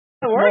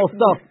small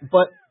stuff.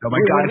 But oh my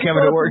God,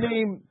 Kevin, it worked.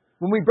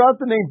 When we brought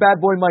the name Bad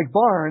Boy Mikey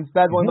Barnes,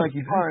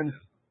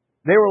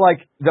 they were like,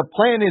 the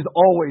plan is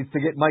always to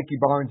get Mikey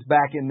Barnes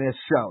back in this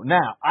show.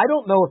 Now, I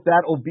don't know if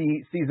that'll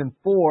be season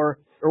 4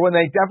 or when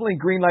they definitely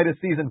greenlight a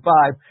season 5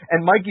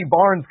 and Mikey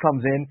Barnes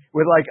comes in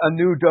with like a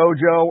new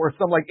dojo or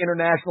some like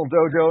international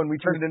dojo and we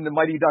turn it into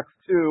Mighty Ducks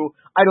 2.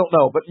 I don't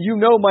know. But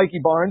Mikey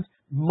Barnes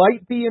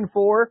might be in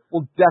 4,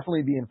 will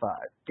definitely be in 5.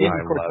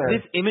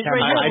 This image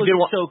right here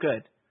looks so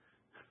good.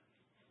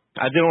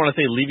 I didn't want to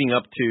say leading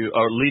up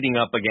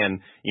again,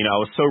 I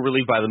was so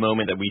relieved by the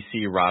moment that we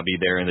see Robbie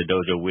there in the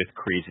dojo with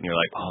Kreese, and you're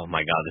like, oh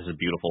my God, this is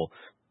beautiful.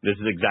 This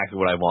is exactly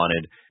what I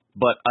wanted.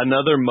 But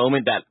another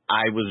moment that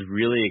I was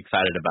really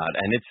excited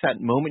about, and it's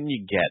that moment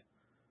you get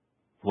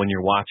when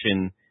you're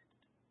watching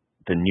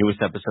the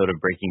newest episode of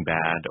Breaking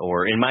Bad,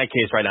 or in my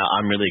case right now,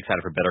 I'm really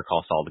excited for Better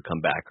Call Saul to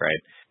come back, right?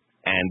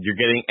 And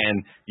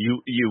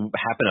you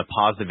happen to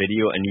pause the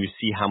video and you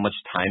see how much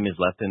time is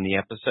left in the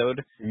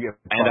episode.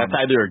 And that's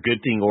either a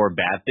good thing or a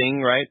bad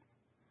thing, right?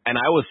 And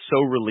I was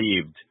so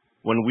relieved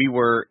when we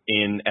were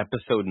in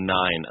episode 9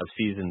 of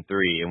season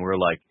 3 and we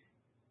were like,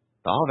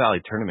 the All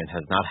Valley tournament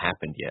has not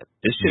happened yet.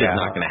 This shit is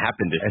not going to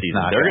happen this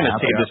season. They're going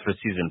to save this for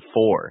season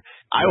 4.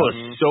 I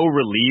was so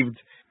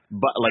relieved,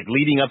 but like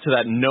leading up to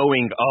that,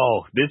 knowing,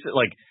 this is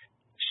like,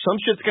 some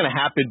shit's going to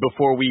happen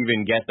before we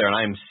even get there, and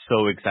I'm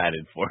so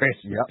excited for it.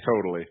 Yep.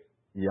 Totally.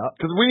 Yep.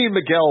 Because we need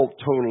Miguel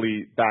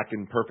totally back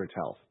in perfect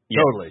health.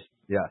 Yes. Totally.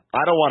 Yeah.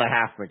 I don't want a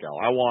half Miguel.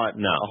 I want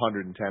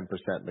 110%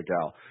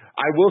 Miguel.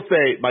 I will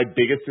say my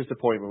biggest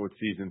disappointment with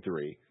season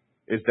 3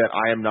 is that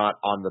I am not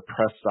on the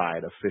press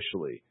side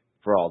officially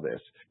for all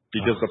this.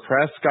 Because the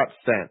press got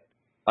sent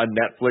a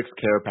Netflix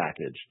care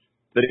package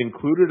that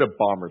included a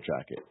bomber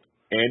jacket.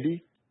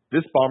 Andy,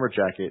 this bomber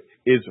jacket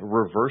is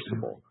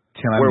reversible.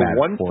 Where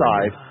one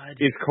side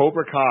is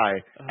Cobra Kai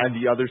and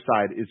the other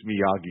side is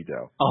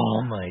Miyagi-Do.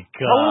 Oh my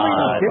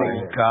God!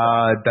 Oh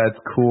God,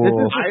 that's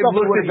cool. I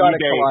look at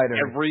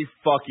eBay every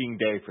fucking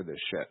day for this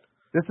shit.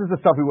 This is the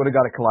stuff we would have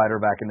got at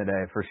Collider back in the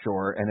day for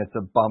sure, and it's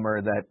a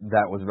bummer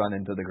that was run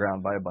into the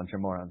ground by a bunch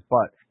of morons.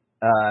 But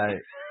that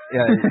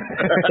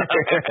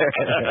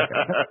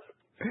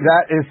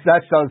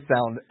does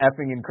sound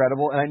effing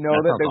incredible, and I know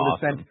that they would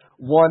have sent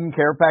one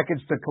care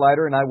package to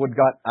Collider, and I would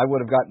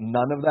have got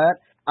none of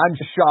that. I'm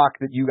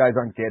shocked that you guys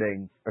aren't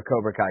getting a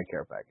Cobra Kai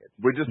care package.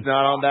 We're just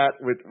not on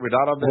that. We're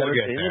not on the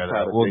entertainment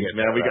side of things,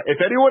 man.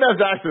 If anyone has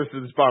access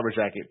to this bomber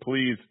jacket,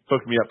 please hook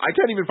me up. I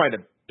can't even find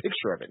a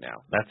picture of it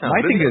now.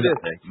 My thing is,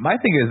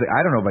 I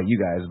don't know about you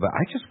guys, but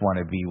I just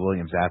want to be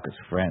William Zapka's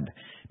friend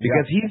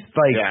because he's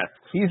like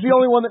he's the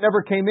only one that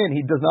never came in.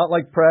 He does not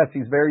like press.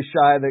 He's very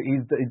shy. He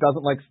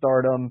doesn't like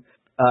stardom.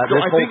 I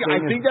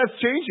think that's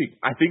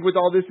changing. I think with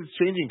all this, it's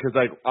changing because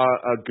like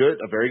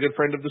a very good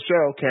friend of the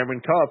show,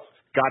 Cameron Cuff,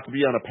 got to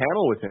be on a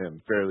panel with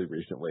him fairly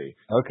recently.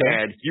 Okay.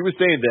 And he was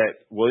saying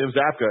that William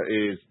Zapka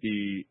is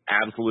the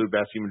absolute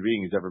best human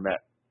being he's ever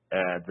met.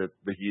 And that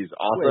he's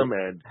awesome.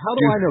 Wait, how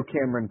do I know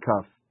Cameron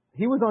Cuff?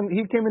 He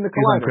came in the Collider,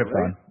 he was on Krypton.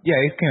 Right?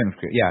 Yeah,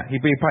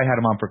 he probably had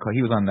him on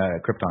he was on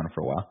the Krypton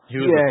for a while. He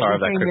was the star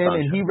of that Krypton. He came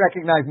in and show. He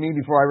recognized me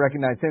before I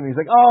recognized him. He's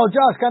like, "Oh,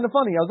 Josh, kind of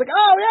funny." I was like,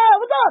 "Oh yeah,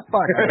 what's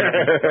up?" Fuck.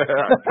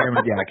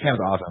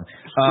 Cameron's awesome.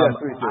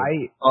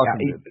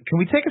 Can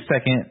we take a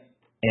second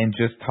and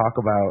just talk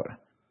about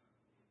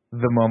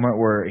the moment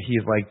where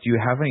he's like, do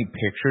you have any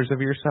pictures of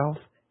yourself?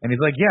 And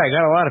he's like, yeah, I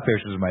got a lot of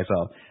pictures of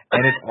myself.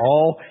 And it's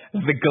all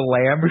the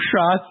glam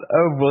shots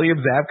of William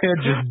Zapka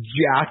just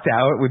jacked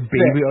out with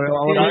baby oil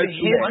all over.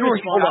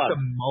 The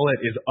mullet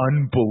is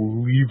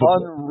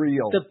unbelievable.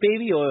 Unreal. The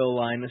baby oil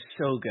line is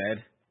so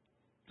good.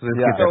 So this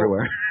gets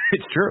everywhere.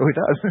 It's true, it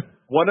does.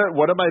 One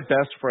of my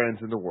best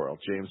friends in the world,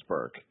 James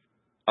Burke,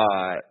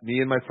 me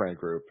and my friend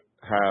group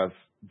have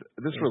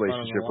this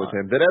relationship with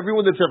him that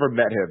everyone that's ever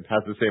met him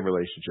has the same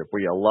relationship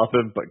where you love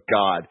him, but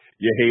God,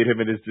 you hate him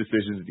and his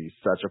decisions, and he's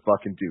such a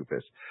fucking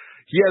doofus.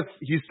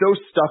 He's so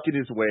stuck in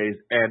his ways,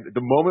 and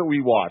the moment we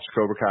watch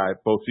Cobra Kai,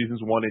 both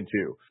seasons 1 and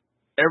 2,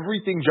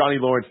 everything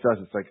Johnny Lawrence does,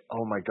 it's like,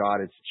 oh my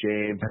God, it's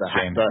James, the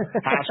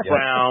hash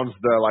browns,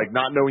 the like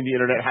not knowing the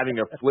internet,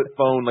 having a flip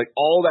phone, like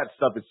all that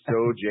stuff is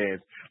so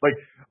James. Like,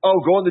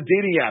 go on the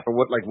dating app and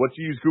what do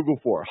you use Google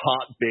for?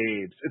 Hot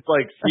babes. It's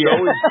like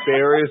so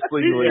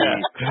embarrassingly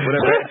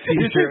whatever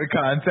t-shirt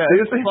contest.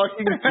 This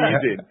fucking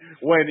season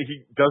when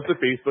he does the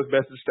Facebook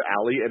message to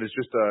Allie and it's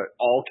just a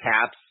all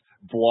caps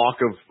block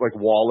of like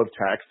wall of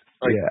text.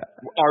 Like,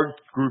 our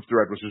group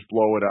thread was just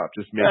blowing up,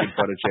 just making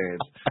fun of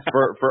James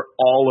for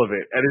all of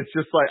it. And it's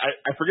just like,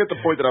 I forget the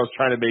point that I was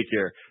trying to make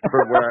here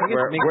for where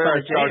I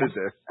started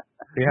this.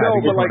 Yeah,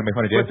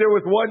 but there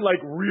was one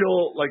like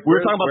real, like, we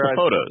were talking about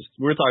the photos.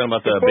 We were talking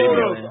about the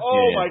baby.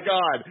 Oh my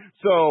God.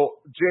 So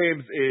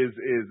James is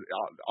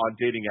on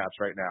dating apps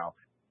right now.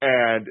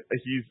 And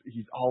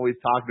he's always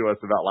talking to us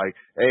about like,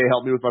 hey,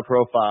 help me with my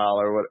profile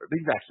or what.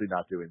 He's actually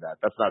not doing that.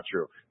 That's not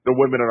true. The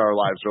women in our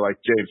lives are like,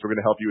 James, we're going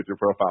to help you with your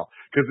profile.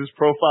 Because his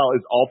profile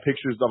is all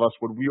pictures of us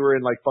when we were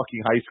in like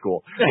fucking high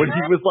school. When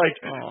he was like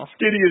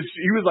skinny as,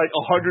 he was like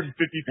 150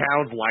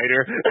 pounds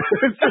lighter.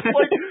 It's just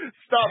like,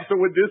 stop. So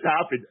when this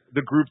happened,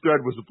 the group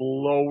thread was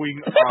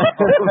blowing up.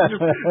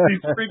 Just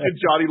these freaking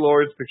Johnny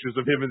Lawrence pictures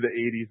of him in the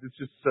 80s.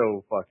 It's just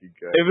so fucking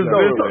good. It was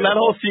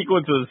that whole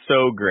sequence was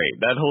so great.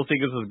 That whole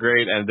sequence was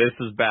great. And this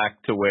is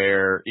back to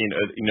where,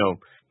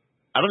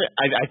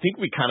 I think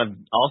we kind of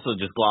also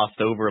just glossed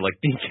over like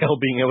DKL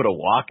being able to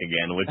walk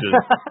again, which is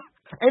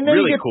and then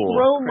really he gets cool.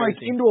 thrown like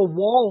into a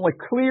wall,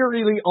 like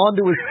clearly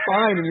onto his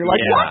spine, and you're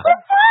like, what the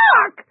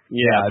fuck?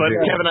 Yeah, but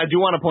Kevin, I do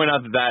want to point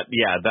out that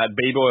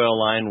baby oil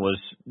line was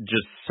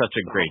just such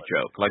a great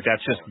joke. Like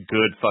that's just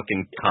good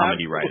fucking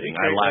comedy writing.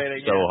 I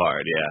laughed so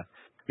hard. Yeah,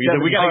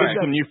 because we gotta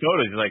get some new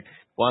photos. He's like,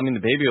 well, I mean,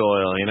 the baby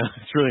oil,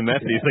 it's really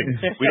messy. It's like,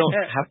 we don't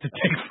have to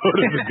take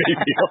photos of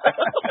baby oil.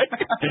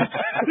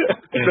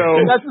 So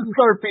that's the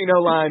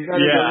Scarpino line.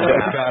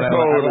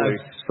 Totally.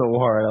 So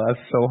hard.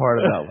 That's so hard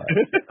at that line.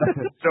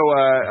 So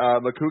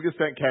Makuga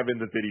sent Kevin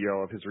the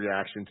video of his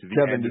reaction to the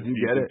end of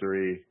season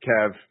 3.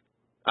 Kev,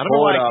 I don't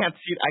know why I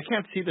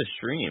can't see the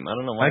stream. I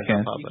don't know why I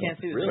can't. You can't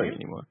see the stream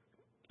anymore.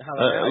 I'm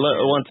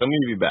going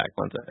to be back.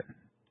 One second.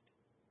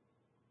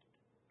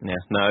 Yeah,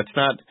 no, it's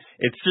not.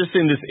 It's just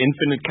in this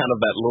infinite kind of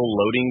that little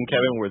loading,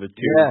 Kevin, where the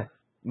two. Yeah,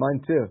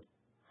 mine too.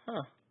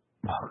 Huh.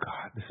 Oh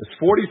God, this is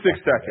 46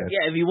 seconds.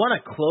 Yeah, if you want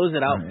to close it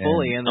out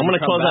fully, and then I'm going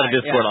to close out of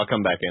Discord. Yeah. I'll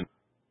come back in.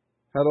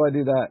 How do I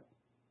do that?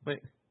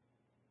 Wait,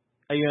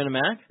 are you on a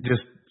Mac?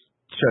 Just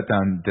shut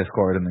down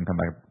Discord and then come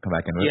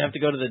back into it. You have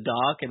to go to the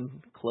dock and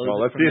close.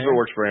 Well, let's see if it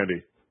works for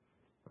Andy.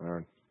 All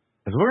right.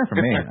 It's working for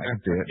me. I can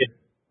do it.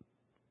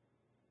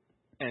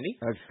 Andy?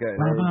 Okay,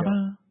 there we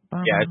go.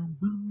 Yeah.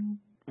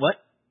 What?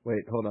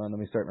 Wait, hold on. Let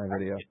me start my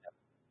video.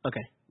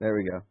 Okay. There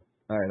we go.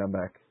 All right, I'm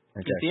back.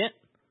 Okay. You see it?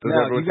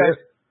 Now, you guys,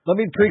 let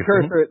me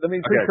precursor it. Let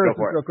me precursor it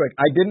real quick.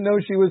 I didn't know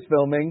she was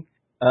filming,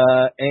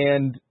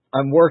 and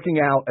I'm working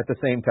out at the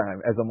same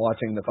time as I'm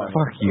watching the final.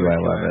 Fuck you. I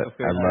love it.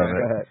 I love it.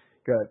 Go ahead.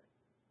 Good.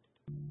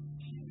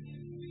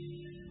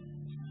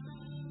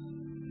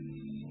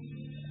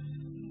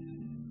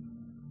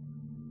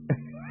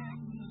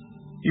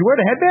 You wear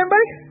the headband,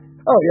 buddy?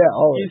 Oh, yeah,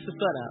 always. Use the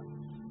foot out.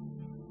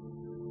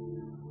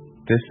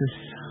 This is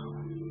so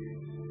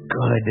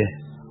good.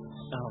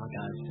 Oh my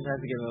gosh, this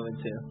has a good moment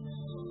too.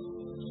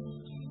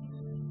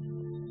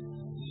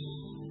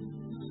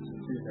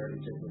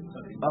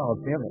 Oh,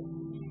 damn it.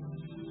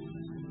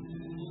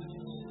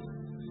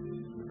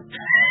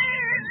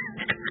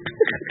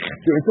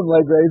 Doing some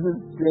leg raises.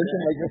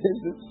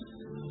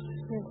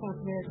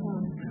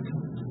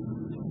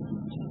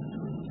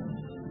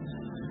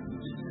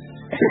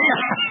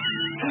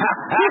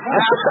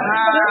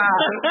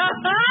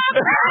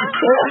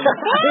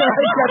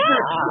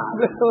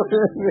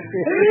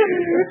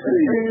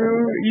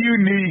 You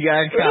knew you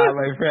got caught,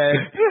 my friend. I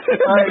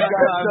got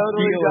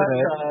totally got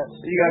caught.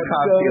 You got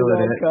caught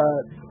feeling it.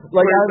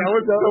 Like that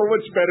was so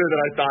much better than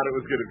I thought it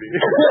was going to be.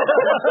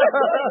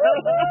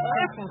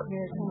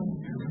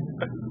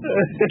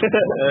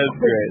 That's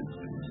great.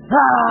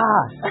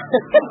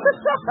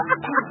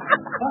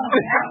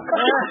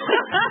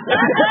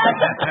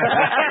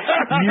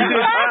 You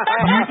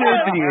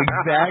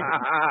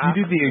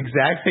did the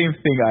exact same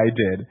thing I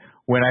did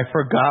when I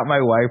forgot my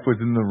wife was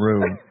in the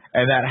room.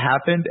 And that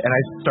happened, and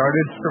I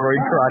started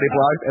throwing karate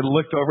blocks and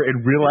looked over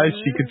and realized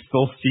she could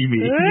still see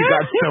me. You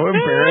got so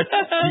embarrassed,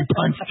 you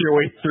punched your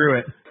way through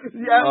it.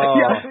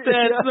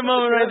 That's the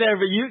moment right there.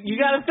 But you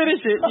got to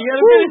finish it. You got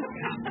to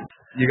finish.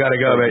 You got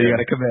to go, man. You got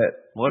to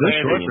commit. The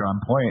shorts are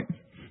on point.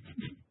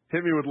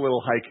 Hit me with a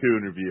little haiku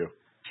interview.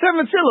 7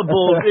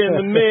 syllables in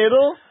the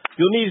middle.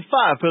 You'll need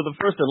 5 for the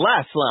first and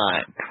last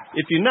line.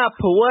 If you're not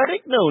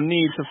poetic, no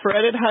need to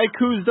fret it.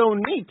 Haikus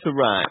don't need to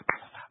rhyme.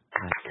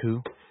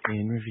 Haiku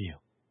in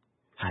review.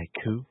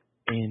 Haiku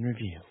in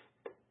review.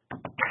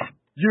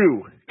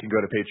 You can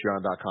go to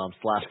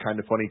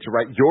patreon.com/kindafunny to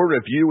write your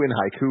review in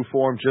haiku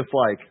form, just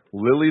like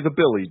Lily the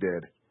Billy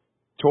did.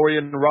 Tori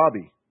and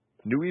Robbie,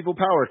 new evil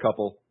power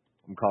couple.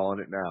 I'm calling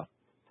it now.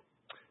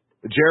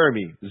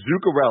 Jeremy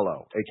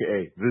Zuccarello,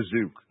 a.k.a. The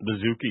Zook. The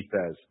Zookie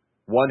says,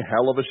 one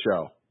hell of a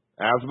show.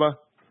 Asthma?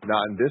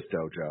 Not in this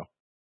dojo.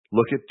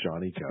 Look at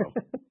Johnny go.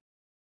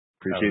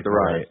 Appreciate the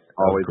rhymes.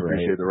 Always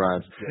appreciate the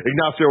rhymes.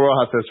 Ignacio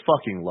Rojas says,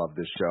 fucking love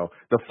this show.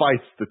 The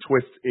fights, the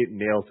twists, it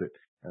nails it.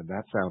 And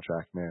that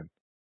soundtrack, man.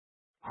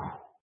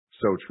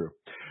 So true.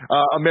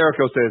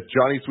 Americo says,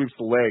 Johnny sweeps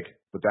the leg,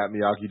 but that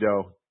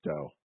Miyagi-Do,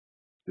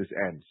 this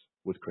ends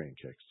with crane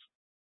kicks.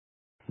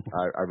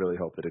 I really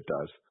hope that it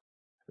does.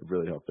 I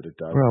really hope that it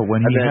does. Bro, when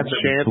he had the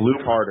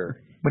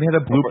Carter. When he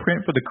had a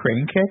blueprint for the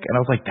crane kick, and I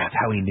was like, that's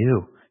how he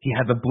knew. He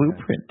had the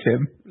blueprint,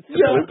 Tim. It's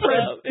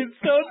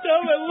so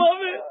dumb. I love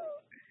it.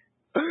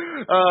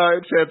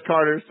 Chance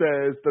Carter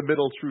says, the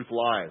middle truth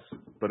lies,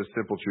 but a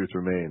simple truth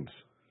remains.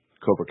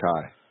 Cobra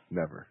Kai,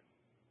 never.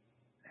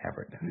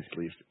 Ever done.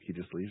 He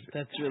just leaves it.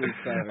 That's really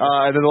clever.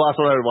 And then the last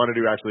one I want to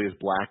do actually is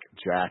Black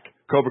Jack.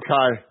 Cobra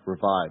Kai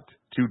revived.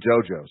 2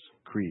 dojos,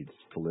 creeds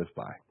to live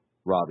by.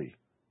 Robbie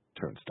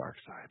turns dark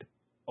side.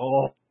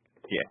 Oh,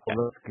 Yeah.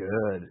 that's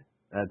good.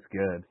 That's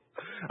good.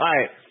 All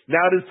right, now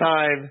it is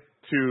time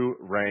to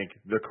rank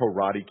the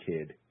Karate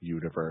Kid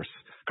universe.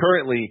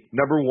 Currently,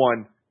 number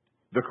 1,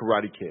 the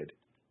Karate Kid.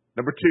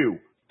 Number 2,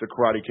 the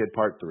Karate Kid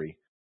Part 3.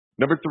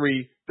 Number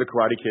 3, the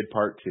Karate Kid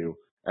Part 2.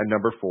 And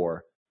number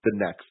 4, the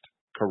next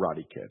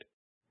Karate Kid.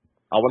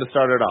 I want to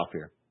start it off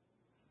here.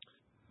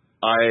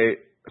 I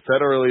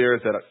said earlier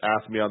that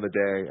ask me on the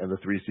day and the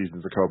 3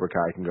 seasons of Cobra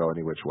Kai can go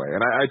any which way.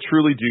 And I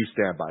truly do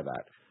stand by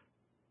that.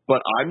 But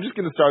I'm just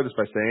going to start this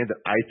by saying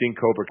that I think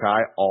Cobra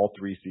Kai, all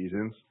 3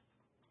 seasons,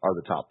 are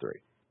the top 3.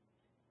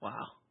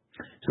 Wow.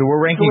 So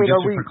we're ranking,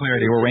 for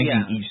clarity, we're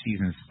ranking each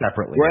season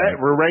separately.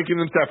 We're ranking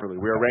them separately.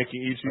 We are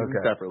ranking each season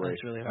separately.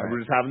 That's really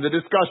We're just having the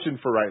discussion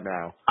for right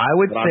now. I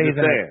would say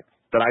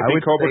that I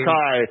think Cobra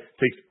Kai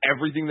takes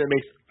everything that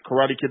makes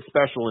Karate Kid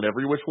special in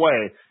every which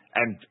way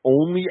and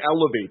only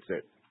elevates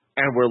it.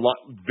 And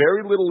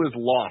very little is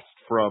lost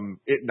from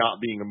it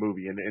not being a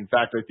movie. And in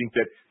fact, I think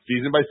that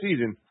season by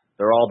season,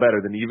 they're all better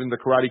than even the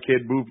Karate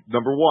Kid movie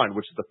number 1,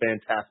 which is a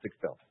fantastic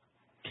film.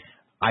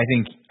 I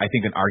think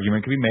an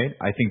argument could be made.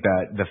 I think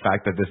that the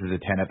fact that this is a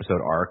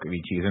 10-episode arc of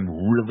each season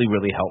really,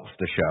 really helps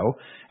the show.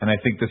 And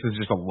I think this is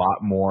just a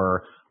lot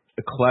more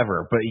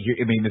clever. But,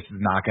 this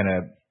is not going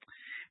to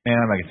 – man,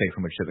 I'm not going to say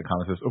so much shit. The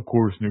comment says, of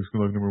course, Nick's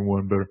going to like number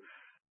 1 better.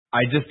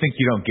 I just think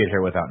you don't get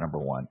here without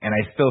number 1. And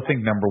I still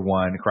think number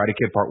 1, Karate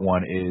Kid Part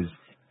 1, is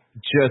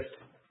just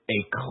a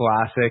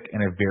classic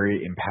and a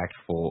very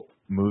impactful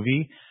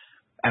movie.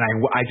 And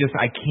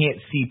I can't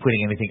see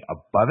putting anything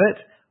above it.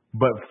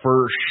 But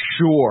for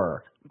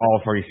sure, all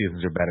 3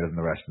 seasons are better than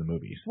the rest of the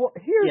movies. Well,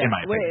 here's in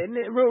my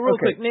opinion. Real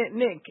quick,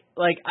 Nick.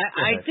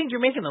 I think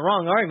you're making the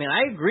wrong argument.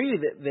 I agree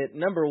that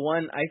number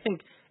 1, I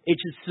think it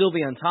should still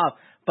be on top.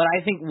 But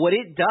I think what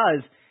it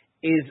does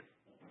is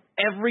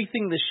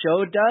everything the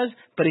show does,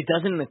 but it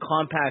does it in a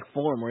compact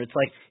form where it's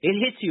like it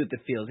hits you with the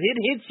feels. It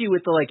hits you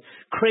with the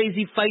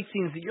crazy fight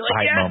scenes that you're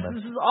like, yes,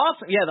 this is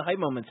awesome. Yeah, the hype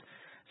moments.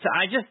 So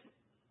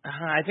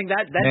I think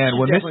that man,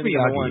 should definitely be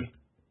number 1.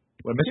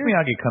 When Mr.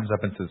 Miyagi comes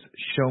up and says,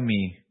 "Show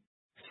me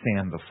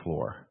sand the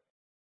floor,"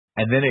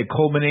 and then it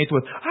culminates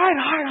with "Hi,"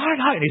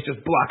 and he's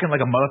just blocking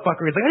like a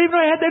motherfucker. He's like, "I didn't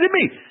know I had that in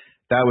me."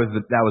 That was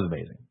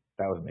amazing.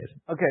 That was amazing.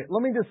 Okay,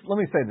 let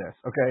me say this.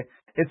 Okay,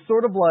 it's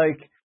sort of like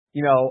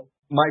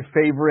my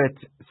favorite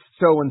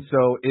so and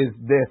so is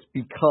this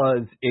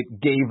because it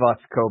gave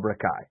us Cobra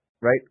Kai,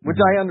 right? Which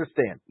I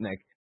understand, Nick.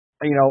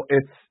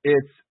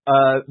 It's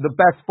the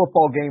best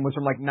football game was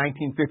from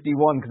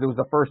 1951 because it was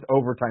the first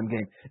overtime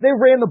game. They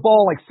ran the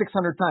ball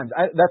 600 times.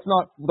 That's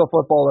not the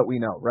football that we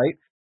know, right?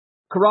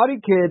 Karate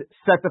Kid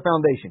set the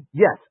foundation.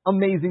 Yes,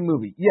 amazing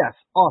movie. Yes,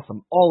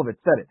 awesome. All of it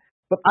said it.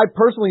 But I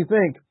personally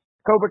think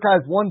Cobra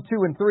Kai's 1,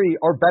 2, and 3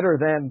 are better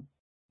than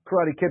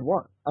Karate Kid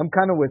 1. I'm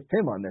kind of with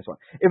Tim on this one.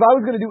 If I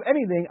was going to do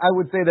anything, I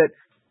would say that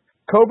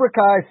Cobra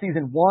Kai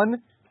Season 1,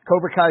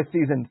 Cobra Kai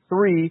Season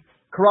 3,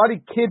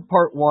 Karate Kid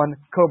Part 1,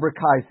 Cobra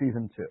Kai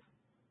Season 2.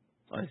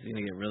 Oh, it's going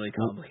to get really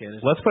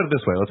complicated. Let's put it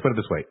this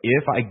way.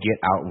 If I get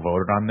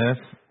outvoted on this,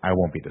 I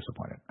won't be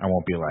disappointed. I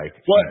won't be like...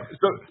 What?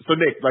 So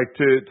Nick,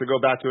 to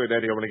go back to it,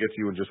 Eddie, I'm going to get to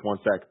you in just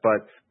one sec.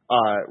 But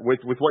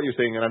with what you're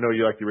saying, and I know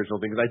you like the original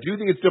thing, because I do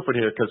think it's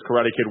different here because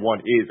Karate Kid 1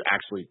 is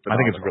actually phenomenal.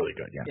 I think it's really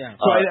good, yeah.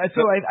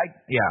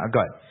 Yeah.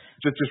 Go ahead.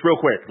 Just real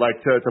quick,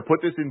 to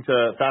put this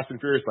into Fast and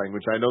Furious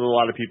language, I know that a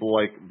lot of people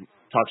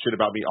talk shit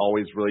about me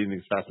always relating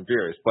things to Fast and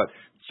Furious, but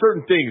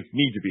certain things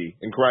need to be,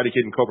 and Karate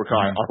Kid and Cobra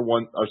Kai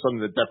are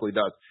something that definitely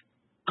does.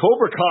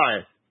 Cobra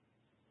Kai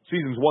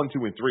seasons 1,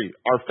 2, and 3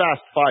 are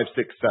Fast 5,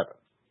 6, 7.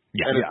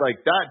 Yeah, and it's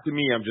that to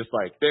me, I'm just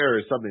there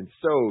is something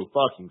so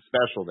fucking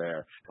special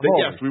there that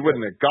yes, we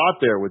wouldn't have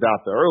got there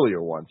without the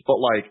earlier ones, but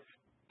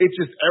it's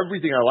just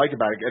everything I like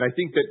about it. And I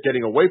think that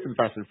getting away from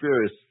Fast and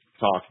Furious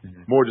talk,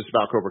 more just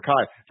about Cobra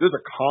Kai, there's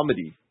a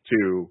comedy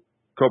to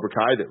Cobra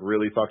Kai that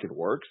really fucking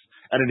works,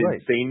 and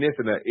an insaneness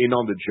and an in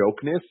on the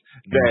jokeness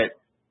that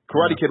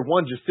Karate Kid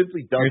 1 just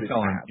simply doesn't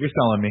have. You're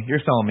selling me.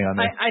 You're selling me on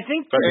this. I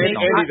think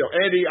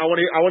Andy, I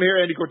want to hear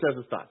Andy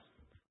Cortez's thoughts.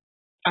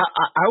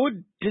 I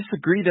would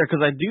disagree there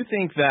because I do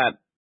think that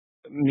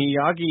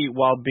Miyagi,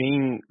 while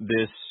being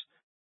this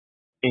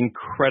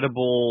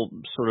incredible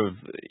sort of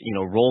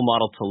role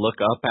model to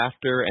look up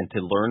after and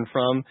to learn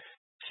from,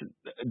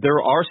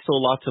 there are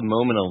still lots of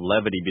moments of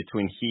levity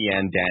between he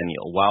and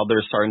Daniel while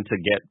they're starting to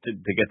get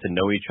to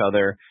know each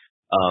other.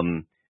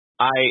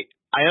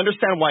 I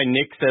understand why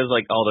Nick says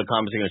the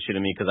comments are gonna shit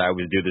at me because I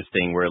always do this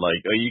thing where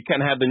you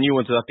can't have the new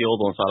ones without the old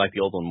ones, so I like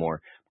the old one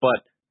more.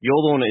 But the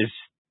old one is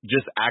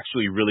just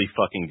actually really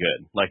fucking good.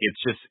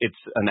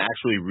 It's an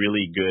actually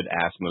really good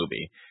ass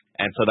movie,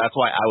 and so that's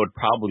why I would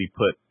probably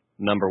put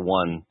number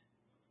 1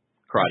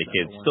 Karate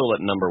Kid still at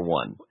number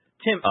 1.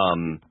 Tim,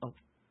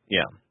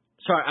 yeah.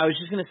 Sorry, I was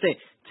just gonna say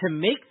to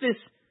make this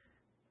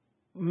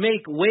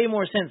make way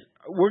more sense,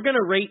 we're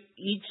gonna rate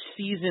each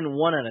season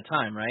one at a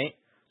time, right?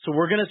 So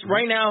we're gonna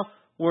right now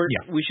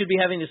we should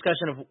be having a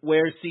discussion of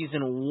where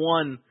season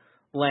 1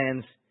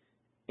 lands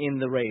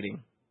in the rating.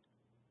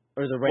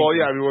 Or the ranking. Well,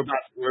 yeah, I mean, we're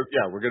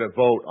going to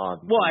vote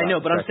on. Well, I know,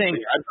 but I'm saying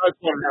I just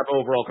want to have an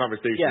overall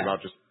conversation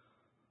about just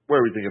where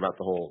we think about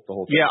the whole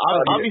thing. Yeah,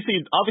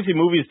 obviously,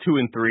 movies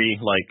 2 and 3,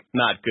 like,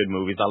 not good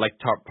movies. I like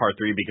part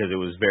 3 because it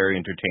was very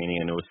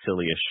entertaining and it was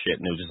silly as shit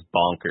and it was just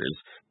bonkers.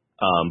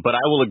 But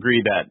I will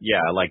agree that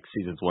I like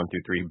seasons 1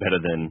 through 3 better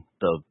than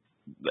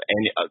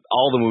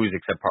all the movies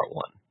except part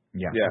 1.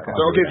 Yeah.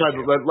 So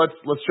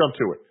let's jump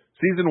to it.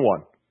 Season 1.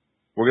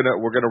 We're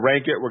gonna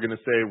rank it. We're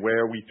gonna say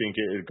where we think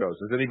it goes.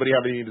 Does anybody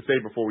have anything to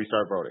say before we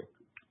start voting?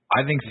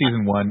 I think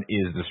season 1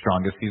 is the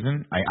strongest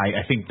season.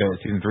 I think that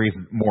season 3 is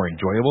more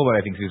enjoyable, but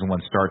I think season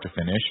 1 start to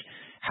finish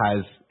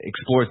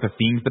explores the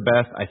themes the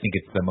best. I think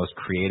it's the most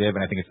creative,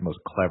 and I think it's the most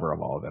clever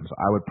of all of them. So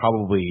I would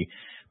probably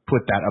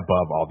put that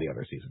above all the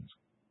other seasons.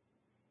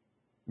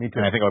 Me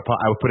too. And I think I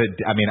would put it.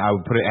 I mean, I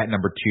would put it at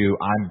number 2.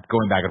 I'm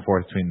going back and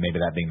forth between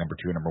maybe that being number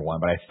 2 and number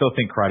 1, but I still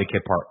think Karate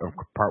Kid part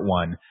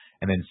 1,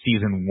 and then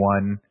season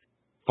 1.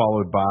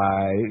 Followed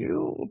by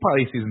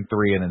probably season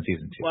 3 and then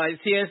season 2. Well,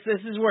 see,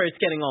 this is where it's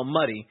getting all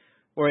muddy,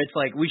 where it's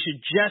like we should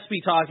just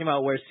be talking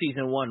about where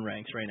season 1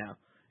 ranks right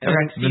now. And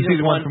then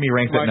season 1 for me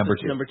ranks at number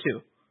 2. Number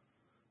 2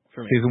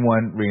 for me. Season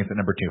 1 ranks at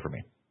number 2 for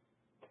me.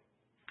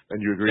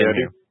 And you agree,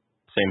 Andy?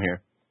 Same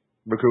here.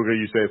 Makuga,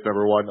 you say it's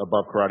number 1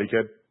 above Karate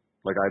Kid,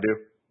 like I do?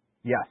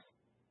 Yes.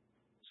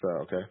 So,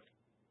 okay.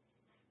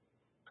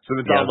 So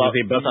they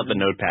built up the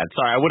notepad.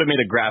 Sorry, I would have made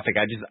a graphic.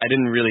 I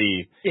didn't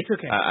really. It's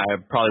okay. I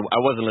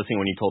wasn't listening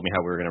when you told me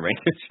how we were going to rank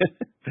it.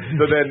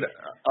 So then,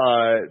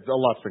 a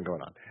lot's been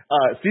going on.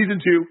 Season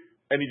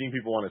 2. Anything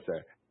people want to say?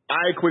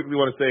 I quickly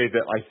want to say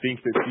that I think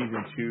that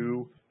season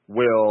 2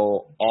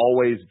 will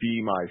always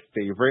be my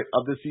favorite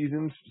of the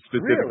seasons,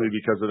 specifically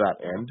because of that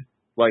end.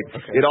 Like,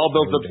 it all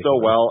builds up so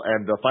well,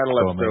 and the final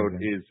episode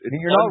is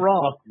you're not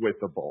wrong with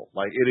the bull.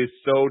 Like, it is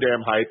so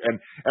damn hype,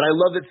 and I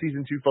love that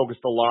season 2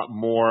 focused a lot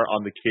more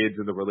on the kids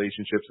and the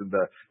relationships and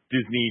the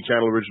Disney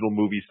Channel original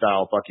movie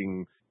style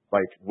fucking,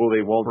 like, will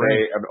they, won't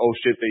they, and oh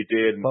shit they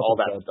did, and all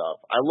that stuff.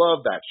 I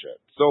love that shit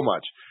so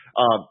much.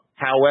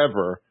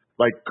 However,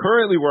 like,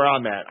 currently where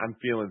I'm at, I'm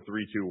feeling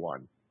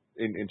 3-2-1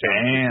 in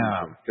terms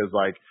of because,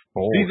 like,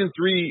 season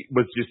 3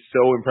 was just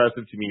so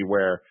impressive to me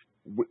where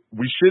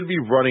we should be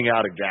running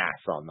out of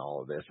gas on all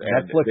of this, and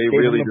Netflix they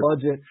really the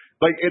budget.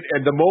 Like,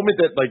 and the moment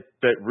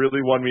that really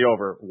won me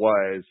over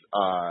was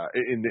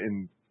in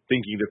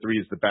thinking the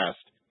 3 is the best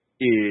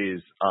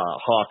is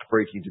Hawk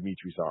breaking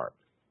Dimitri's arm.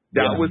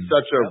 That was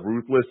such a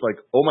ruthless,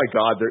 like, oh my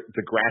God,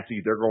 the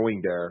grassy, they're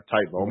going there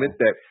type moment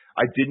that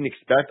I didn't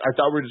expect. I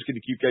thought we were just going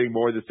to keep getting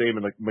more of the same,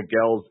 and like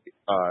Miguel's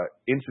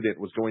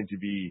incident was going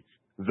to be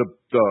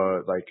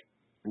the like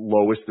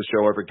lowest the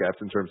show ever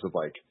gets in terms of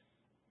like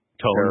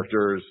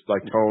characters,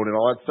 like tone and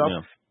all that stuff.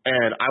 Yeah.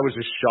 And I was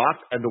just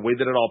shocked, and the way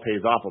that it all pays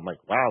off, I'm like,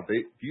 wow,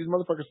 these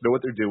motherfuckers know what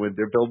they're doing.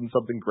 They're building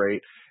something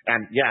great.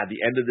 And yeah, the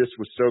end of this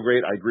was so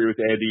great. I agree with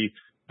Andy.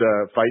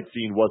 The fight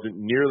scene wasn't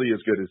nearly as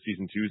good as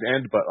season 2's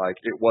end, but like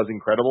it was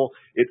incredible.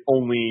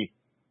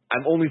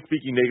 I'm only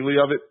speaking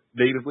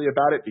negatively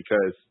about it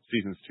because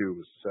season 2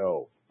 was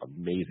so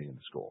amazing in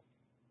the school.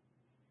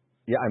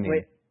 Yeah, I mean,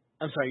 wait,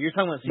 I'm sorry, you're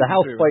talking about season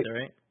 3 right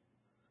there, right?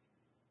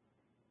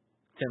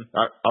 Tim.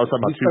 I was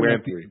talking about 2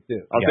 and 3.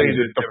 I'll tell you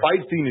this, the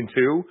fight scene in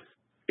 2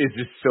 is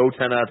just so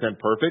 10 out of 10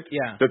 perfect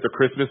that the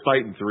Christmas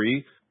fight in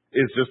 3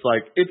 is just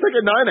like, it's like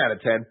a 9 out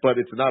of 10, but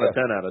it's not a 10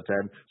 out of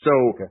 10. So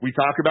we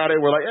talk about it,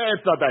 we're like,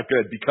 it's not that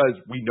good because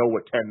we know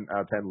what 10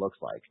 out of 10 looks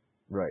like.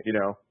 Right. You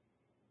know?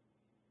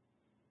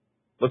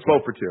 Let's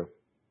vote for 2.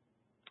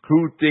 Who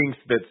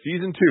thinks that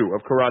season 2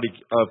 of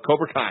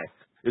Cobra Kai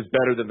is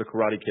better than the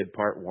Karate Kid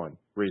Part 1?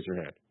 Raise your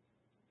hand.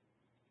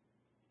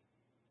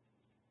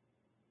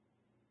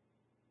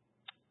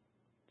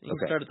 You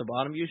start at the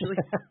bottom usually.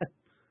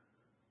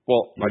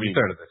 Well, you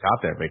start at the top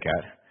there, Big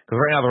Cat. Because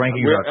right now the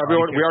rankings are.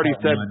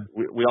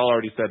 We all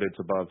already said it's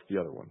above the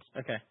other ones.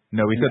 Okay.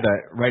 No, we said that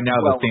right now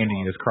the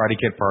standing is Karate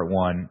Kid Part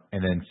 1,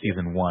 and then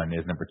season 1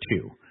 is number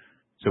 2.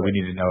 So we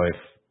need to know if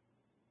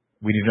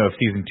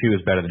season 2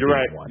 is better than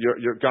season 1.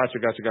 You're gotcha.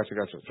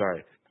 Sorry.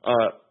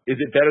 Is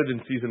it better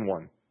than season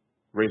 1?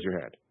 Raise your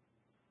hand.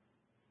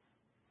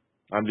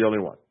 I'm the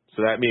only one.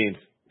 So that means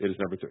it is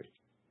number 3.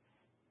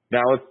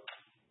 Now let's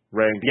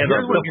rank. Yeah, I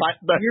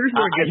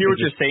hear what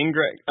you're saying,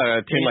 Greg.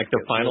 Tim, like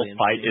the final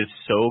fight is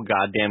so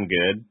goddamn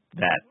good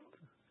that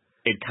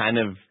it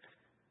kind of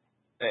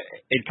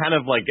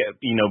like,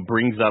 you know,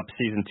 brings up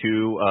season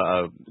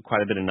 2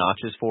 quite a bit of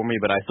notches for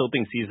me, but I still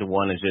think season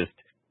 1 is just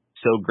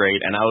so great.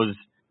 And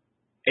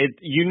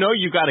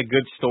you got a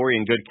good story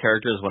and good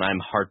characters when I'm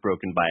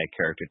heartbroken by a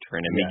character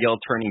turn. And Miguel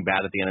turning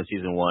bad at the end of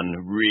season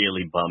 1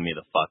 really bummed me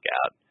the fuck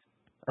out.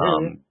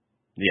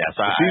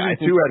 So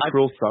season 2 had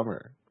Cruel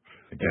Summer.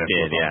 It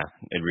did, yeah.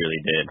 It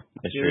really did.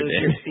 It sure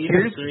did.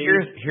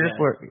 Here's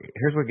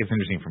what gets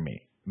interesting for me,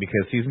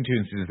 because season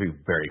 2 and season 3 are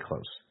very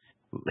close.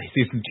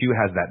 Season 2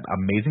 has that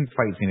amazing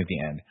fight scene at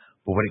the end,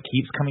 but what it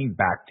keeps coming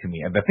back to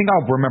me, and the thing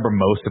I'll remember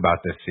most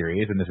about this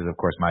series, and this is of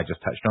course my just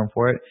touchstone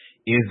for it,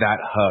 is that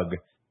hug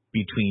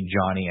between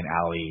Johnny and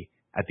Allie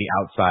at the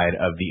outside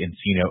of the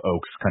Encino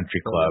Oaks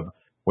Country Club,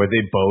 where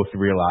they both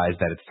realize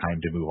that it's time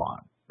to move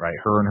on, right?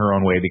 Her in her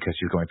own way because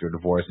she's going through a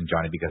divorce, and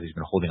Johnny because he's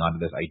been holding on to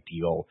this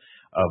ideal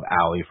of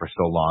Allie for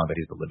so long that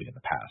he's been living in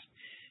the past.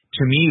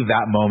 To me,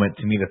 that moment,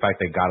 to me, the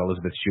fact that got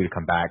Elizabeth Shue to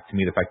come back, to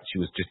me, the fact that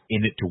she was just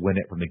in it to win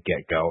it from the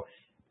get-go,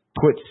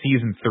 put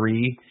season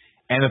 3,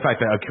 and the fact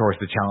that, of course,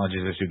 the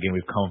challenges issue, again,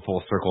 we've come full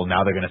circle.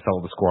 Now they're going to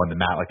settle the score on the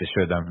mat like they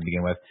should have done from the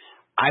begin with.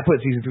 I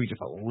put season 3 just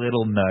a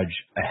little nudge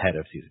ahead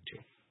of season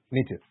 2.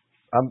 Me too.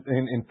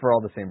 And for all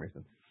the same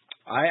reasons.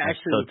 I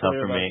actually so tough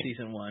clear for about me.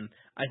 season 1.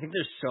 I think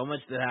there's so much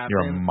that happens.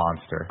 You're a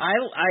monster.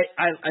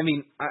 I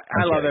mean,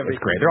 I love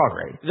everything. It's great. They're all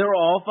great. They're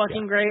all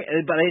fucking great,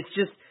 but it's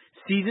just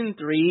season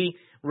 3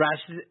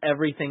 ratchets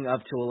everything up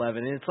to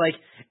 11. And it's like,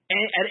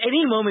 at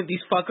any moment,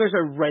 these fuckers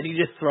are ready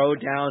to throw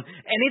down.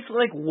 And it's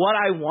like what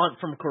I want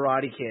from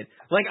Karate Kid.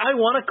 Like, I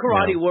want a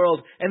karate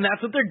world, and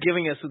that's what they're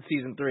giving us with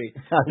season 3.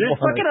 There's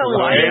fucking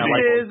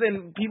alliances,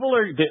 and people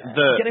are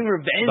getting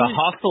revenge. The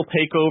hostile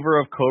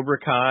takeover of Cobra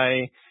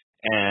Kai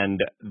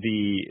and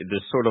the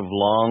sort of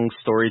long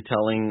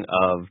storytelling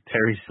of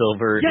Terry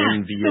Silver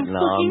in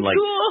Vietnam. Like,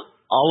 cool.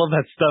 all of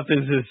that stuff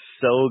is just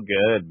so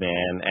good,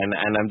 man.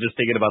 And I'm just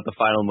thinking about the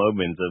final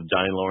moments of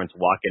Johnny Lawrence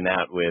walking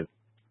out with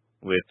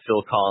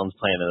Phil Collins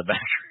playing in the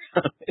background.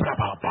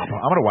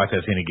 I'm going to watch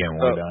that scene again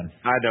when we're done.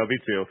 I know, me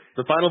too.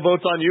 The final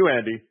vote's on you,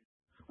 Andy.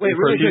 Wait,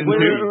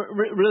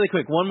 really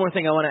quick. One more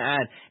thing I want to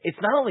add. It's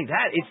not only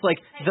that. It's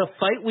like the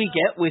fight we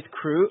get with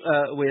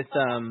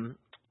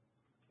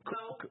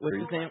what's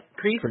his name?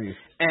 Kreese.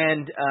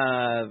 And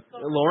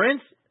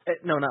Lawrence.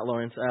 No, not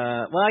Lawrence.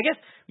 Well, I guess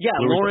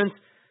Lawrence.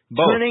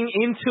 Turning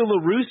into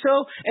LaRusso,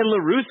 and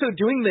LaRusso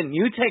doing the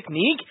new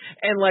technique,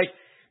 and like,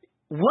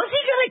 was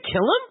he gonna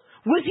kill him?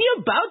 Was he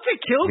about to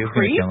kill He was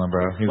Kreese? gonna kill him,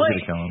 bro. He was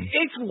gonna kill him.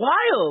 It's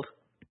wild.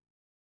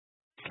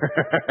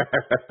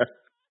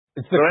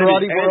 It's the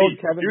karate world, Andy,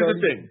 Kevin. Here's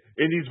the thing.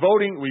 In these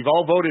voting, we've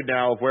all voted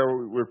now of where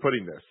we're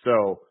putting this.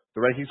 So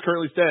the rankings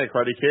currently stand: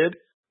 Karate Kid,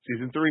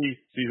 season 3,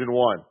 season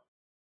 1.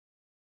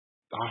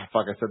 Ah,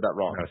 fuck, I said that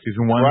wrong. No,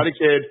 season 1. Karate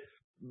Kid.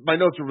 My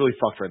notes are really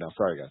fucked right now.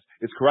 Sorry, guys.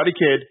 It's Karate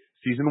Kid,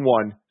 season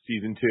 1,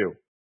 season 2.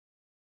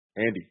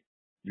 Andy,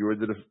 you are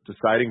the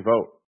deciding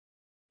vote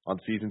on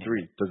season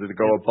 3. Does it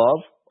go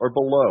above or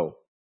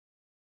below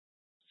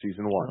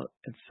season 1?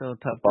 It's so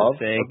tough Above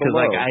to say or because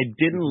like below? I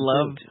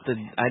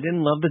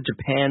didn't love the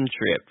Japan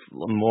trip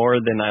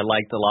more than I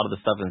liked a lot of the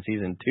stuff in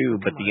season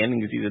 2. But the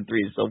ending of season 3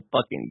 is so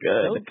fucking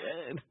good. So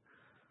good.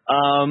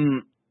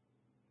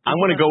 I'm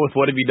gonna go with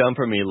What Have You Done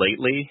For Me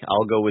Lately.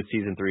 I'll go with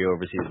season 3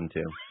 over season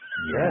 2.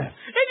 Yes.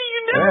 And you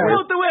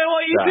never vote the way I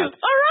want you to.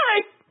 All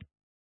right.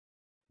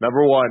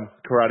 Number 1,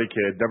 Karate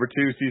Kid. Number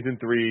 2, season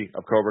 3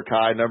 of Cobra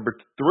Kai. Number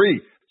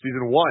 3,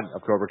 season 1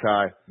 of Cobra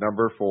Kai.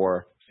 Number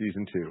 4,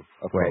 season 2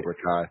 of Cobra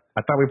Kai.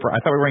 I thought we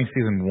were ranked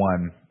season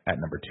 1 at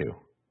number 2.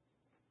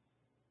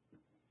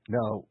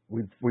 No,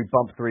 we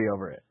bumped 3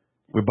 over it.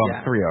 We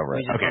bumped 3 over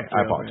it. Okay,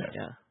 I apologize.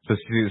 So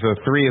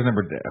 3 is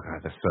number.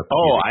 God, that's so confusing.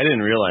 Oh, I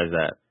didn't realize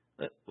that.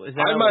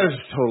 I might have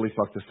totally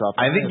fucked this up.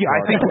 I think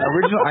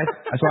original. I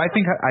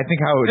think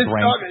how it's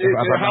ranked.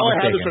 How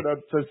I have this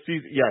to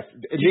season. Yes,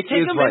 Nick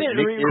is right.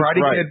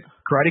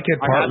 Karate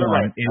Kid Part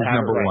 1 is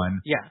number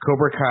 1. Yeah.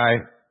 Cobra Kai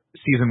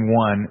season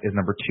 1 is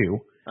number 2.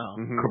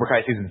 Oh. Cobra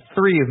Kai season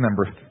 3 is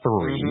number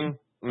 3.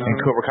 And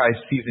Cobra Kai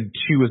season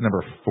 2 is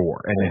number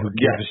 4. And then who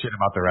gives a shit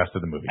about the rest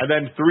of the movie? And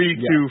then 3,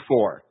 2,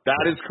 4.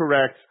 That is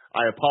correct.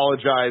 I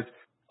apologize.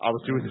 I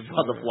was doing this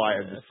on the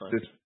fly. And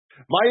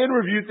my in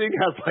review thing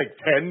has like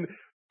 10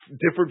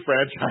 different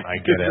franchises.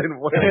 I get it.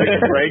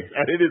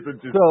 And it is a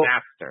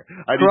disaster.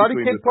 Karate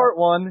Kid Part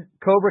 1,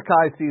 Cobra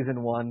Kai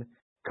Season 1,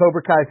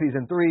 Cobra Kai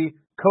Season 3,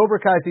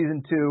 Cobra Kai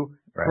Season 2,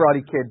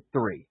 Karate Kid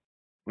 3.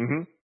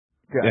 Mm-hmm.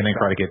 And then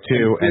Karate Kid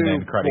 2, and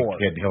then Karate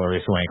Kid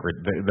Hilary Swank,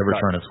 the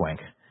return of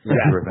Swank. Yeah.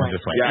 Revenge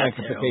of Swank.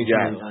 Sanctification of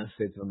the United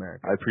States of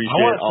America. I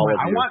appreciate all of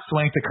you. I want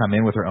Swank to come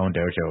in with her own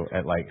dojo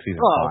at like season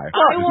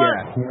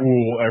 5.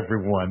 Cool,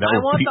 everyone. That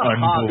would be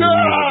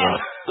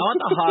unbelievable. I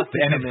want the hawk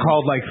to and it's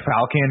called like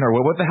Falcon or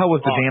what the hell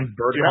was the damn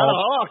bird called?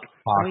 called? Hawk.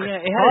 Oh,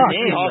 yeah, it had a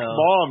name, Hawk's though.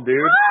 mom,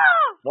 dude.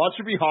 Watch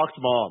her be Hawk's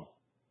mom.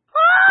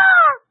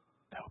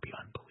 That would be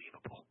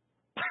unbelievable.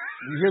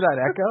 You hear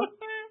that echo?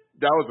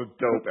 That was a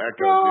dope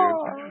echo,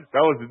 dude.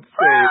 That was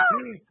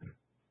insane.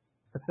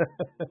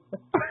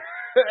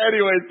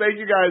 Anyways, thank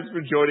you guys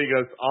for joining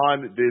us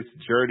on this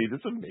journey,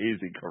 this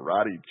amazing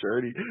karate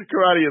journey.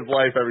 Karate is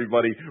life,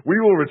 everybody. We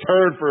will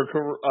return for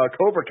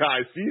Cobra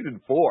Kai Season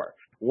 4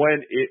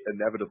 when it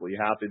inevitably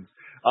happens.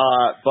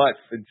 But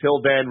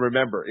until then,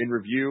 remember, In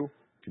Review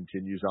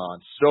continues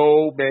on.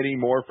 So many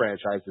more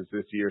franchises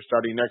this year,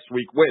 starting next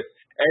week with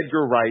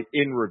Edgar Wright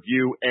in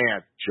Review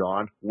and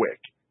John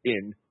Wick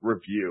in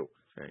Review.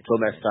 Until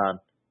next time,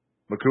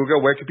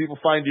 Makuga, where can people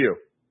find you?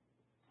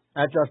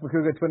 At Josh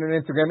Makuga, Twitter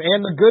and Instagram,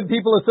 and the Good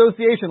People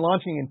Association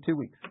launching in 2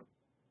 weeks.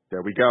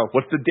 There we go.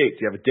 What's the date?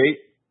 Do you have a date?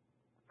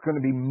 It's going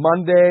to be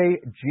Monday,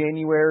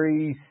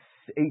 January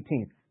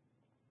 18th.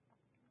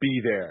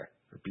 Be there,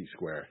 or be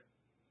square.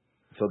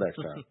 Until next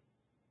time.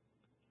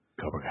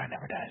 Cobra Kai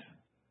never dies.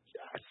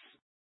 Yes.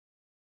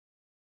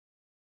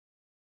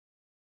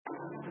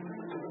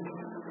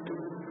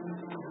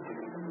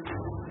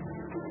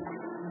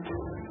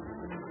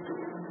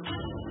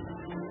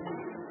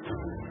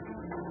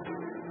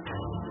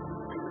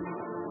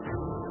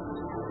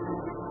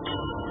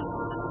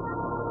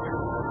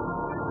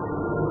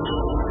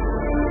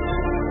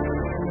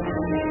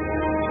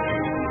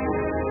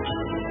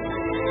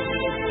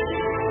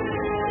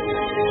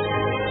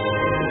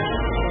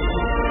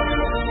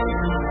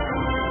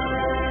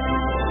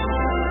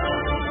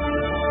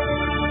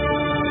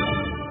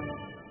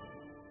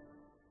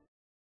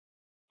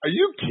 Are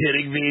you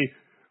kidding me?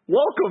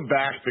 Welcome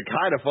back to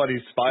Kinda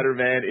Funny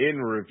Spider-Man in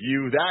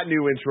Review. That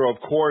new intro, of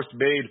course,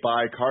 made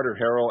by Carter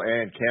Harrell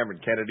and Cameron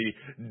Kennedy.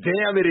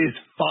 Damn, it is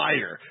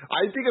fire.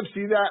 I think I've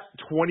seen that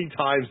 20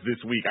 times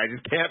this week. I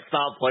just can't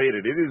stop playing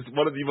it. It is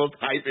one of the most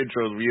hype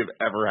intros we have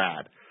ever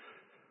had.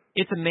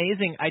 It's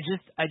amazing. I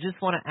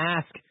just want to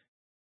ask,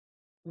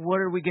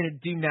 what are we going to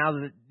do now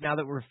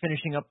that we're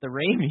finishing up the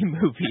Raimi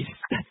movies?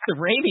 That's the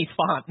Raimi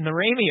font and the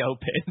Raimi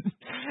open.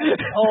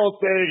 Oh,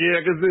 thank you,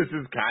 because this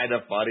is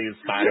Kinda Funny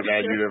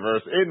Spider-Man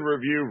Universe in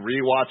Review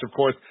Rewatch. Of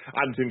course,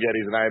 I'm Tim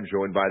Geddes, and I am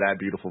joined by that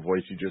beautiful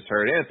voice you just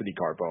heard, Anthony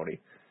Carboni.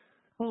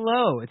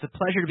 Hello. It's a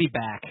pleasure to be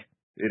back.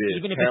 It is.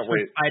 Even if Can't it's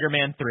wait.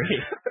 Spider-Man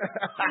 3.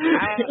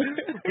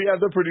 We have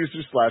the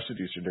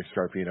producer/seducer, Nick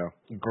Scarpino.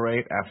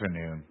 Great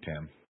afternoon,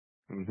 Tim.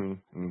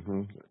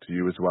 To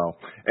you as well.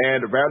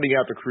 And rounding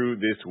out the crew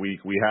this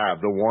week, we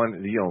have the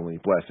one, the only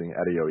Blessing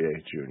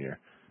Adeoye Jr.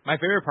 My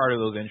favorite part of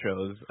those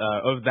intros,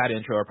 of that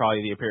intro, are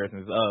probably the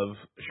appearances of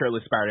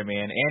shirtless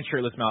Spider-Man and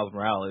shirtless Miles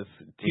Morales,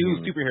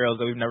 two superheroes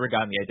that we've never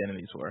gotten the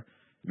identities for.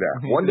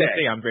 Yeah, one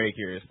day. I'm very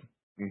curious.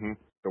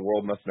 The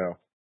world must know.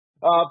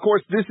 Of course,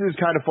 this is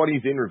Kinda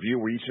Funny's in Review,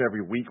 where each and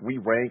every week we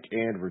rank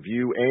and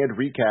review and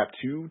recap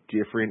 2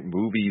 different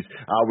movies.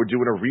 We're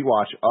doing a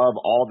rewatch of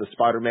all the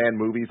Spider-Man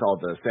movies, all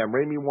the Sam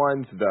Raimi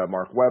ones, the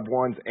Mark Webb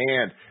ones,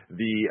 and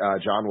the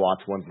John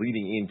Watts ones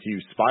leading into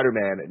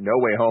Spider-Man No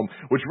Way Home.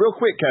 Which, real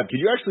quick, Kev, can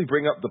you actually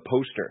bring up the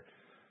poster?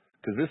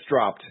 Because this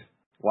dropped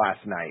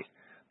last night.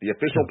 The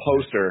official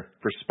poster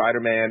for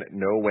Spider-Man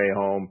No Way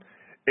Home.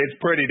 It's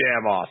pretty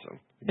damn awesome.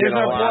 There's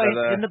our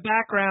voice in the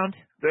background.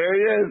 There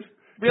he is.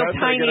 Real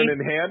tiny. Gotta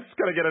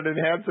get an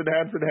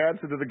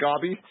enhance into the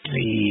gobby.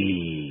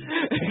 Sleep.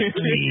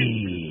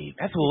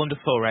 That's Willem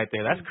Dafoe right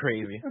there. That's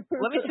crazy.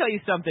 Let me tell you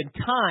something.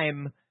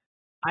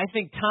 I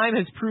think Time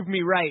has proved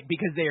me right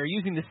because they are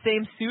using the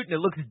same suit and it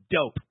looks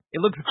dope.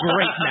 It looks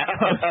great in that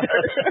poster.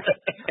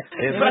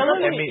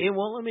 It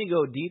won't let me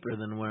go deeper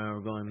than where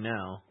we're going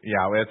now.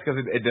 Yeah, well, it's because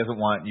it doesn't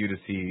want you to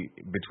see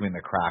between the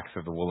cracks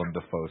of the Willem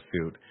Dafoe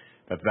suit.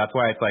 That's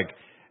why it's like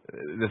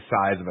the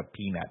size of a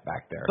peanut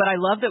back there. But I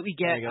love that we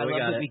get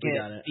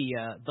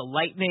the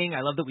lightning.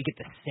 I love that we get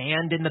the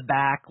sand in the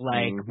back.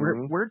 Like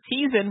we're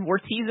teasing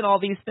all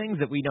these things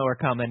that we know are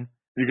coming.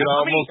 You can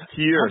almost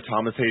hear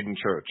Thomas Hayden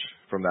Church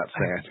from that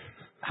sand.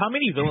 How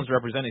many villains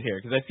represented here?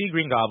 Because I see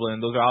Green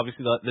Goblin. Those are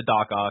obviously the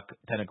Doc Ock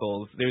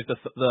tentacles. There's the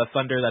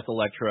Thunder. That's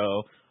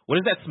Electro. What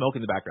is that smoke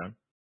in the background?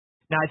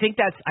 Now I think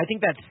that's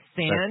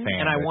sand,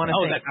 and I want to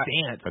say that's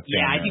sand.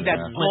 I think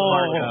that's Flint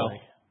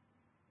Marko.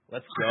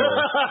 Let's go.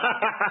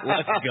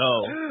 Let's go.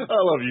 I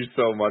love you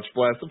so much,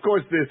 Bless. Of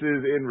course, this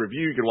is in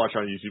review. You can watch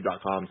it on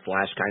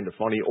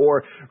youtube.com/kindafunny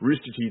or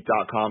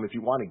roosterteeth.com. If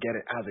you want to get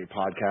it as a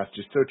podcast,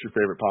 just search your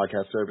favorite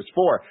podcast service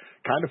for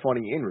Kinda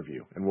Funny in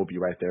Review, and we'll be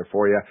right there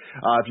for you.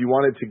 If you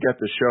wanted to get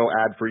the show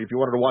ad-free, if you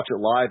wanted to watch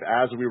it live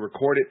as we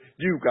record it,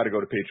 you've got to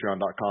go to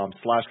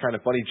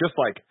patreon.com/kindafunny, just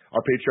like our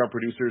Patreon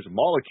producers,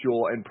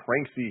 Molecule and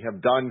Pranksy,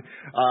 have done.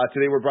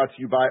 Today we're brought to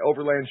you by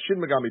Overland, Shin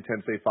Megami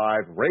Tensei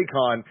 5,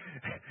 Raycon,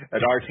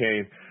 and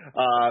Arcane.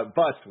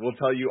 But we'll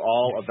tell you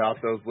all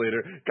about those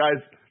later.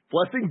 Guys,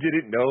 Blessing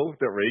didn't know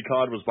that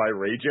Raycon was by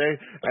Ray J,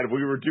 and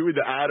we were doing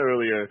the ad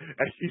earlier,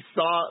 and he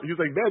was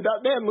like, man, that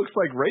man looks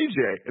like Ray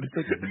J. And it's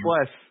like,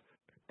 Bless,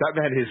 that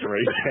man is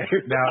Ray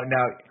J.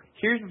 Now,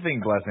 here's the thing,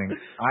 Blessing.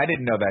 I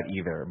didn't know that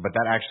either, but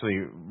that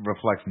actually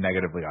reflects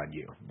negatively on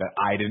you. That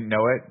I didn't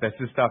know it. That's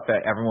the stuff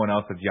that everyone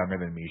else that's younger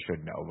than me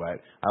should know, but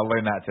I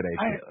learned that today,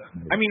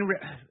 too. I mean,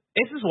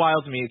 it's just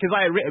wild to me, because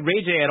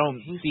Ray J I don't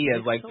see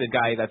as, like, the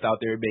guy that's out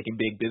there making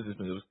big business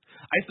moves.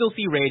 I still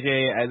see Ray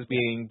J as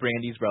being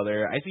Brandy's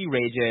brother. I see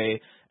Ray J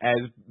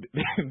as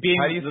being...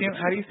 How do you see him?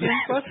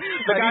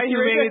 The guy who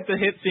made the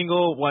hit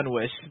single One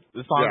Wish,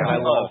 the song that I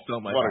love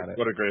so much.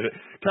 What a great hit.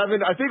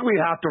 Kevin, I think we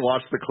have to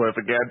watch the clip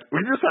again.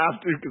 We just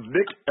have to, because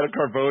Nick and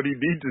Carboni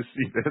need to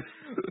see this.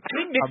 I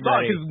think Nick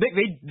saw it, because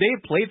they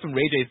played some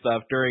Ray J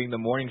stuff during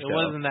the morning show.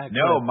 It wasn't that good.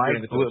 No,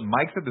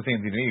 Mike said the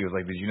same thing to me. He was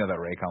like, did you know that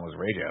Raycon was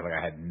Ray J? I was like,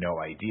 I had no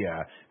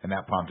idea, and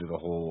that prompted the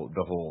whole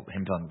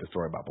him telling the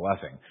story about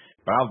Blessing.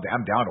 But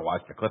I'm down to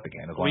watch the clip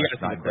again as long as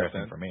it's not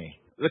embarrassing for me.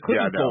 The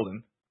clip is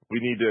golden. We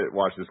need to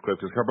watch this clip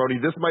because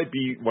Carboni, this might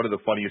be one of the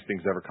funniest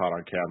things ever caught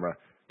on camera.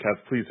 Kev,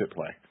 please hit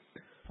play.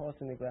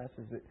 Tossing the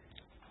glasses,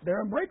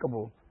 they're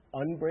unbreakable.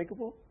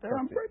 unbreakable? They're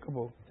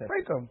unbreakable.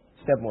 Break them.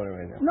 Step on it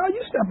right now. No,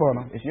 you step on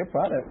them. It's your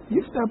product.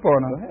 You step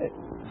on them. Go ahead.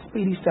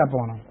 Speedy, step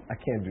on them. I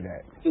can't do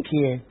that. You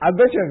can. I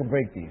bet you I can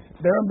break these.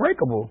 They're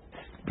unbreakable.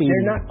 Speedy.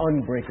 They're not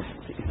unbreakable.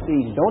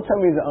 Steve, don't tell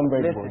me they're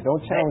unbreakable.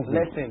 Don't challenge me.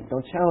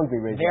 Don't challenge me,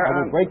 Ray. I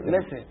will break them.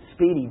 Listen,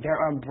 Speedy,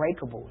 they're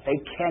unbreakable. They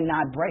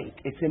cannot break.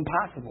 It's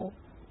impossible.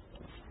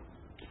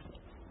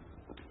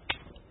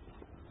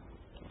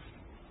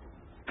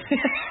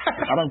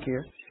 I don't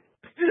care.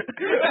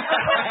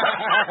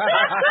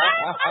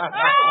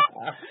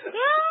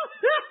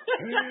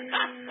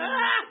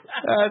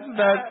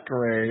 That's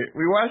great.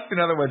 We watched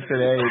another one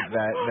today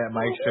that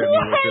Mike showed me,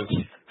 which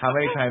is how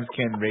many times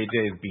can Ray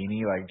J's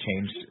beanie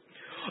change?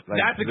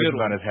 That's a good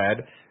one. On his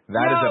head.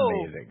 That is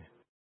amazing.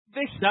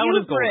 The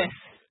hubris.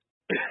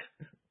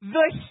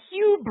 The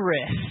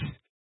hubris.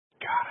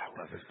 God, I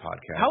love this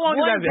podcast. How long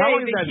is that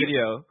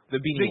video? The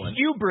beanie one. The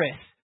hubris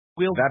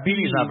will that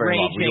beanie's not very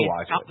long. We'll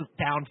watch it.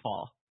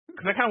 Downfall.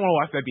 Because I kind of want to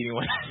watch that beanie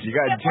one.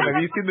 Tim, have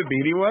you seen the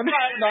beanie one?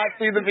 I've not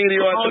seen the beanie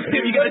one. Oh,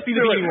 Tim, you got to see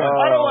the beanie one.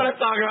 I don't want to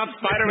talk about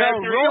Spider-Man.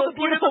 Roll the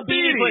beautiful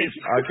beanie footage.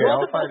 Okay,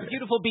 Roll I'll find the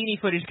beautiful beanie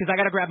footage because I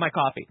got to grab my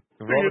coffee.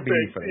 Roll the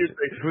beanie footage.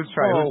 Who's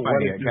finding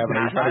it? Kevin,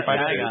 are you trying to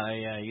find it?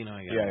 Yeah, you know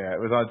I got it. Yeah,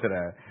 it was on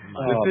today.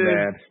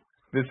 Man.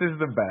 This is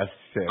the best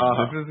shit.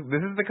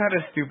 This is the kind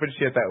of stupid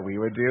shit that we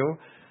would do.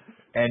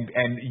 And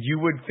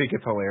you would think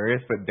it's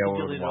hilarious, but no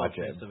one would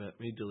watch it.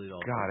 We delete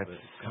all God, it's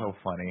so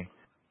funny.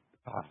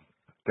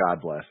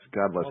 God bless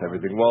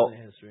everything. Well,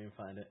 history and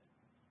find it.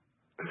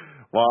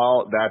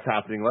 While that's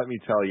happening, let me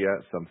tell you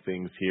some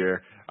things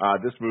here.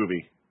 This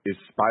movie is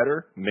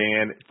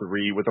Spider-Man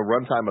 3 with a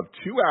runtime of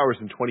 2 hours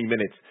and 20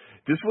 minutes.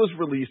 This was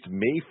released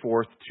May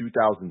 4th,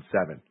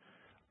 2007.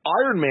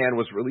 Iron Man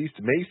was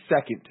released May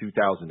 2nd,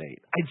 2008.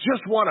 I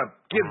just want to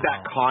give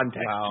that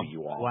context to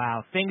you all.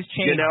 Wow, things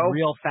change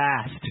real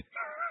fast.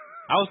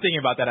 I was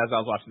thinking about that as I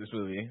was watching this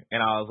movie,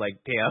 and I was like,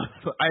 damn,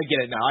 I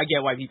get it now. I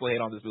get why people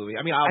hate on this movie.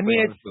 I mean on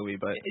this movie,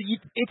 but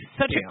it's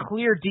such a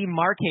clear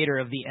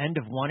demarcator of the end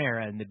of one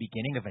era and the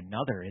beginning of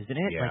another, isn't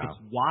it? Yeah. Like, it's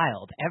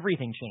wild.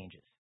 Everything changes.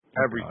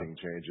 Everything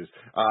changes.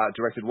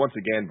 Directed once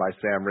again by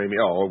Sam Raimi.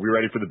 Oh, are we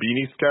ready for the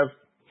beanies, Kev?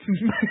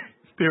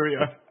 Here we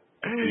are.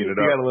 You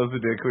gotta listen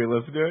to it. Can we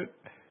listen to it?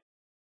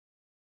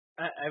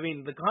 I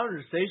mean, the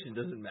conversation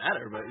doesn't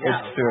matter, but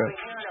yeah. Let's do it.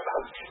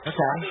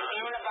 Okay.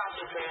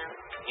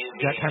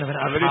 Got kind of an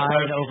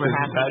upside over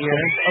half the ear.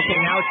 Okay,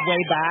 now it's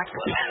way back.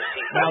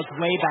 Now it's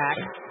way back.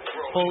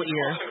 Full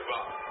ear.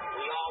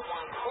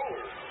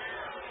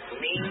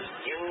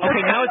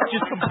 Okay, now it's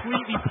just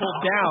completely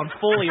pulled down.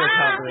 Full ear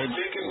coverage.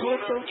 What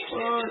the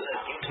fuck?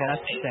 Okay,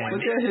 that's the same.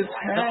 Look at his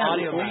hand. The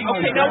audio.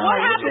 Okay, now what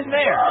happened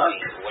there?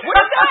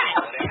 What is that?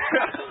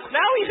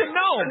 Now he's a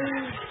gnome.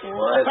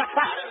 What?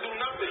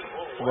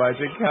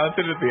 Watch it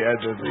counted at the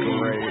end. That's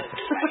great.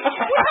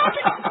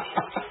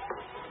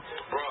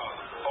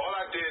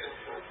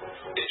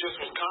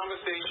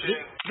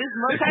 This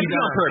must have been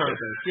on purpose.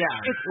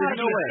 Yeah. It's not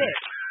no way.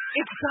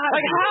 It's not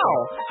like how?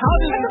 How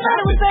does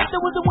this happen?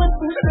 There was a one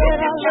who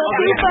said I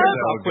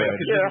love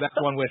you.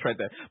 That's one wish right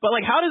there. But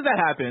how does that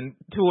happen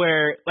to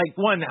where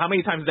one, how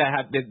many times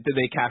did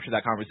they capture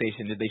that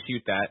conversation? Did they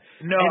shoot that?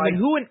 No. And then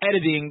who in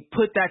editing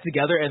put that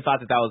together and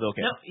thought that was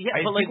okay? No,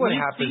 yeah, but what we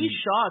happens, see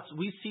shots,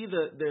 we see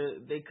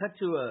they cut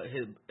to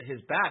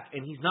his back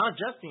and he's not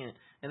adjusting it,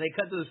 and they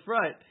cut to his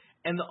front,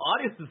 and the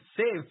audience is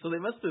saved, so they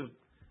must have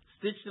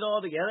stitched it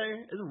all together.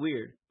 It's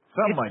weird.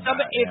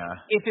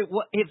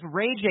 If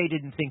Ray J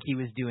didn't think he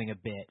was doing a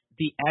bit,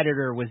 the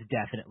editor was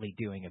definitely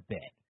doing a bit.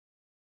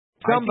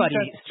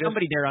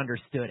 Somebody there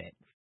understood it.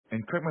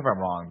 And correct me if I'm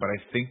wrong, but I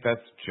think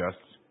that's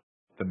just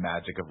the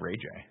magic of Ray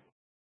J.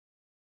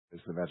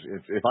 It's the magic.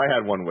 If I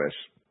had one wish,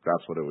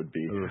 that's what it would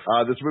be.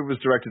 This movie was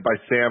directed by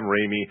Sam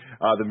Raimi.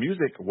 The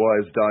music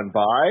was done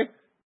by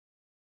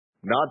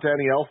not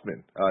Danny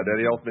Elfman.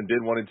 Danny Elfman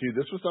did 1 and 2.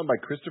 This was done by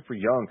Christopher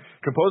Young.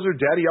 Composer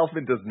Danny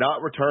Elfman does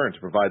not return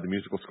to provide the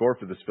musical score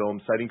for this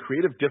film, citing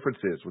creative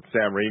differences with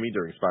Sam Raimi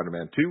during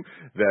Spider-Man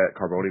 2 that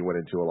Carboni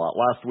went into a lot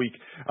last week.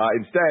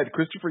 Instead,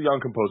 Christopher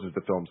Young composes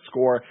the film's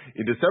score.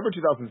 In December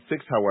 2006,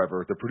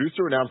 however, the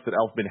producer announced that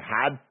Elfman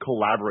had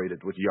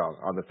collaborated with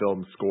Young on the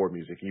film's score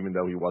music, even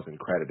though he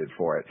wasn't credited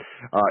for it.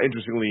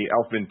 Interestingly,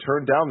 Elfman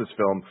turned down this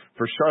film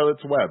for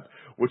Charlotte's Web,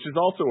 which is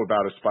also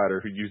about a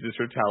spider who uses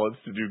her talents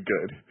to do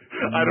good.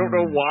 I don't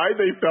know why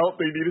they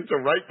felt they needed to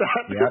write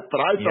that,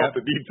 but I felt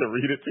the need to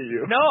read it to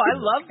you. No, I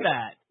love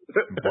that.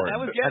 Important. That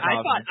was good.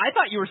 I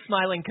thought you were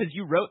smiling because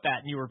you wrote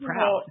that and you were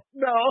proud.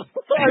 No,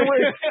 I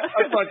wish.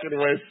 I fucking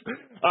wish.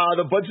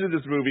 The budget of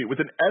this movie, with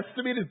an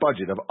estimated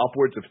budget of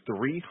upwards of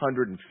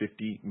 $350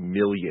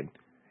 million.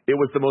 It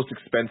was the most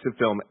expensive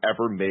film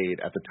ever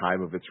made at the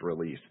time of its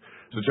release.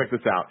 So check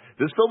this out.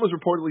 This film was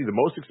reportedly the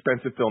most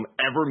expensive film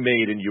ever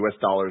made in U.S.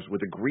 dollars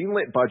with a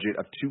greenlit budget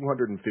of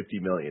 $250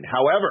 million.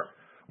 However,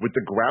 with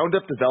the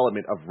ground-up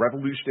development of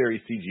revolutionary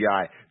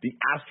CGI, the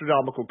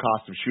astronomical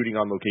cost of shooting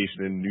on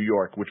location in New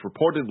York, which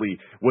reportedly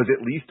was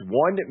at least $1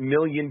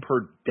 million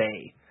per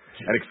day,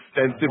 and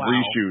extensive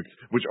reshoots,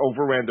 which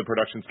overran the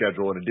production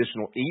schedule an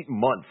additional 8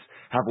 months,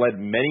 have led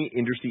many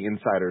industry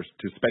insiders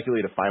to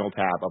speculate a final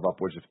tab of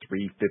upwards of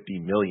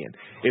 $350 million.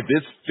 If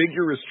this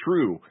figure is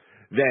true,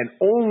 then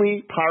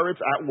only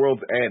Pirates at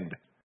World's End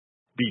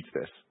beats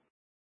this.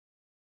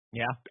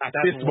 Yeah. At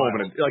this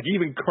moment, like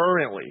even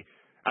currently.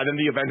 And then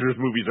the Avengers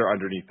movies are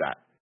underneath that.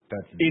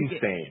 That's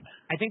insane.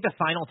 I think the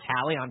final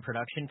tally on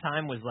production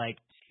time was like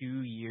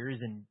 2 years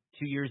and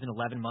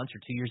 11 months or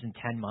 2 years and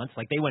 10 months.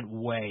 Like they went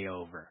way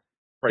over.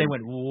 Right. They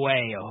went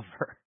way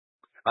over.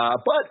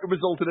 But it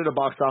resulted in a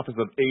box office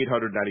of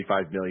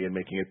 $895 million,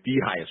 making it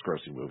the highest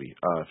grossing movie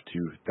of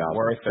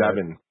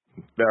 2007.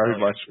 Very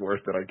much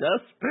worth it, I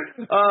guess.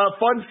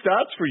 Fun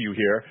stats for you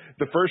here.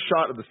 The first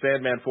shot of the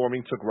Sandman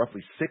forming took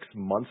roughly 6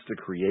 months to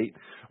create.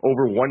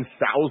 Over 1,000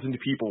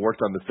 people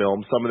worked on the film,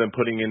 some of them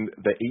putting in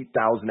the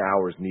 8,000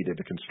 hours needed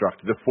to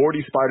construct the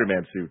 40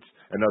 Spider-Man suits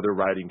and other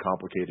writing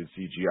complicated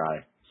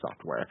CGI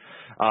software.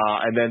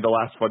 And then the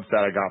last fun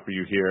stat I got for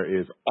you here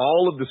is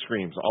all of the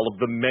screams, all of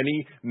the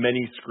many,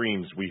 many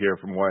screams we hear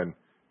from one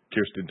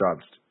Kirsten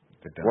Dunst.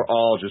 We're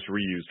all just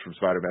reused from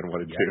Spider-Man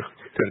 1 and 2.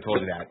 Could have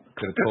told you that.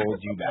 Could have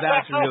told you that.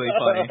 That's really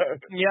funny.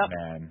 Yep.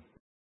 Man.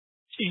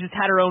 She just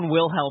had her own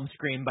Wilhelm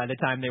scream by the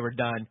time they were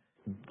done.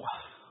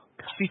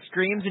 She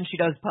screams and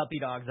she does puppy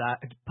dog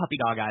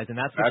eyes, and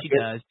that's what she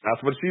does.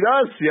 That's what she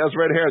does. She has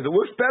red hair that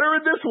looks better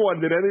in this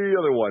one than any of the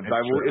other ones.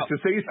 To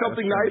say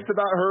something nice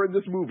about her in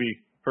this movie,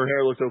 her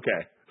hair looks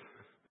okay.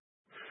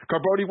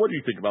 Carboni, what do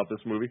you think about this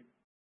movie?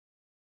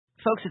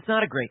 Folks, it's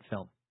not a great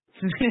film.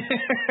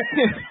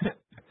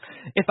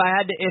 If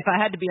I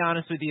had to be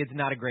honest with you, it's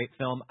not a great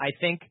film. I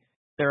think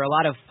there are a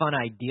lot of fun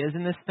ideas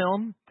in this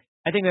film.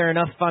 I think there are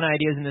enough fun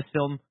ideas in this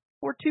film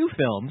for 2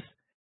 films.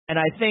 And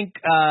I think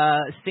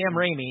Sam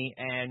Raimi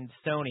and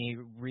Sony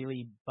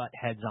really butt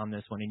heads on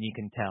this one, and you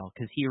can tell,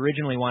 because he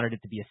originally wanted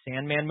it to be a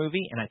Sandman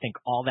movie, and I think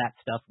all that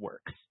stuff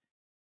works.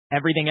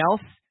 Everything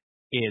else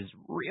is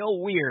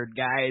real weird,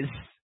 guys.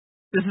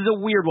 This is a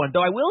weird one.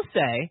 Though I will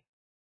say,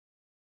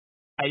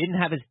 I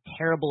didn't have as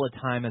terrible a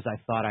time as I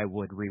thought I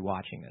would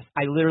rewatching this.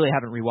 I literally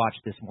haven't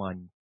rewatched this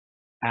one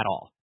at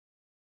all.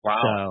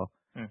 Wow.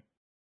 So,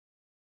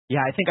 yeah,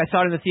 I think I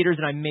saw it in the theaters,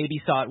 and I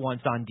maybe saw it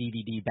once on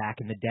DVD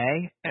back in the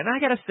day. And I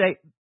gotta say,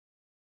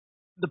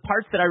 the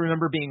parts that I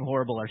remember being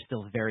horrible are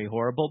still very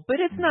horrible, but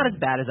it's not as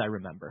bad as I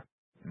remember.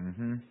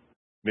 Mm-hmm.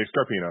 Nick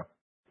Scarpino.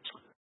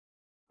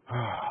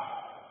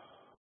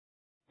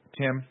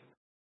 Tim?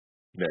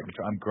 Nick.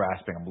 I'm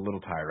grasping. I'm a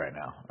little tired right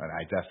now, and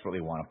I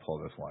desperately want to pull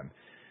this one.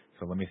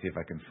 So let me see if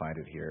I can find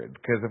it here.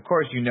 Because, of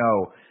course, you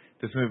know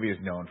this movie is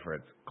known for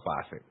its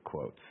classic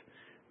quotes.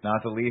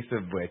 Not the least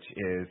of which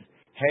is,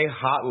 "Hey,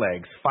 hot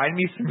legs, find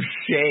me some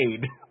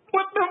shade."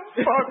 What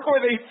the fuck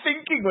were they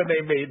thinking when they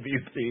made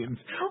these scenes?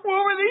 What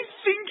were they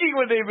thinking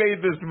when they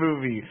made this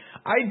movie?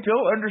 I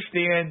don't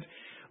understand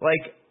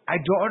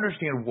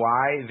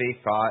why they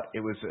thought it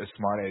was a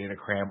smart idea to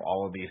cram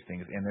all of these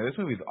things in there. This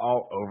movie's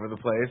all over the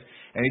place.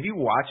 And if you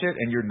watch it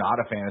and you're not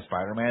a fan of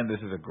Spider-Man,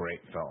 this is a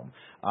great film.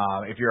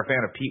 If you're a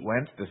fan of Pete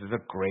Wentz, this is a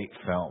great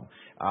film.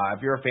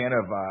 If you're a fan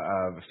of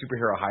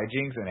superhero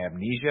hijinks and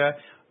amnesia,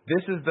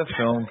 this is the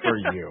film for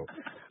you.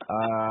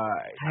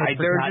 I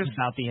forgot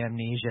about the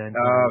amnesia.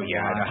 Oh,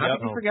 yeah. No, how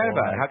could you forget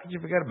about it? How could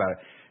you forget about it?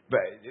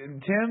 But,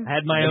 Tim,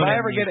 if I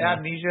ever get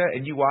amnesia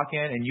and you walk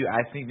in and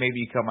I think maybe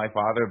you killed my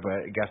father,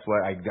 but guess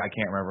what? I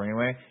can't remember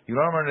anyway. You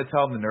know what I'm going to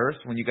tell the nurse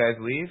when you guys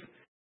leave?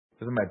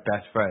 Those are my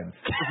best friends.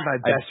 I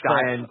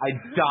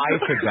die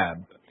for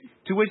them.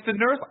 To which the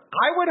nurse,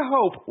 I would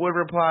hope, would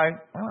reply,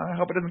 I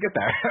hope it doesn't get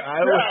there.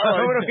 I hope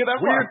it doesn't get that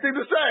far. Weird thing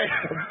to say.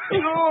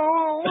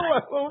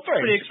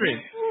 Pretty extreme.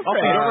 Okay,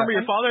 you don't remember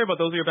your father,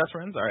 but those are your best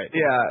friends? All right.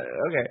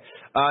 Yeah, okay.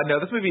 No,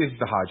 this movie is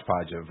just a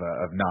hodgepodge of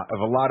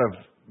a lot of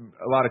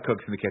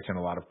cooks in the kitchen,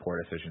 a lot of poor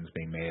decisions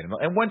being made,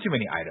 and one too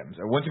many items,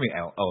 or one too many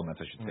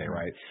elements, I should say,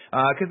 right?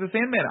 Because the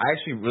Sandman, I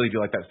actually really do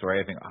like that story.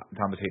 I think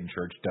Thomas Hayden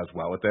Church does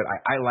well with it.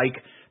 I like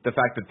the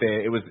fact that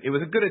it was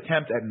a good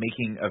attempt at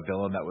making a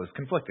villain that was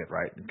conflicted,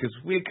 right? Because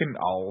we can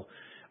all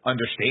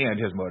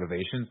understand his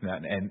motivations,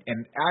 and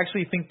I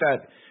actually think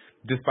that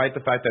despite the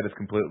fact that it's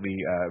completely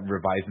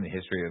revising the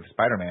history of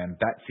Spider-Man,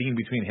 that scene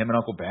between him and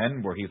Uncle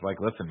Ben, where he's like,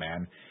 "Listen,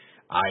 man,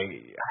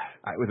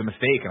 it was a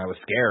mistake and I was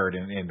scared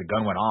and the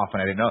gun went off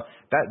and I didn't know,"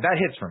 that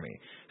hits for me.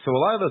 So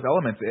a lot of those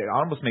elements, it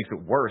almost makes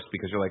it worse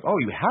because you're like, oh,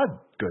 you had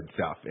good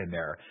stuff in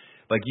there.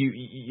 Like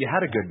you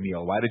had a good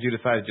meal. Why did you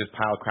decide to just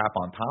pile crap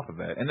on top of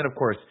it? And then of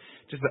course,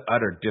 just the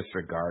utter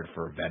disregard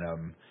for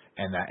Venom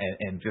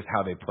and just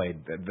how they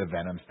played the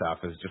Venom stuff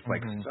is just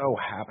like so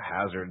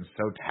haphazard and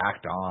so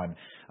tacked on.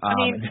 I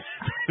mean,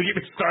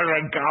 even started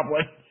on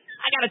Goblin.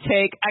 I got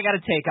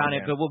a take on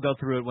it, but we'll go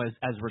through it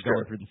as we're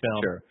going through the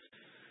film. Sure.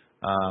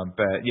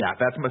 But yeah,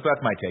 that's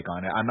my take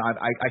on it.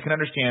 I can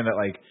understand that,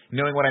 like,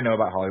 knowing what I know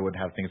about Hollywood,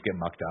 how things get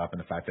mucked up, and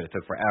the fact that it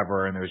took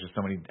forever, and there was just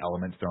so many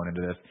elements thrown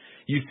into this.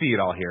 You see it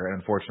all here, and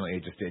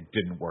unfortunately, it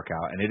didn't work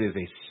out, and it is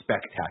a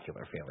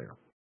spectacular failure.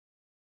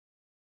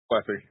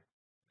 Classic.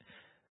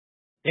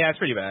 Yeah, it's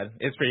pretty bad.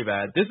 It's pretty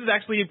bad. This is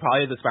actually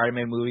probably the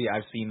Spider-Man movie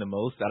I've seen the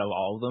most out of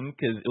all of them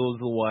because it was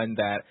the one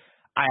that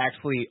I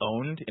actually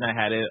owned and I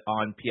had it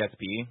on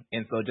PSP,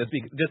 and so just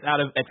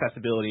out of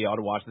accessibility, I would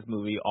watch this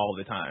movie all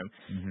the time.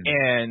 Mm-hmm.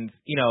 And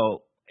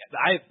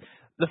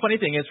the funny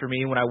thing is for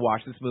me when I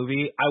watched this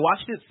movie, I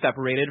watched it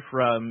separated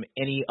from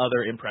any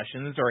other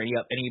impressions or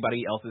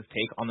anybody else's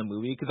take on the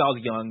movie because I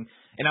was young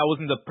and I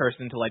wasn't the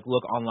person to like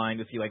look online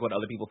to see like what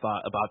other people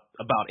thought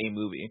about a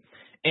movie.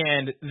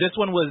 And this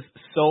one was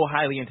so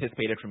highly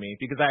anticipated for me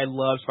because I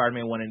loved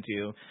Spider-Man 1 and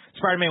 2.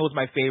 Spider-Man was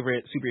my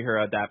favorite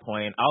superhero at that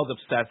point. I was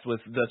obsessed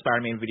with the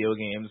Spider-Man video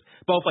games,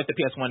 both like the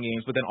PS1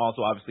 games, but then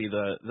also obviously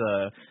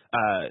the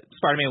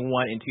Spider-Man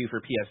 1 and 2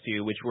 for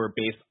PS2, which were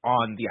based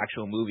on the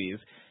actual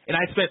movies. And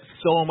I spent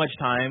so much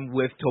time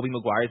with Tobey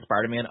Maguire's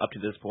Spider-Man up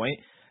to this point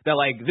that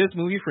like this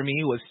movie for me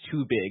was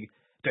too big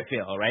to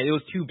fail, right? It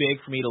was too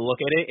big for me to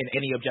look at it in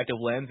any objective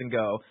lens and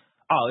go,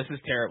 oh, this is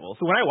terrible.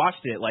 So when I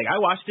watched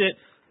it,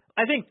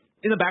 I think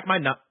in the back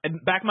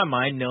of my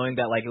mind knowing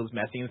that like it was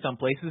messy in some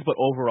places, but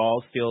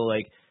overall still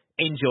like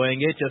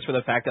enjoying it just for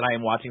the fact that I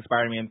am watching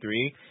Spider-Man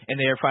 3 and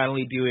they are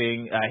finally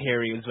doing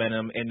Harry as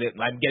Venom and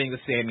I'm getting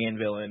the Sandman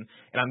villain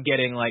and I'm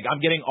getting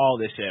all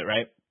this shit,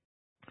 right?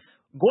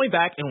 Going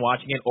back and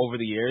watching it over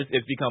the years,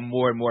 it's become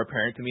more and more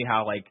apparent to me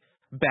how like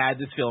bad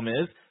this film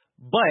is.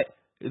 But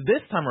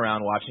this time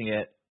around watching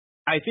it,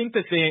 I think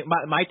the thing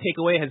my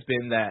takeaway has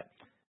been that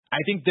I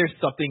think there's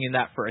something in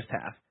that first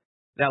half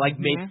that like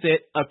makes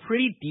it a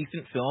pretty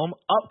decent film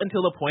up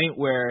until the point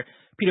where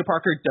Peter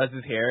Parker does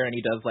his hair and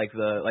he does like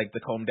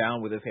the comb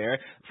down with his hair.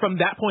 From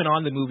that point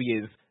on, the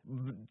movie is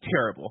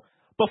terrible.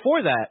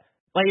 Before that,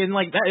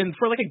 and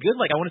for like a good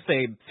I want to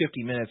say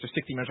 50 minutes or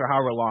 60 minutes or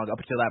however long up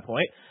until that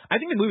point, I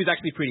think the movie's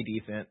actually pretty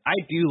decent. I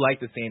do like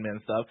the Sandman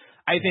stuff.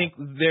 I think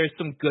there's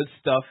some good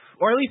stuff,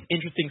 or at least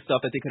interesting stuff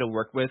that they could have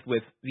worked with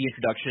the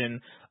introduction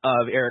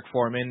of Eric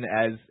Foreman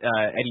as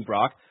Eddie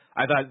Brock.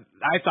 I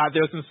thought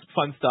there was some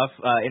fun stuff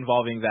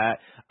involving that.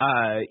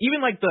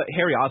 Even like the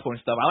Harry Osborn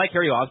stuff. I like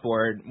Harry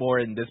Osborn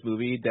more in this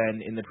movie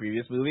than in the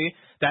previous movie.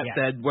 That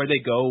said, where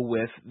they go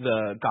with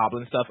the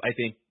Goblin stuff, I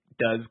think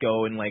does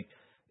go and like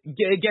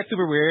get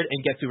super weird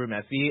and get super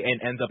messy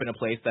and ends up in a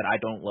place that I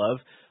don't love.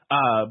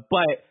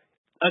 But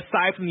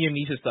aside from the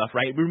amnesia stuff,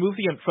 right? Remove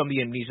from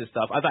the amnesia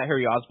stuff. I thought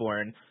Harry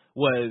Osborn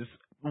was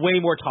way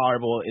more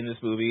tolerable in this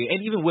movie,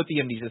 and even with the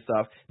amnesia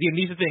stuff, the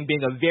amnesia thing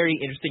being a very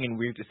interesting and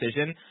weird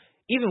decision.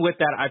 Even with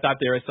that, I thought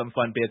there were some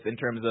fun bits in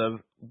terms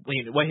of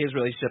what his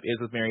relationship is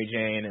with Mary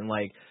Jane and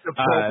like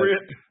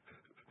appropriate.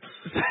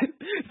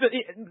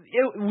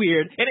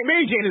 Weird. And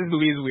Mary Jane in this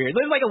movie is weird.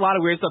 There's like a lot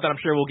of weird stuff that I'm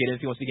sure we'll get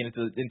into once we get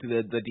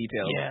into the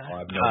details. Yeah,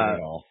 I have no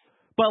idea at all.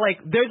 But like,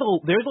 there's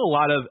a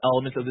lot of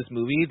elements of this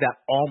movie that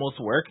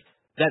almost work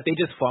that they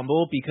just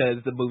fumble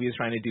because the movie is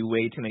trying to do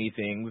way too many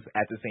things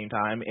at the same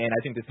time. And I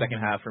think the second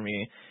half for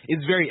me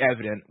is very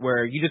evident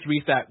where you just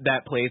reach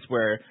that place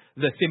where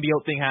the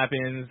symbiote thing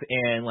happens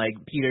and like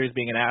Peter's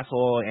being an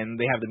asshole and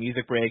they have the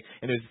music break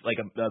and there's like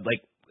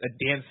a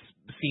dance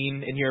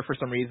scene in here for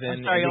some reason.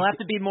 I'm sorry, you'll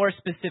have to be more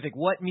specific.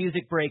 What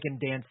music break and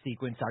dance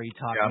sequence are you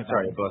talking about? I'm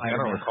sorry, but I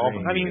don't recall.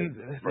 I mean,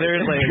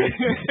 there's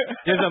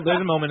there's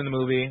a moment in the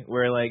movie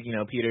where like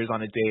Peter's on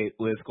a date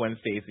with Gwen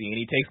Stacy and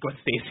he takes Gwen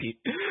Stacy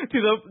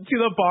to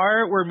the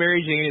bar where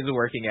Mary Jane is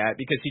working at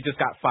because she just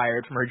got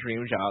fired from her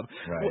dream job.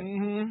 Right.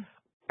 Mm-hmm.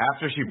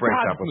 After she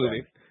breaks up with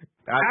him.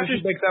 After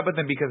she breaks up with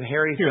him because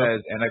Harry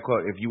says, and I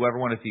quote, "If you ever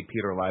want to see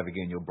Peter alive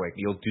again,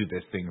 you'll do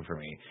this thing for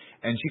me."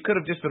 And she could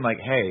have just been like,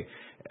 "Hey,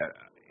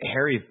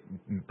 Harry's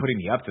putting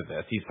me up to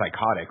this. He's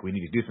psychotic. We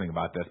need to do something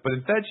about this."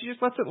 But instead, she just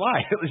lets it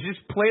lie. Let's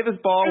just play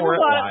this ball where it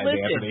lies,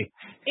 Anthony.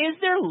 Is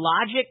there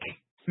logic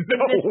in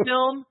this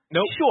film?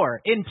 Nope. Sure.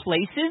 In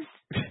places,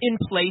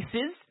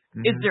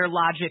 is there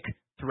logic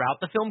throughout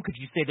the film? Could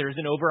you say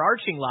there's an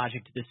overarching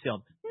logic to this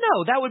film?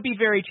 No, that would be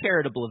very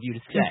charitable of you to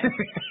say.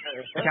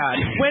 God,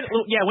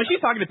 when she's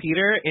talking to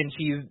Peter and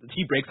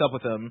she breaks up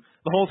with him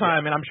the whole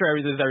time, and I'm sure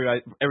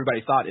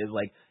everybody's thought is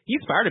like, he's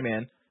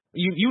Spider-Man.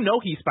 You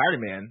know he's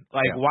Spider-Man.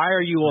 Like, why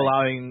are you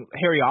allowing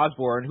Harry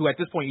Osborn, who at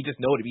this point you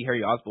just know to be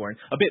Harry Osborn,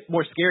 a bit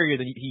more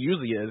scarier than he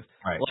usually is?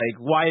 Right. Like,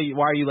 why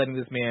are you letting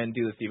this man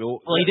do this to you?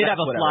 Well, he did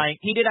have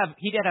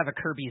he did have a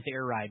Kirby's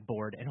Air Ride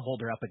board and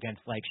hold her up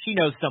against like she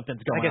knows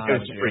something's going on.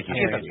 That's freaky.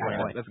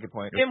 That's a good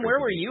point. Tim, where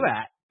were you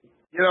at?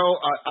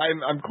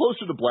 I'm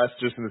closer to blessed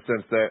just in the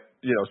sense that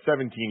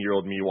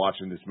 17-year-old me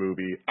watching this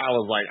movie, I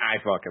was like,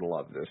 I fucking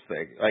love this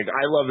thing. Like,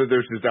 I love that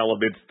there's just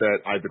elements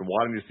that I've been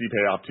wanting to see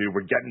pay off to.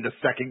 We're getting the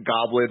second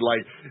Goblin.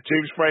 Like,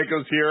 James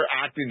Franco's here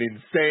acting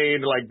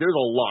insane. Like, there's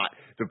a lot.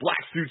 The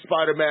black suit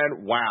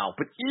Spider-Man, wow.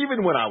 But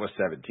even when I was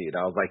 17,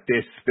 I was like,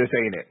 this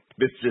ain't it.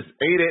 This just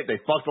ain't it. They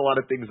fucked a lot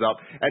of things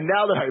up. And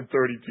now that I'm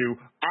 32,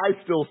 I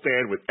still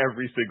stand with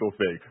every single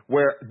thing.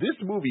 Where this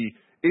movie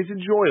is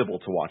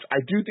enjoyable to watch. I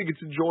do think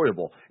it's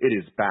enjoyable. It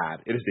is bad.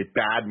 It is a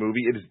bad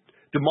movie. It is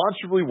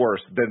demonstrably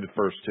worse than the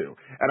first two.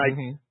 And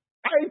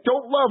I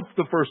don't love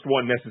the first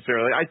one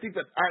necessarily. I think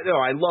that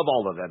I love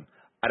all of them.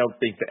 I don't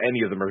think that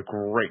any of them are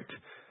great.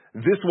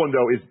 This one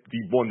though is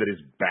the one that is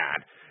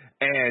bad.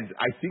 And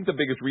I think the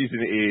biggest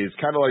reason is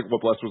kind of like what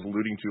Bless was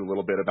alluding to a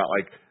little bit about,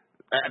 like,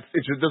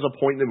 there's a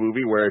point in the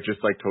movie where it just,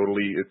 like,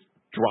 totally it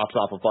drops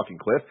off a fucking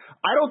cliff.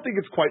 I don't think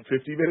it's quite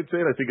 50 minutes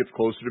in. I think it's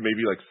closer to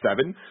maybe, like,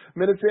 7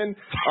 minutes in.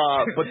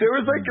 But there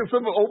was, like,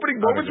 some opening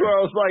moments where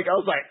I was like,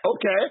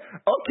 okay,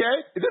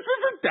 this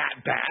isn't that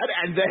bad.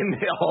 And then,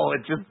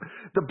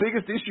 the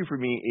biggest issue for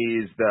me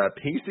is the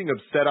pacing of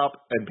setup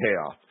and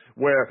payoff,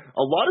 where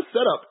a lot of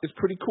setup is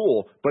pretty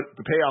cool, but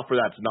the payoff for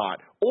that's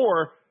not.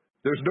 Or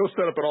there's no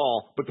setup at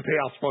all, but the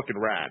payoff's fucking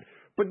rad.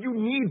 But you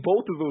need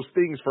both of those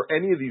things for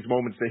any of these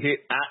moments to hit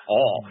at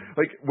all.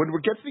 Like, when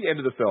we get to the end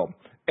of the film,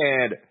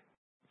 and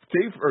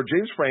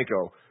James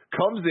Franco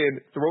comes in,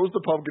 throws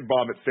the pumpkin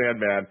bomb at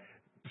Sandman,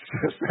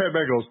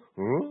 Sandman goes,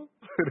 huh?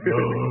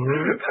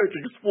 Like,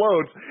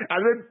 explodes,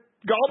 and then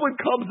Goblin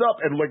comes up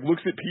and, like,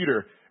 looks at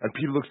Peter, and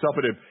Peter looks up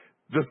at him.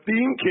 The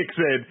theme kicks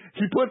in.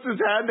 He puts his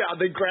hand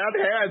down. They grab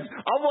hands.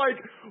 I'm like,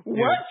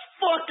 let's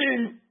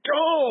fucking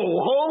go.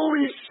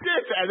 Holy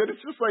shit. And then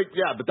it's just like,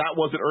 yeah, but that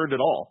wasn't earned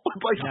at all.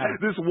 Like,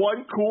 this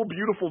one cool,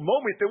 beautiful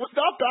moment that was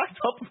not backed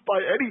up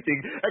by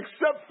anything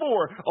except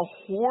for a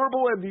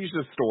horrible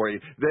amnesia story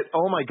that,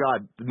 oh my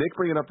God, Nick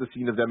bringing up the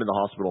scene of them in the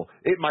hospital,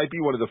 it might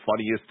be one of the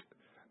funniest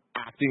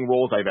acting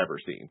roles I've ever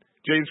seen.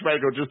 James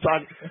Franco just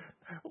talking.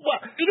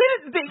 What?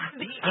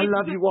 I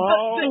love you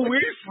all.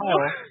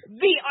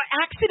 The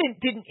accident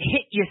didn't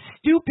hit you,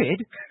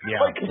 stupid. Yeah.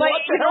 Like,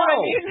 what the hell? What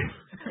I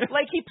mean?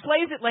 Like, he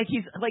plays it like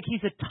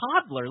he's a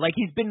toddler. Like,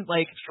 he's been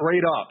like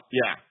straight up.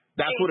 Yeah,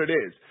 that's what it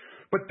is.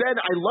 But then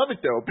I love it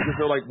though, because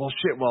they're like, well,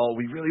 shit. Well,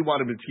 we really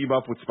want him to team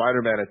up with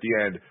Spider-Man at the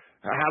end.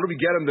 How do we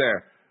get him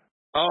there?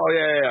 Oh,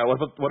 yeah.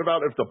 What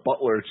about if the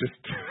butler just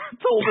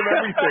told him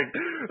everything?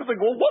 It's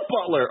like, well, what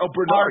butler? Oh,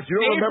 Bernard. You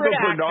don't remember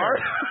Bernard?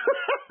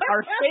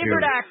 Our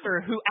favorite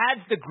actor who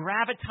adds the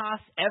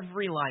gravitas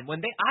every line.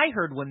 When they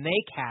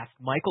cast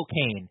Michael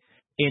Caine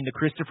in the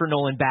Christopher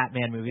Nolan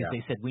Batman movies,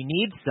 they said, we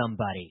need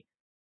somebody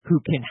who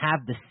can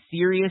have the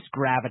serious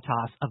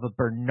gravitas of a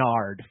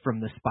Bernard from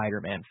the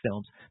Spider-Man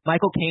films.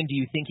 Michael Caine, do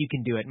you think you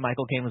can do it? And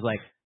Michael Caine was like,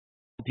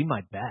 I'll do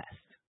my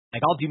best.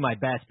 Like, I'll do my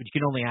best, but you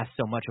can only ask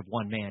so much of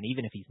one man,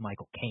 even if he's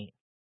Michael Caine.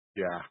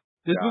 Yeah.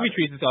 This movie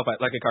treats itself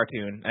like a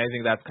cartoon. I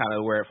think that's kind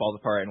of where it falls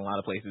apart in a lot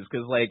of places.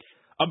 Because, like,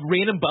 a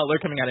random butler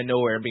coming out of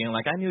nowhere and being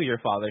like, I knew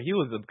your father. He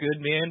was a good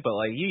man, but,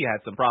 like, he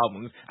had some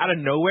problems. Out of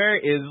nowhere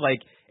is,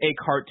 like, a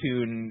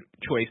cartoon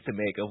choice to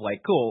make of, like,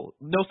 cool,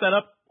 no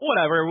setup,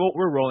 whatever,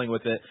 we're rolling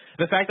with it.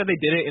 The fact that they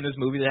did it in this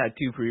movie that had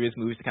 2 previous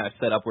movies to kind of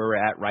set up where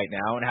we're at right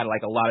now and had,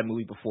 like, a lot of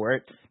movie before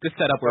it to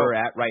set up where we're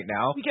at right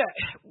now,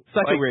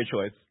 such a weird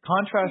choice.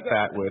 Contrast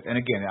that with, and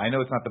again, I know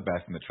it's not the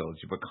best in the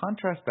trilogy, but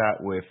contrast that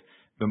with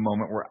the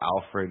moment where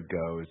Alfred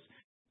goes,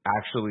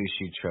 actually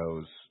she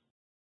chose,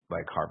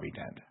 like, Harvey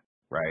Dent,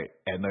 right?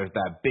 And there's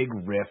that big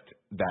rift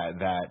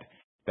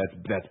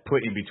that's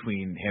put in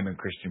between him and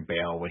Christian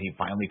Bale when he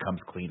finally comes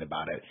clean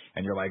about it.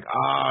 And you're like,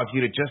 if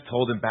you'd have just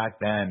told him back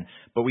then.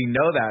 But we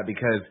know that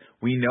because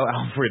we know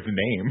Alfred's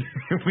name.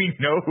 We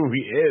know who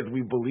he is.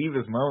 We believe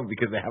his moment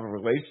because they have a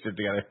relationship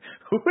together.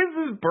 Who is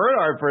this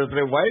Bernard person?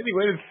 And why has he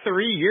waited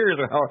 3 years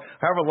or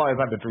however long it's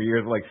not been 3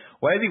 years? Like,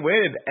 why has he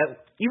waited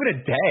even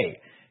a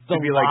day to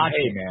be like,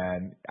 hey,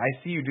 man, I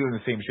see you doing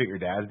the same shit your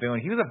dad's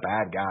doing. He was a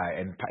bad guy.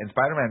 And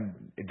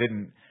Spider-Man, it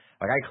didn't,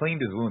 like, I cleaned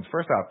his wounds.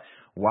 First off,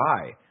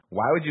 why?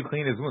 Why would you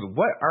clean his wounds?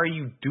 What are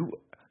you doing?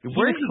 He's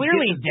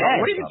clearly dead.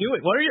 What are you doing?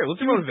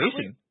 What's your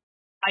motivation?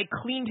 I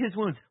cleaned his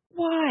wounds.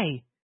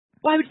 Why?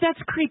 That's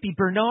creepy,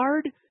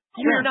 Bernard.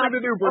 You're not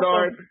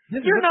Bernard.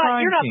 You're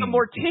not the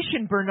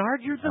mortician,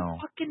 Bernard. You're the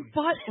fucking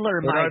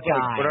butler, my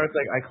guy. Bernard's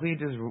like, I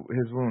cleaned his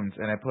wounds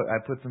and I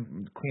put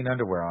some clean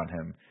underwear on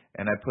him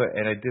and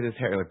I did his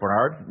hair. Like,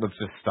 Bernard, let's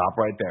just stop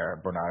right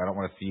there, Bernard. I don't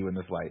want to see you in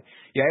this light.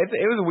 Yeah,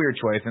 it was a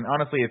weird choice, and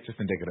honestly, it's just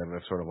indicative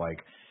of sort of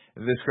like,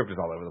 the script is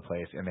all over the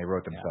place, and they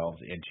wrote themselves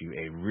into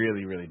a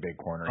really, really big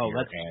corner here.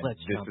 Let's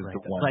jump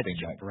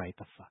right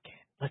the fuck in.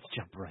 But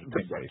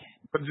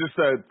just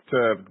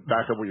to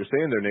back up what you're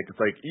saying there, Nick, it's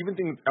like even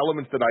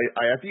elements that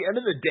I at the end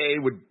of the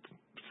day would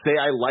say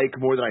I like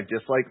more than I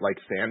dislike,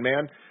 like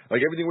Sandman,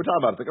 like everything we're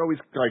talking about. It's like, oh,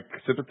 he's like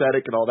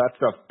sympathetic and all that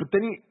stuff, but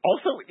then he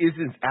also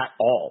isn't at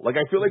all.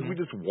 Like, I feel like we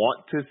just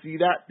want to see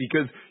that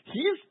because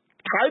he's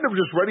kind of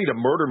just ready to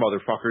murder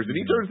motherfuckers, and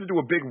he turns into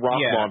a big rock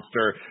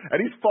monster,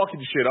 and he's fucking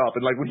shit up.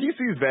 And like when he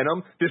sees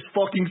Venom, this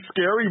fucking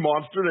scary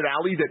monster in an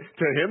alley that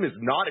to him is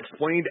not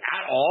explained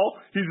at all,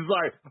 he's just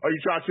like, "Are you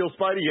trying to kill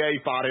Spidey? Yeah, he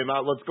fought him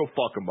out. Let's go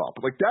fuck him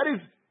up." Like, that is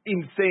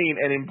insane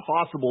and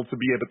impossible to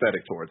be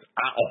empathetic towards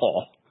at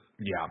all.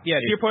 Yeah.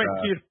 To your point.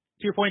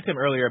 To your point, Tim,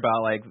 earlier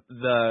about like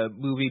the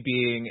movie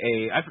being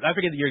I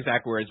forget your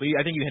exact words, but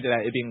I think you hinted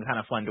at it being kind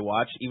of fun to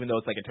watch, even though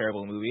it's like a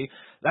terrible movie.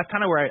 That's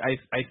kind of where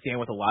I stand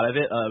with a lot of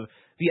it. Of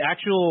the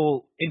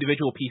actual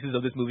individual pieces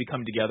of this movie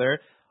come together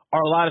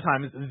are a lot of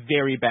times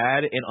very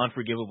bad and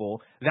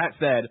unforgivable. That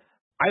said,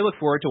 I look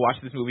forward to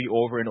watching this movie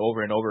over and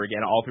over and over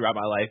again all throughout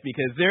my life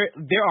because there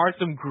are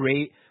some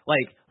great,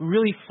 like,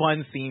 really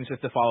fun scenes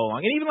just to follow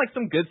along, and even like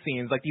some good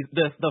scenes, like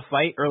the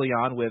fight early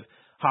on with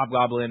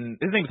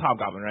Hobgoblin. His name's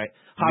Hobgoblin, right?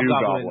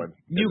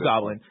 New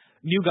Goblin.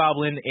 New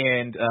Goblin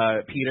and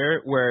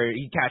Peter, where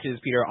he catches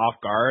Peter off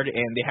guard,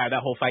 and they have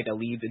that whole fight that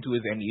leads into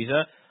his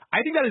amnesia.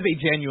 I think that is a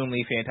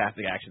genuinely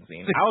fantastic action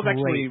scene. I was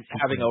actually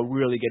having a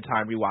really good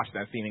time rewatching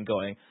that scene and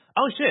going,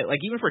 oh shit! Like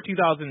even for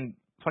 2007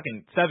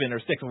 or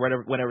 6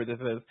 or whenever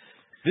this is.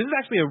 This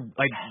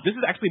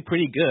is actually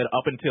pretty good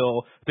up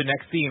until the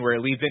next scene where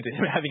it leads into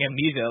him having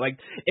amnesia. Like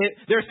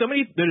there are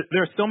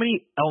so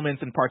many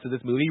elements and parts of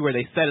this movie where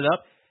they set it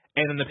up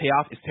and then the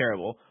payoff is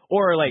terrible,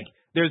 or like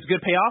there's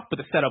good payoff but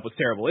the setup was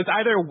terrible. It's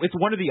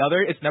one or the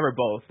other. It's never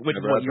both, which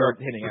is what you're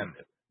hitting at.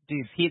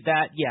 Dude,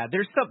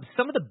 there's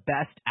some of the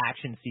best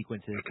action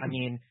sequences. I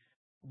mean,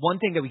 one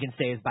thing that we can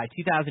say is by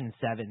 2007,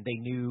 they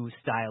knew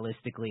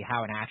stylistically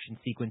how an action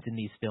sequence in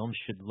these films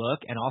should look,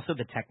 and also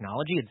the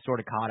technology had sort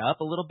of caught up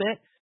a little bit.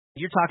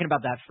 You're talking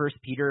about that first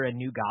Peter and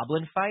New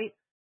Goblin fight.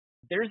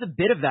 There's a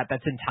bit of that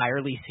that's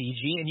entirely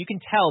CG, and you can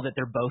tell that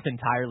they're both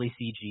entirely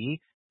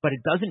CG, but it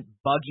doesn't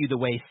bug you the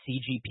way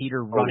CG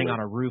Peter running on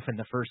a roof in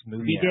the first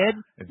movie did.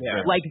 It's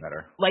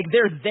better. Like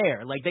they're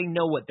there, like they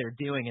know what they're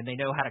doing, and they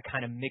know how to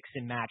kind of mix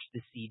and match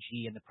the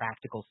CG and the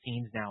practical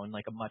scenes now in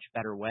like a much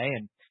better way.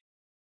 And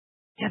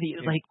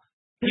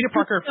Peter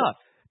Parker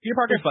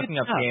fucking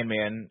up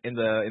Sandman in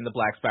the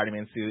Black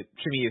Spider-Man suit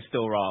to me is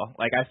still raw.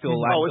 Like I still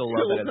love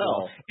it as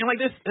well. And like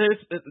there's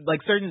like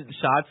certain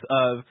shots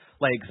of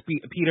like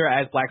Peter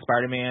as Black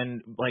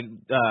Spider-Man, like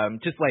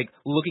just like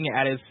looking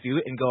at his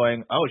suit and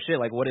going, oh shit,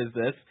 like what is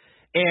this?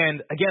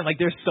 And again, like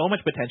there's so much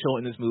potential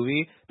in this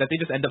movie that they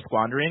just end up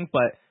squandering,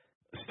 but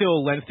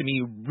still lends to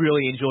me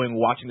really enjoying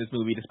watching this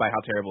movie despite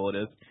how terrible it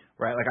is.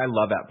 Right, like I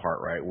love that part,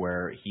 right,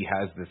 where he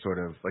has this sort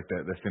of like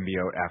the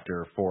symbiote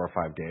after 4 or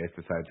 5 days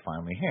decides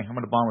finally, hey, I'm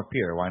going to bond with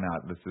Peter. Why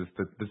not? This is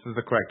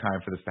the correct time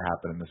for this to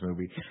happen in this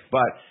movie.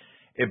 But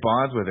it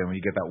bonds with him when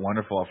you get that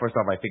wonderful. First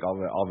off, I think all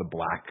the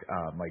black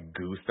like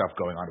goo stuff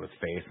going onto his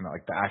face and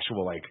like the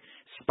actual like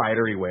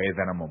spidery way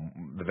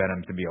the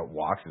Venom symbiote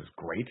walks is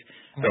great.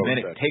 And then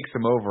it takes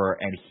him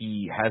over and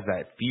he has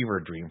that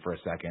fever dream for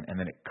a second, and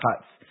then it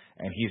cuts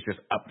and he's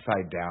just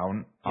upside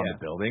down on the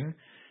building.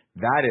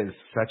 That is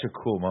such a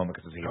cool moment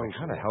because he's like,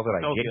 how the hell did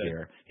I get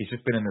here? He's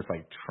just been in this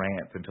like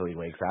trance until he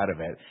wakes out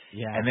of it.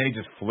 Yeah. And then he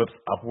just flips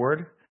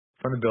upward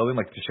from the building,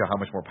 like to show how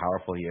much more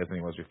powerful he is than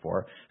he was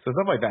before. So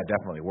stuff like that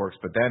definitely works.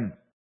 But then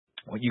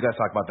when you guys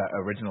talk about that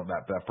original,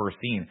 that first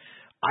scene,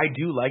 I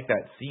do like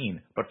that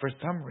scene, but for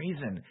some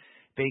reason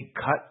they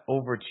cut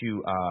over to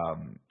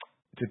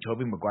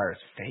Tobey Maguire's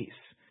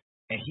face,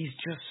 and he's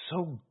just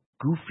so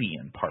goofy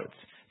in parts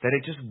that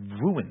it just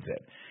ruins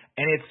it.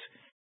 And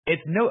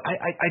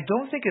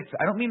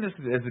I don't mean this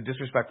as a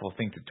disrespectful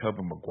thing to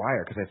Tobey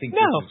Maguire, because I think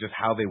this is just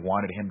how they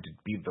wanted him to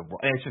be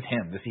and it's just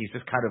him. He's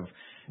just kind of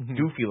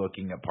goofy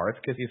looking at parts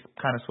because he's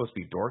kind of supposed to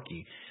be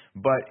dorky.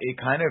 But it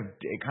kind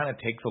of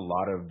takes a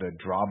lot of the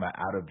drama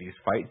out of these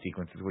fight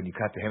sequences when you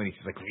cut to him and he's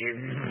just like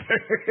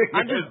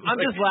I'm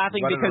just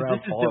laughing because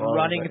this is the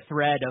running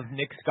thread of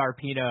Nick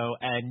Scarpino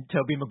and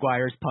Tobey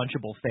Maguire's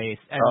punchable face.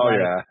 And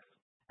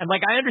and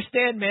like I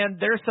understand, man,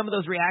 there's some of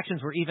those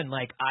reactions where even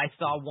like I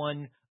saw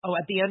one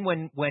at the end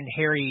when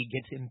Harry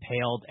gets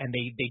impaled and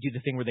they do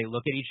the thing where they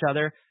look at each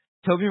other.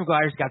 Tobey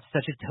Maguire's got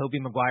such a Tobey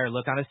Maguire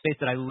look on his face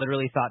that I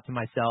literally thought to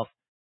myself,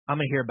 I'm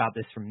going to hear about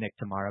this from Nick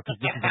tomorrow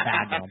because this is a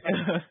bad one.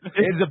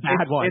 This is a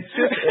bad one. It's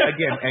just,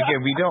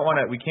 again,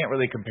 we can't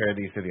really compare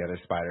these to the other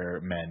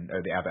Spider-Men or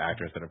the other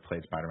actors that have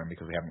played Spider-Man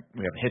because we haven't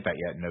hit that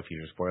yet. No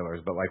future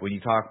spoilers. But like when you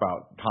talk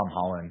about Tom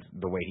Holland,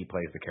 the way he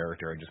plays the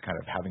character and just kind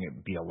of having it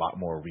be a lot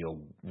more real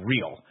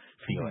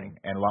feeling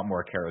and a lot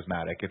more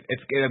charismatic.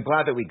 I'm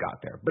glad that we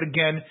got there. But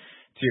again,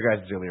 to your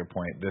guys' earlier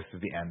point, this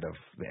is the end of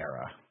the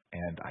era,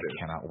 and I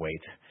cannot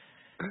wait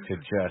to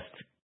just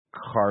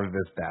carve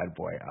this bad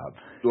boy up.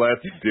 Let's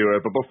do it.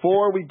 But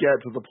before we get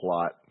to the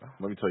plot,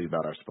 let me tell you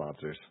about our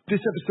sponsors. This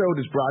episode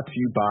is brought to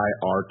you by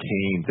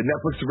Arcane, the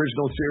Netflix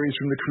original series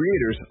from the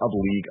creators of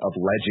League of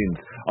Legends.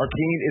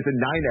 Arcane is a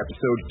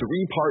 9-episode,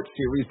 3-part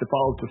series that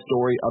follows the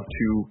story of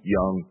 2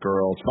 young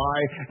girls, Vi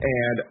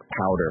and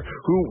Powder,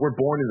 who were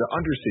born in the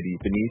Undercity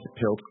beneath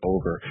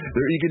Piltover.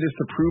 Their eagerness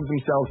to prove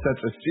themselves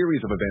sets a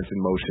series of events in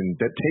motion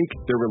that take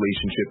their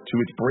relationship to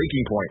its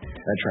breaking point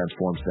and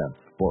transforms them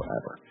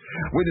forever.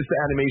 Witness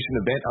the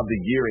animation event of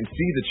the year and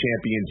see the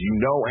champions you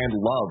know and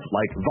love,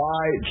 like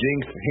Vi,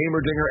 Jinx,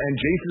 Heimerdinger, and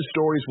Jason's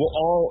stories will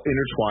all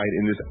intertwine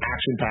in this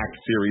action-packed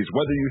series,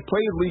 whether you've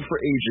played League for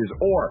ages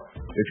or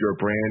if you're a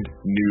brand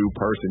new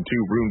person to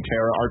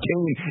Runeterra.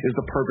 Arcane is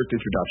the perfect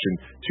introduction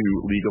to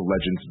League of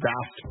Legends'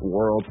 vast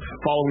world,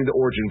 following the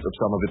origins of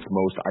some of its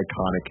most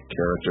iconic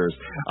characters.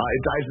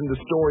 It dives into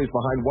stories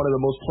behind one of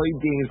the most played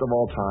games of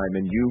all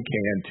time, and you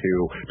can too.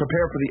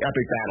 Prepare for the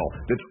epic battle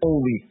that's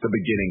only the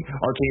beginning.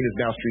 Arcane is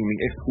now streaming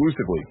streaming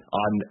exclusively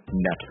on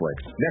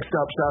Netflix. Next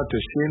up, shout out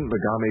to Shin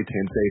Megami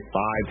Tensei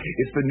 5.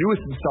 It's the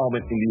newest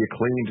installment in the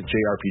acclaimed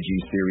JRPG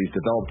series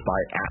developed by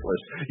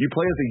Atlas. You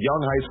play as a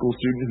young high school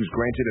student who's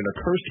granted an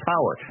accursed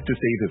power to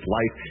save his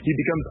life. He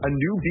becomes a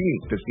new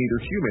being that's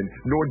neither human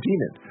nor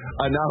demon,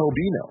 a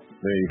Nahobino.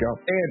 There you go.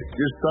 And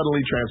you're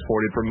suddenly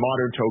transported from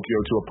modern Tokyo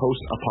to a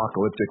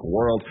post-apocalyptic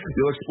world.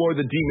 You'll explore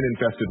the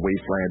demon-infested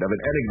wasteland of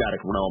an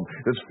enigmatic realm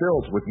that's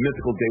filled with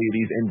mythical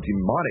deities and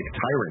demonic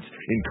tyrants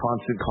in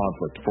constant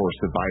conflict for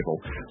survival.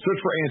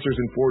 Search for answers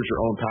and forge your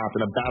own path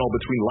in a battle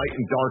between light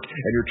and dark,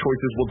 and your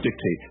choices will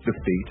dictate the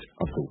fate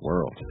of the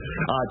world.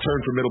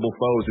 Turn formidable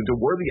foes into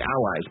worthy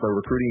allies by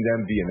recruiting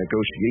them via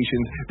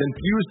negotiations, then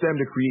fuse them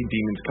to create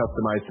demons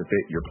customized to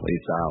fit your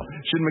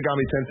playstyle. Shin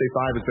Megami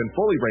Tensei 5 has been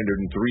fully rendered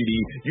in 3D,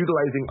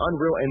 utilizing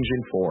Unreal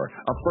Engine 4,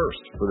 a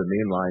first for the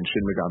mainline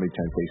Shin Megami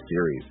Tensei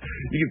series.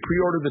 You can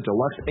pre-order the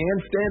deluxe and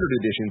standard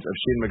editions of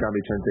Shin Megami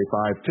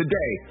Tensei 5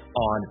 today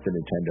on the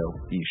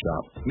Nintendo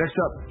eShop. Next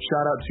up,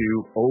 shout out to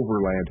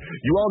Overland.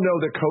 You all know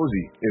that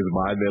cozy is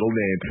my middle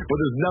name, but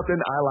there's nothing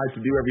I like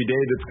to do every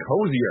day that's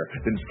cozier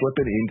than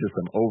slipping into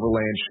some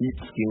Overland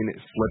sheepskin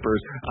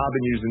slippers. I've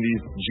been using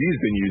these. G's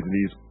been using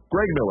these.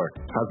 Greg Miller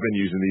has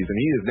been using these, and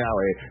he is now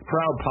a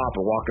proud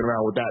papa walking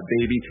around with that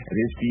baby, and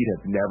his feet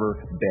have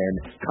never been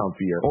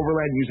comfier.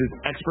 Overland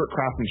uses expert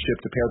craftsmanship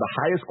to pair the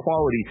highest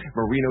quality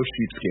merino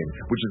sheepskin,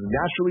 which is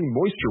naturally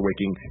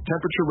moisture-wicking,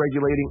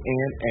 temperature-regulating,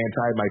 and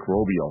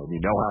antimicrobial. And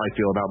you know how I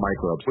feel about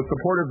microbes. With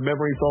supportive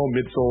memory foam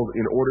midsoles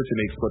in order to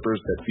make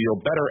slippers that feel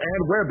better and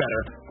wear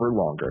better for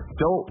longer.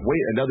 Don't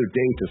wait another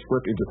day to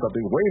slip into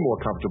something way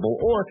more comfortable,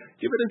 or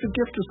give it as a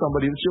gift to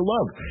somebody that you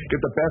love.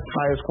 Get the best,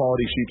 highest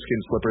quality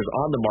sheepskin slippers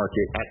on the market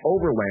at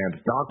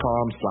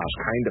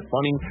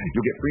overland.com/kindafunny.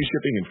 You'll get free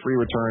shipping and free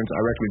returns.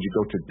 I recommend you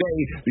go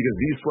today because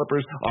these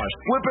slippers are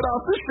slipping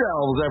off the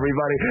shelves,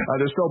 everybody.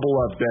 They're so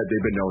beloved that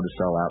they've been known to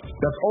sell out.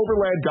 That's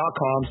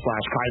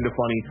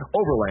overland.com/kindafunny,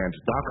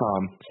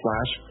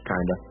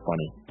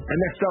 overland.com/kindafunny. And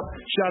next up,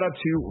 shout out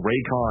to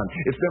Raycon.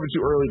 It's never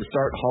too early to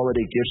start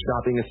holiday gift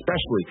shopping,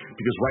 especially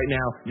because right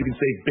now you can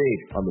save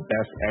big on the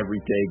best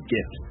everyday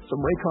gift.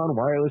 Some Raycon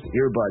wireless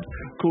earbuds.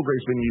 Cool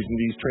Greg's been using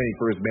these, training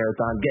for his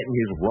marathon, getting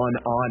his run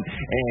on,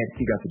 and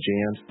he got the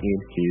jams in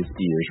his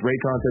ears.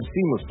 Raycons have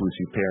seamless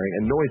Bluetooth pairing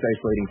and noise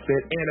isolating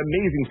fit and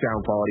amazing sound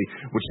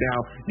quality, which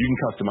now you can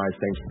customize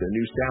thanks to their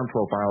new sound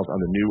profiles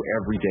on the new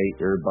everyday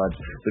earbuds.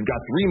 They've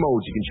got 3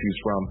 modes you can choose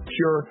from: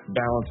 pure,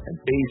 balance, and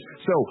bass,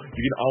 so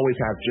you can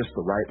always have just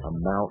the right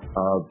amount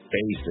of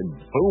bass, and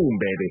boom,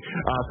 baby.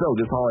 So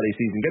this holiday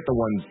season, get the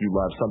ones you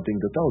love, something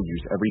that they'll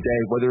use every day,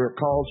 whether it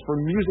calls for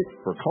music,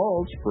 for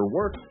calls, for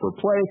work, for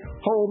play,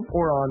 home,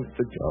 or on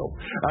the go.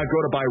 Go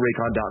to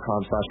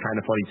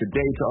buyraycon.com/kindafunny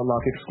today to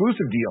unlock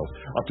exclusive deals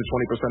up to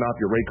 20% off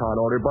your Raycon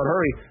order. But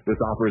hurry, this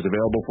offer is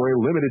available for a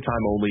limited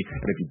time only,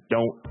 and if you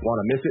don't want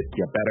to miss it,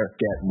 you better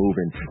get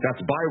moving.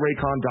 That's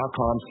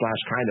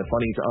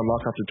buyraycon.com/kindafunny to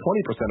unlock up to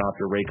 20% off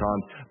your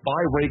Raycons.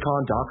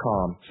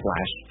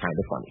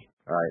 buyraycon.com/kindafunny.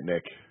 All right,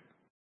 Nick,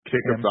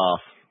 kick us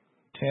off.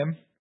 Tim?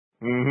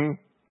 Mm-hmm.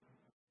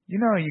 You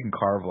know you can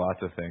carve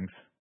lots of things.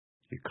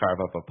 You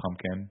carve up a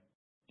pumpkin.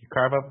 You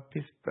carve up a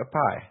piece of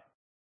pie.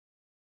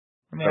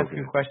 Let me ask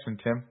you a question,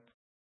 Tim.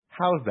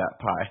 How's that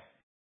pie?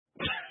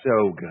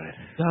 So good.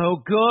 So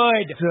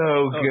good.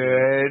 So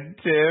good,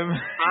 Tim.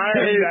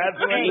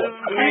 That's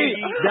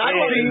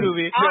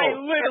I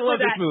love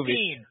this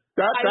movie.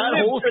 That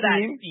whole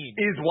scene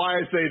is why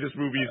I say this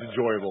movie is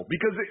enjoyable,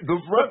 because the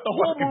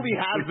whole movie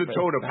has the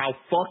tone of how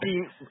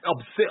fucking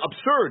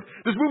absurd.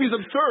 This movie is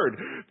absurd.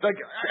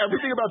 Like,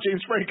 everything about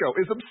James Franco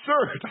is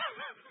absurd.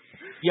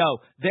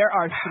 Yo, there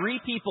are 3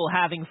 people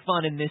having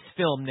fun in this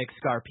film, Nick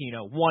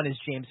Scarpino. One is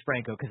James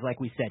Franco, because like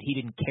we said, he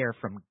didn't care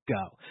from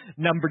go.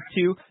 Number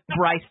 2,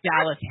 Bryce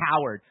Dallas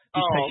Howard,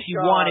 because she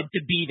wanted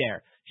to be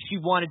there. She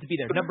wanted to be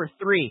there. Number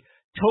 3,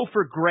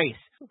 Topher Grace,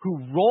 who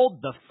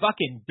rolled the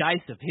fucking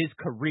dice of his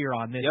career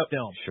on this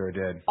film. Sure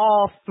did.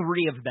 All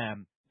 3 of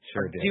them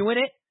sure are did. doing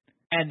it,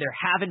 and they're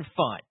having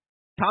fun.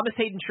 Thomas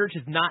Hayden Church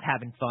is not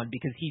having fun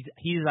because he's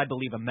I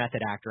believe, a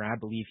method actor, and I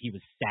believe he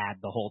was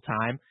sad the whole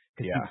time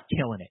because he was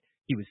killing it.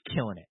 He was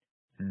killing it.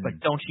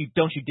 But don't you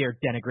dare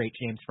denigrate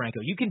James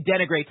Franco. You can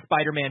denigrate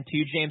Spider-Man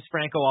 2 James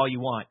Franco all you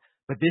want,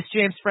 but this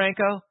James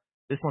Franco,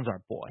 this one's our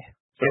boy.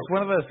 It's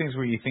one of those things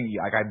where you think,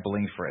 like, I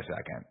blinked for a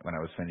second when I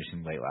was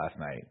finishing late last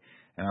night.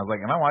 And I was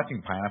like, am I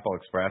watching Pineapple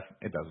Express?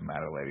 It doesn't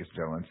matter, ladies and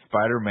gentlemen.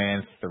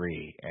 Spider-Man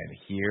 3. And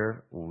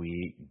here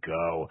we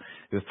go.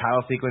 This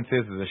title sequence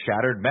is a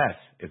shattered mess.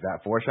 Is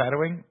that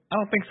foreshadowing? I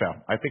don't think so.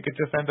 I think it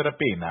just ended up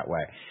being that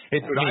way.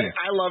 It's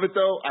I love it,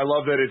 though. I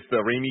love that it's the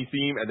Raimi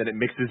theme, and then it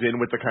mixes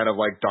in with the kind of,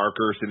 like,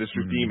 darker,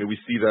 sinister theme, and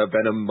we see the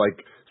Venom, like,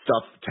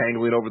 stuff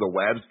tangling over the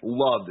webs.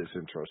 Love this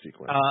intro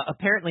sequence.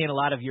 Apparently, in a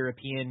lot of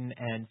European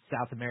and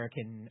South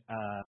American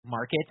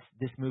markets,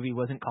 this movie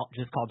wasn't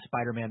just called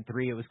Spider-Man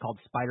 3. It was called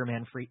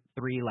Spider-Man 3,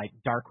 like,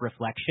 Dark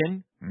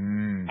Reflection.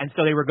 And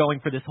so they were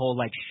going for this whole,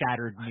 like,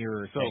 shattered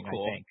mirror thing,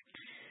 cool. I think.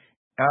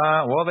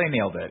 Well, they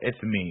nailed it.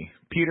 It's me,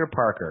 Peter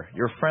Parker,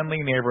 your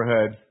friendly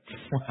neighborhood,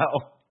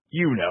 well,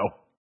 you know,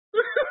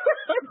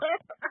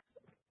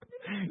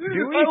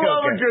 Do we? I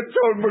love a Okay. good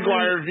Tobey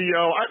Maguire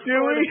VO. I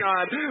swear to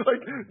God.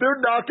 Like,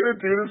 they're not going to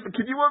do this. But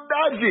can you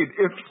imagine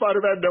if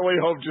Spider-Man No Way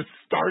Home just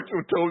starts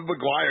with Tobey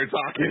Maguire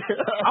talking?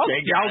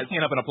 I'll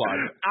stand up and applaud.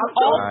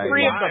 All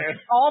three of them.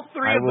 All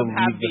three of them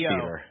have the VO.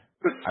 theater.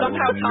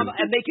 Somehow,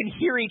 and they can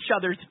hear each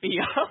other's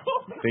VO.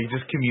 They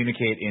just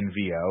communicate in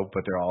VO,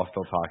 but they're all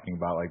still talking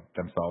about like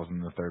themselves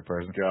in the third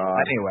person.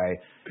 God. Anyway,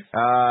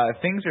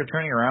 things are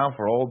turning around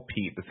for old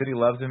Pete. The city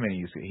loves him, and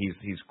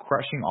he's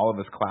crushing all of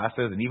his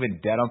classes, and even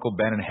dead Uncle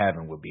Ben in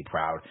heaven would be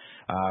proud.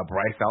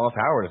 Bryce Dallas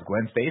Howard is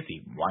Gwen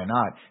Stacy. Why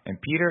not? And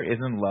Peter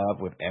is in love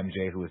with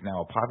MJ, who is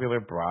now a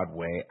popular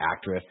Broadway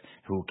actress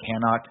who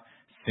cannot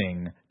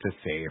sing to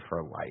save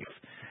her life.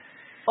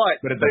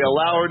 But they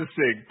allow her to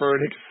sing for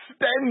an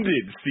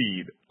extended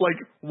scene. Like,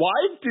 why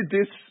did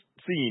this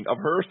scene of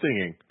her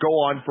singing go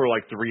on for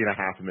like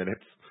 3.5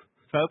 minutes?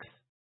 Folks,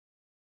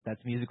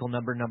 that's musical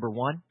number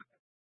 1.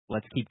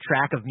 Let's keep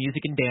track of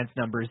music and dance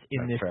numbers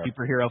in this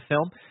superhero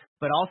film.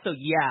 But also,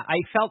 yeah,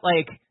 I felt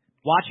like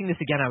watching this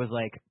again, I was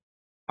like,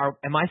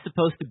 am I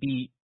supposed to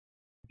be,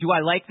 do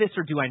I like this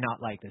or do I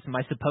not like this? Am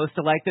I supposed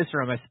to like this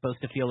or am I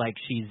supposed to feel like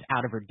she's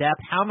out of her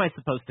depth? How am I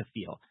supposed to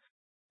feel?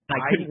 I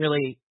couldn't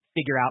really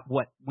figure out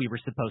what we were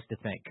supposed to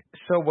think.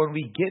 So when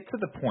we get to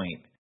the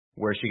point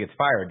where she gets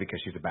fired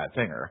because she's a bad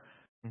singer,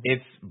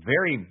 it's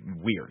very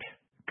weird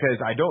because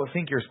I don't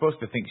think you're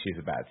supposed to think she's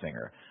a bad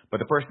singer.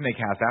 But the person they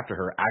cast after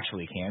her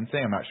actually can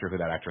sing. I'm not sure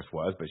who that actress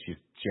was, but she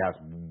has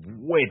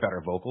way better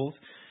vocals.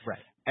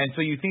 Right. And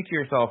so you think to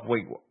yourself,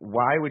 wait,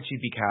 why would she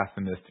be cast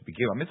in this to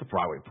begin with? I mean, it's a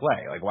Broadway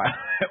play. Like, why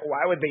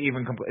would they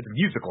even it's a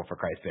musical, for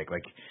Christ's sake.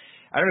 Like,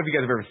 I don't know if you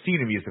guys have ever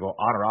seen a musical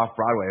on or off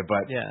Broadway,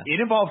 but it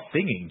involves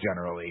singing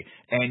generally.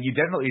 And you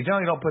generally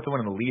don't put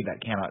someone in the lead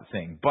that cannot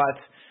sing. But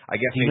I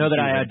guess do you know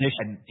that I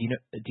auditioned?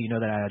 Do you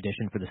know that I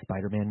auditioned for the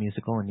Spider-Man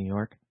musical in New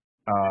York?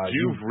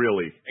 You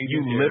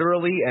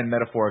literally and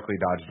metaphorically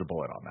dodged a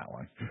bullet on that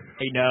one.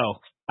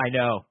 I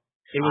know.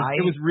 It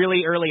was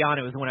really early on.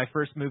 It was when I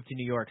first moved to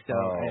New York, so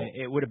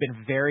it would have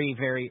been very,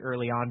 very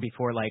early on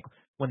before, like,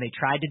 when they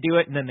tried to do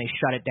it and then they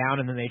shut it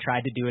down and then they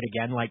tried to do it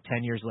again like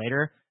 10 years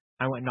later.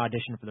 I went and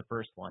auditioned for the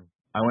first one.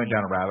 I went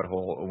down a rabbit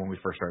hole when we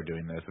first started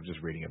doing this of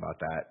just reading about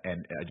that, and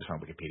I just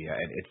found Wikipedia,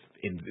 and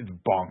it's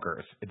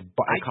bonkers. It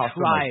cost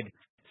them like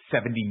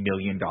 $70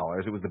 million.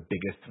 It was the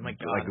biggest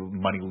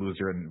money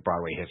loser in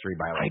Broadway history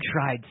by like. I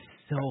tried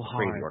so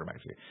hard crazy order of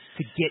magnitude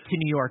to get to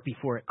New York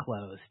before it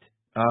closed.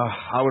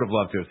 I would have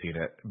loved to have seen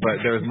it,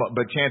 but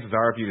but chances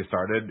are, if you just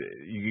started,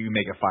 you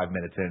make it 5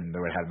 minutes in,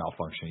 there would have had a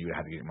malfunction. You would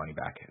have had to get your money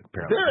back.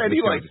 Apparently. Is there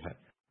any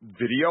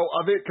video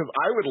of it? Because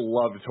I would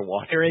love to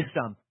watch. There is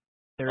some.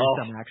 There is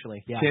some,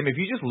 actually. Yeah. Tim, if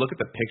you just look at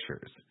the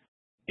pictures,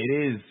 it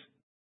is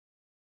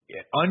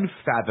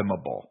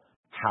unfathomable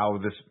how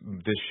this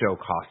show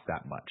cost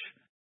that much.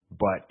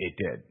 But it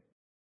did.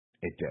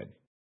 It did.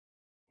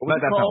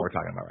 But that's not what we're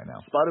talking about right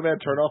now. Spider-Man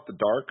Turn Off the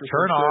Dark?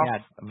 Turn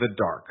Off the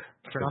Dark.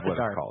 Turn Off the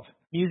Dark. It's called.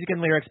 Music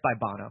and lyrics by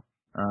Bono.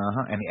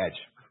 And The Edge.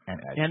 And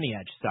The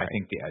Edge, sorry. I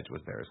think The Edge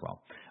was there as well.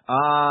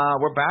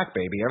 We're back,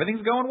 baby.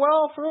 Everything's going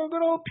well for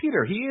good old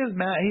Peter. He's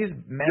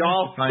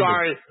Y'all,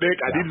 sorry, Nick,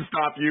 I need to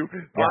stop you.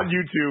 On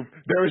YouTube,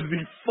 there is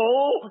the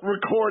full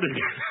recording,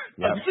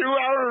 a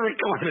 2-hour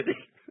recording.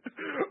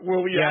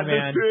 Will we add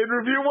this in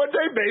review one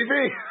day,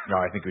 baby?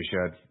 No, I think we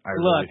should. I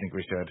really think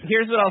we should.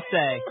 Here's what I'll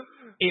say.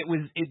 It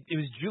was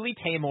Julie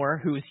Taymor,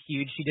 who was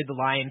huge. She did The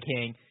Lion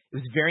King. It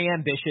was very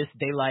ambitious.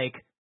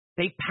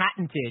 They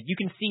patented. You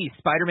can see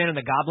Spider-Man and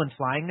the Goblin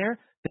flying there.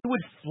 They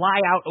would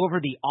fly out over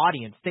the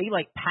audience. They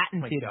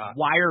patented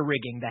wire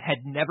rigging that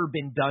had never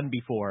been done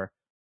before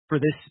for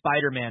this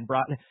Spider-Man.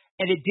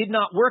 And it did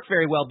not work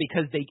very well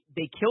because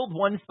they killed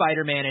one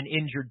Spider-Man and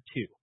injured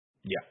 2.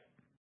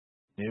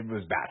 Yeah. It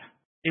was bad.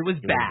 It was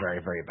bad. Very,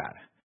 very bad.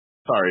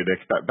 Sorry,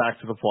 Nick. Back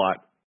to the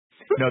plot.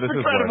 No, this is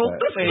incredible.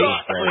 Worth it.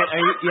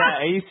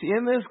 Are you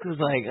seeing this? Because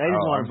I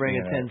just want to bring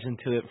attention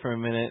to it for a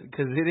minute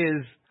because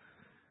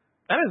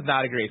that is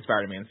not a great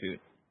Spider-Man suit.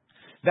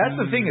 That's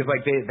the thing is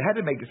they had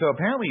to make so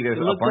apparently there's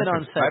a bunch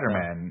of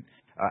Spider-Man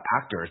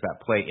actors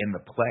that play in the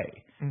play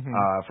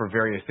for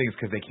various things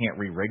because they can't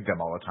re-rig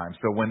them all the time.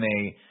 So when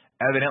they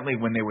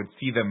would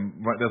see them,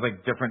 there's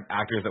different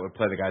actors that would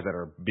play the guys that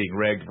are being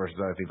rigged versus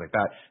other things like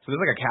that. So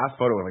there's a cast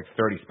photo with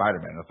 30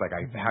 Spider-Man.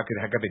 It's how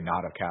could they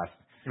not have cast?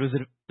 It was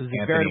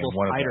a veritable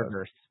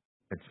Spider-Verse.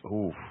 It's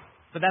oof.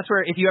 But that's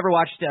where, if you ever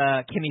watched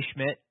Kimmy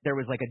Schmidt, there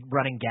was a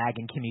running gag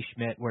in Kimmy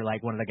Schmidt where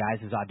one of the guys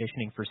is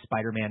auditioning for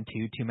Spider-Man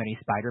 2, Too Many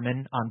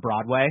Spider-Men on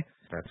Broadway.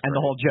 And the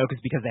whole joke is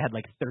because they had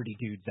 30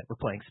 dudes that were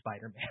playing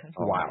Spider-Man.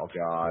 Oh, wild.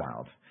 God.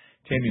 Wild.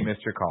 Tim, you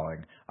missed your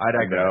calling. I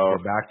digress.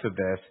 We're back to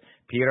this.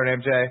 Peter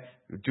and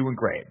MJ, doing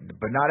great.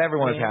 But not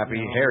everyone's happy.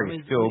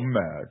 Harry's still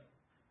mad.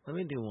 Let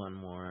me do one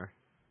more.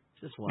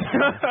 Just one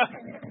more.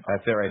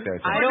 That's it right there.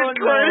 Tim. I don't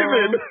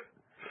know.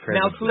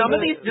 Now, some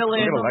of these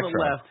villains on the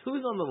left.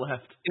 Who's on the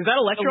left? Is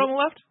that Electro on the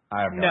left?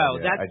 I have no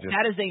idea.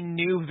 That is a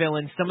new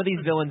villain. Some of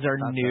these villains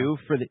are new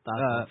for the.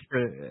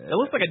 It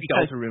looks like a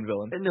Deltarune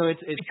villain. No,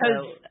 it's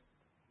because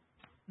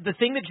the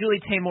thing that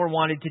Julie Taymor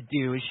wanted to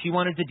do is she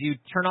wanted to do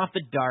Turn Off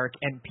the Dark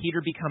and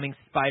Peter becoming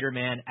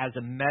Spider-Man as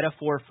a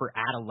metaphor for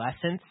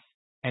adolescence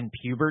and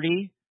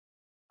puberty.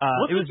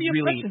 It was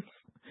really.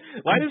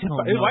 Why is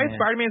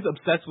Spider-Man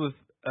obsessed with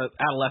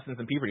adolescence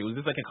and puberty? Was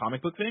this like a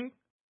comic book thing?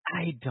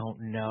 I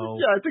don't know.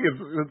 Yeah, I think it's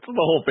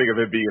the whole thing of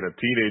it being a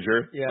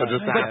teenager. Yeah. But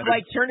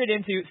like turn it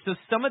into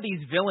some of these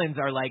villains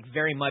are like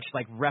very much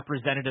like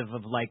representative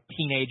of like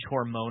teenage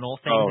hormonal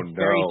things. Oh, it's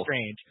very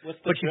strange.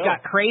 But you've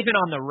got Kraven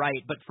on the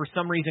right, but for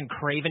some reason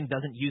Kraven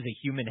doesn't use a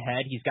human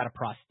head. He's got a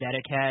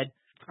prosthetic head.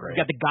 You've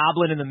got the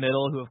Goblin in the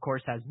middle, who of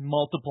course has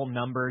multiple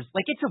numbers.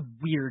 Like it's a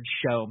weird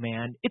show,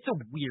 man. It's a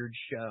weird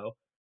show.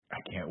 I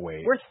can't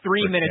wait. We're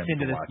 3 minutes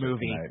into this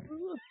movie.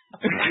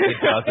 It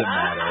doesn't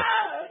matter.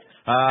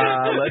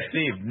 Let's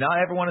see. Not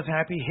everyone is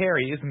happy.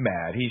 Harry is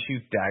mad. He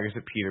shoots daggers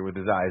at Peter with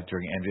his eyes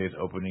during MJ's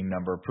opening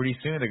number. Pretty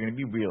soon they're going to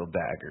be real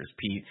daggers.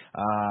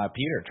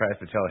 Peter tries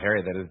to tell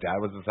Harry that his dad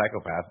was a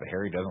psychopath, but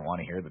Harry doesn't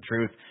want to hear the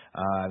truth.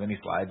 Then he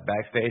slides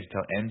backstage to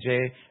tell MJ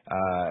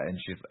and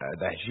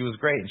that she was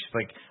great. And she's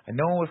like,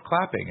 no one was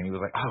clapping. And he was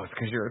like, oh, it's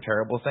because you're a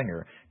terrible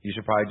singer. You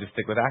should probably just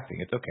stick with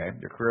acting. It's okay.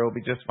 Your career will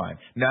be just fine.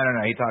 No.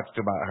 He talks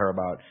to her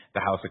about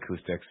the house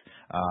acoustics.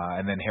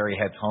 And then Harry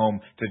heads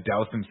home to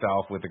douse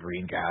himself with the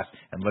green gas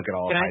and look at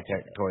all the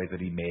high-tech toys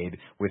that he made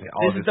with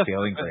all of his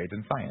failing grades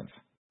in science.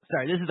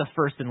 Sorry, this is the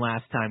first and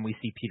last time we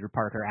see Peter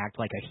Parker act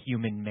like a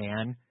human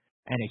man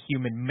and a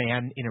human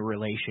man in a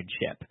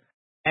relationship.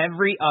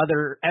 Every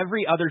other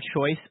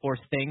choice or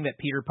thing that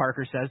Peter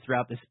Parker says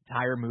throughout this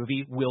entire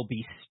movie will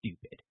be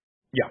stupid.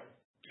 Yeah.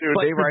 Dude,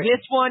 but for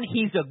this one,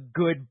 he's a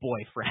good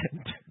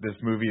boyfriend. This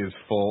movie is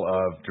full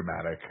of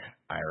dramatic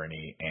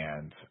irony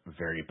and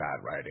very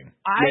bad writing.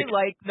 I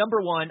like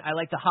number one. I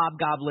like the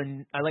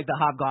Hobgoblin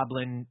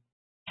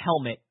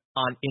helmet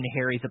in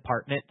Harry's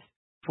apartment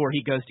before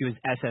he goes to his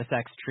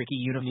SSX tricky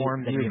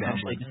uniform that he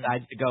eventually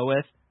decides to go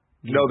with.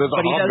 No, there's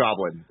a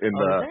Hobgoblin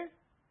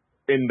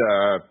in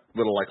the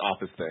little like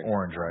office thing.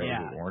 Orange, right?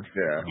 Yeah. Orange.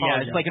 Yeah.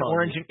 Yeah, it's like an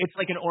orange. It's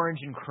like an orange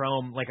and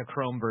chrome, like a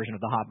chrome version of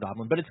the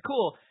Hobgoblin, but it's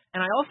cool.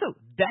 And I also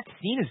that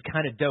scene is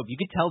kind of dope. You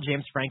could tell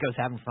James Franco's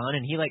having fun,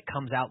 and he like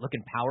comes out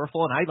looking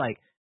powerful, and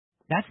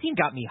that scene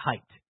got me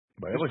hyped.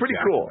 But it's pretty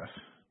cool.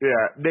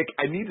 Yeah, Nick,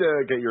 I need to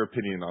get your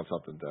opinion on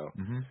something though.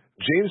 Mm-hmm.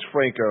 James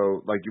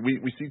Franco, like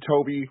we see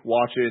Toby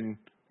watching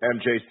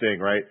MJ sing,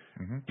 right?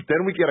 Mm-hmm. But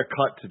then we get a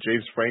cut to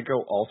James Franco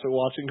also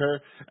watching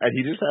her, and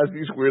he just has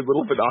these weird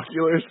little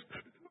binoculars.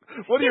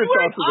 What are your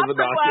thoughts on the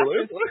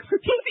binoculars?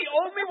 He's the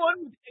only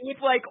one with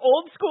like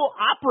old school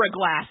opera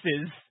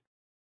glasses.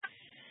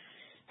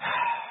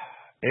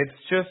 It's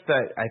just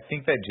that I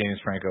think that James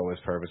Franco was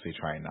purposely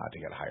trying not to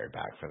get hired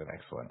back for the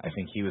next one. I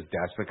think he was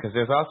desperate because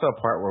there's also a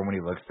part where when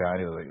he looks down,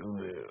 he was like,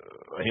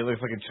 ugh. He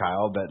looks like a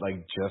child that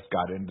like just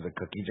got into the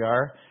cookie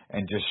jar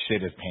and just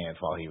shit his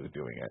pants while he was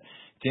doing it.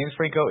 James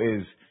Franco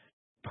is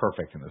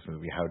perfect in this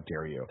movie. How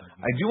dare you?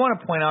 I do want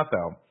to point out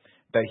though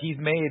that he's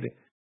made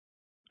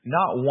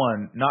not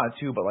one, not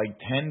two, but like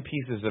 10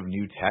 pieces of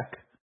new tech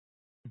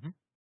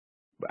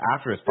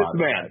after his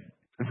father died.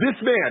 This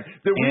man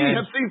that we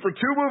have seen for 2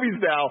 movies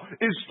now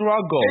is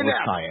struggle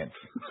with science.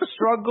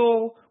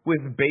 Struggle with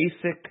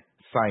basic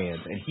science.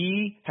 And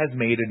he has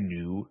made a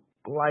new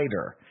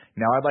glider.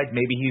 Now, I'd like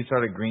maybe he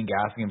started green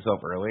gassing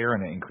himself earlier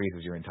and it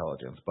increases your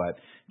intelligence. But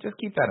just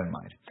keep that in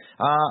mind.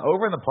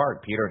 Over in the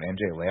park, Peter and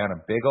MJ lay on a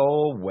big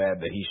old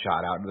web that he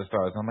shot out into the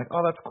stars. And I'm like,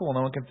 oh, that's cool.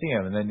 No one can see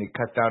him. And then it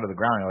cuts down to the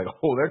ground. And you're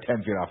like, oh, they're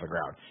 10 feet off the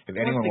ground. If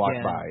anyone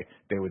walked by,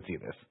 they would see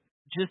this.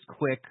 Just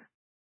quick.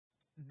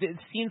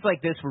 Scenes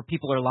like this where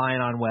people are lying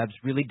on webs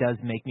really does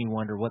make me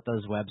wonder what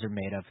those webs are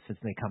made of since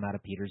they come out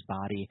of Peter's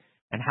body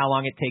and how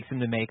long it takes him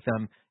to make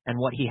them and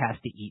what he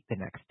has to eat the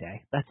next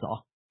day. That's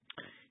all.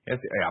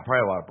 Yeah,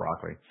 probably a lot of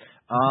broccoli.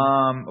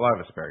 A lot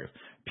of asparagus.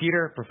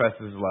 Peter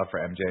professes his love for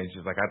MJ and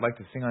she's like, I'd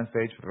like to sing on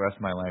stage for the rest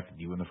of my life with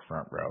you in the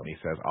front row. And he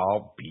says,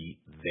 I'll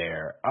be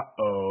there.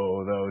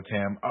 Uh-oh, though,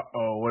 Tim.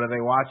 Uh-oh, what are they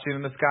watching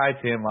in the sky,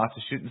 Tim? Lots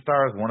of shooting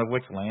stars, one of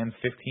which lands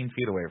 15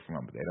 feet away from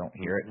them, but they don't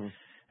hear it.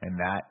 And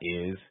that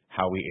is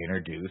how we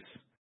introduce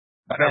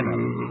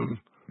Venom.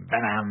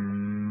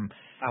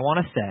 I want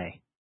to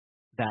say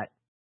that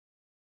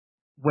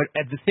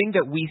the thing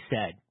that we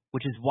said,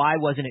 which is why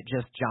wasn't it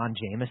just John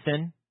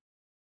Jameson?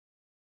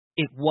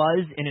 It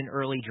was in an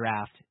early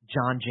draft.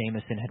 John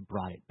Jameson had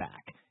brought it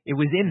back. It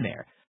was in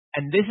there.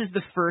 And this is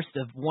the first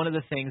of one of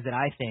the things that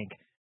I think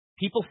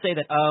people say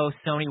that, oh,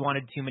 Sony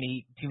wanted too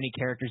many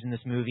characters in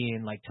this movie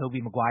and like Tobey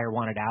Maguire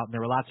wanted out and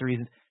there were lots of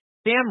reasons.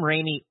 Sam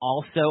Raimi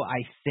also,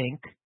 I think,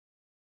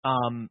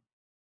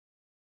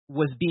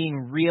 was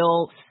being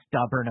real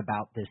stubborn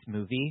about this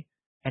movie,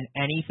 and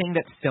anything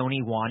that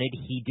Sony wanted,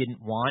 he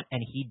didn't want,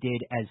 and he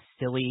did as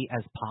silly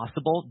as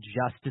possible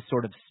just to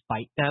sort of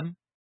spite them.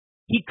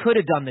 He could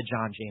have done the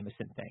John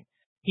Jameson thing.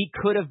 He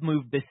could have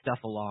moved this stuff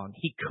along.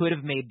 He could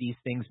have made these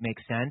things make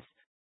sense.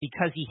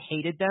 Because he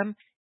hated them,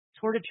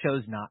 sort of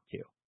chose not to.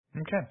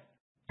 Okay.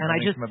 And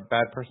I'm a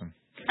bad person.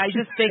 I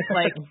just think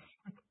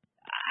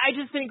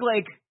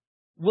like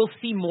we'll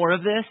see more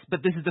of this,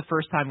 but this is the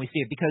first time we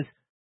see it because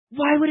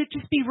Why would it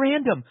just be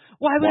random?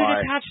 Why would it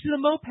attach to the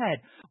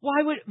moped?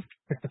 Why would?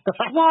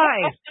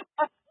 Why?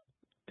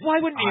 Why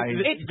wouldn't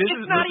it?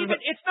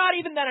 It's not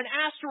even that an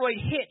asteroid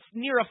hits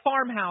near a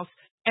farmhouse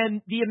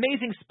and the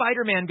Amazing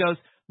Spider-Man goes,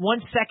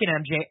 1 second,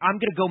 MJ, I'm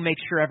gonna go make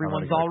sure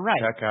everyone's all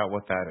right. Check out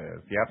what that is.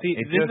 Yep. See,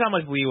 this is how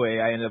much leeway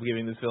I end up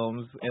giving these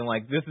films, and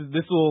like this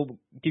will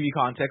give you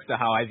context to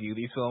how I view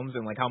these films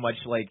and like how much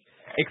like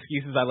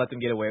excuses I let them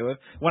get away with.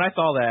 When I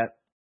saw that,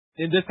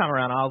 and this time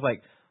around, I was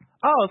like,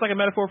 oh, it's like a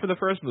metaphor for the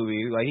first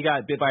movie. Like he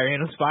got bit by a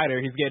random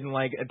spider, he's getting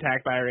like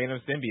attacked by a random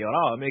symbiote.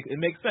 Oh, it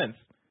makes sense.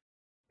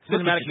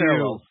 Cinematic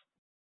parallels.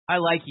 I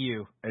like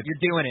you.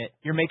 You're doing it.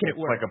 You're making it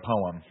work. It's like a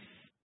poem.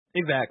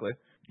 Exactly.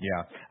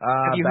 Yeah.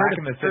 Have you back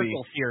heard in of the city.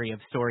 circle theory of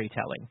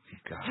storytelling?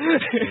 God.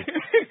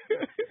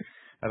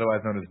 Otherwise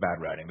known as bad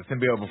writing. The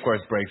symbiote, of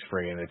course, breaks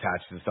free and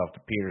attaches itself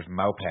to Peter's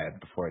moped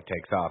before it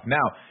takes off.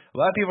 Now, a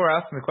lot of people are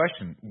asking the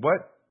question,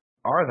 what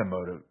are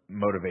the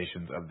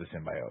motivations of the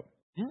symbiote?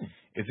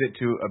 Is it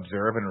to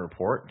observe and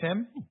report,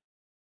 Tim?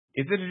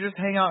 Is it to just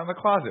hang out in the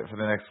closet for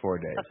the next 4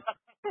 days?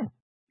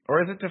 Or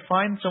is it to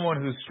find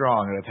someone who's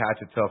strong and attach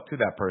itself to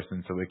that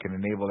person so it can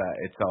enable that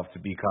itself to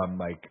become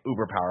like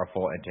uber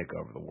powerful and take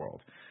over the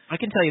world? I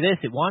can tell you this,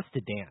 it wants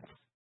to dance.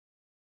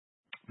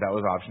 That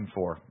was option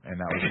 4, and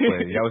that was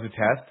that was a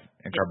test,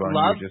 and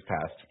Carboni just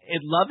passed.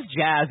 It loves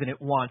jazz and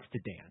it wants to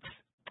dance.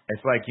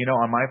 It's like,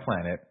 on my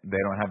planet, they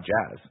don't have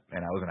jazz,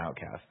 and I was an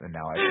outcast, and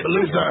now I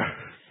Loser.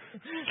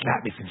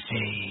 Slap me some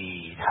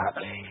shade, hot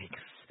legs.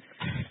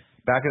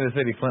 Back in the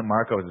city, Flint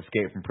Marco has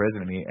escaped from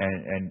prison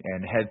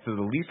and heads to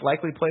the least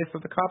likely place that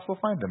the cops will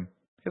find him,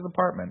 his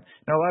apartment.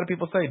 Now, a lot of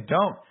people say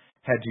don't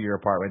head to your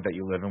apartment that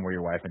you live in where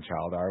your wife and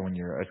child are when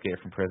you're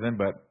escaped from prison,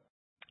 but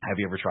have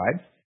you ever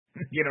tried?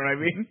 You know what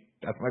I mean?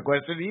 That's my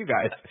question to you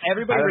guys.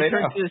 Everybody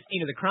returns to the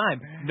scene of the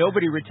crime.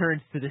 Nobody returns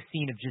to the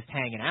scene of just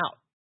hanging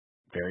out.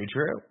 Very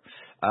true.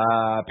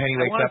 Penny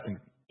wakes up and...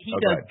 He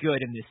does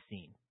good in this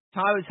scene.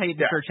 Tyler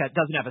Hayden Church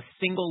doesn't have a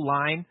single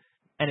line.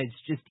 And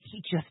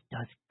he just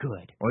does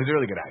good. Well, he's a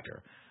really good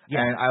actor.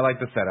 Yeah. And I like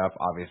the setup,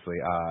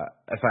 obviously.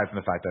 Aside from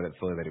the fact that it's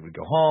silly that he would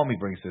go home, he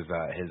brings his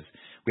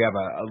we have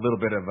a little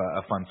bit of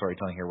a fun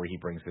storytelling here where he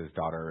brings his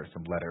daughter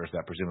some letters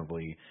that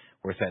presumably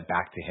were sent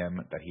back to him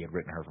that he had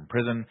written her from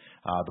prison.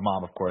 The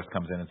mom, of course,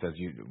 comes in and says,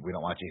 we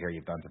don't want you here,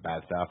 you've done some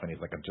bad stuff. And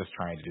he's like, I'm just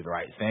trying to do the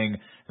right thing.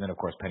 And then, of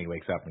course, Penny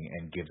wakes up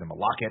and gives him a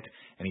locket,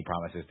 and he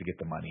promises to get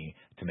the money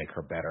to make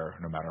her better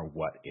no matter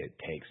what it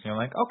takes. And you're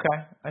like, okay,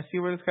 I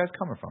see where this guy's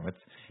coming from.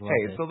 It's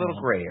a little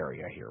gray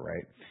area here,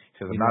 right? He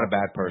says, I'm not a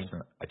bad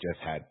person, I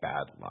just had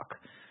bad luck.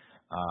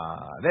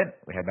 Then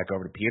we head back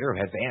over to Peter,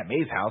 who heads to Aunt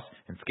May's house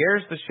and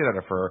scares the shit out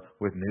of her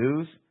with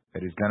news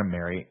that he's going to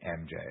marry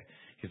MJ.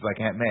 He's like,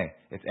 Aunt May,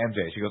 it's MJ.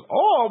 She goes,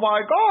 oh,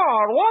 my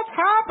God, what's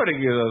happening?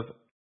 He goes,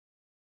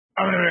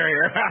 I'm going to marry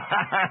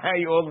her.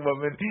 You old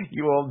woman,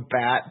 you old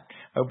bat.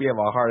 Hope you have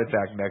a heart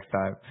attack next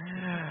time.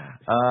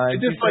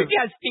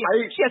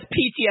 She has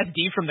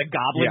PTSD from the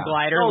Goblin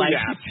glider. Oh,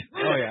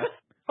 yeah.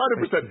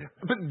 100%.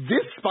 But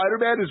this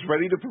Spider-Man is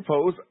ready to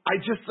propose. I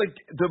just like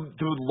the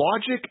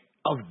logic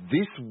of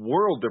this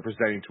world they're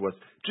presenting to us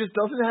just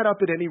doesn't add up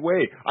in any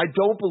way. I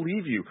don't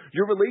believe you.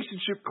 Your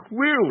relationship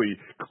clearly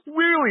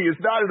is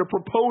not in a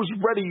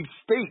propose-ready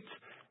state,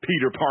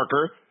 Peter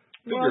Parker.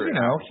 Well,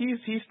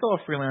 he's still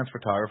a freelance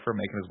photographer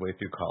making his way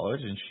through college,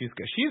 and she's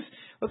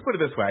let's put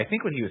it this way. I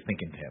think what he was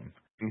thinking, Tim,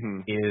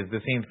 is the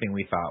same thing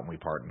we thought when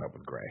we partnered up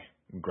with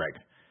Greg.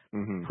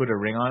 Put a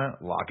ring on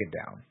it, lock it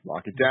down.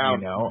 Lock it down.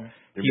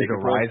 He's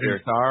a rising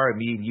star, and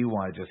me and you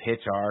want to just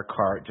hitch our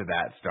cart to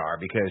that star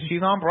because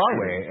she's on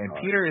Broadway, and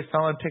Peter is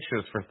selling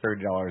pictures for $30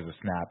 a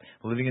snap,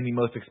 living in the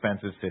most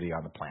expensive city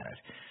on the planet.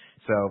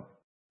 So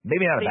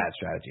maybe not a bad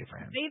strategy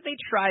for him. They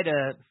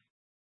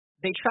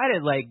try to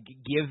like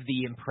give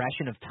the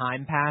impression of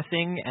time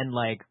passing and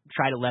like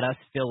try to let us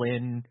fill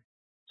in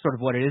sort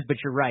of what it is. But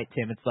you're right,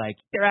 Tim. It's like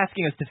they're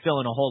asking us to fill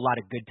in a whole lot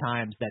of good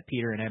times that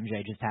Peter and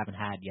MJ just haven't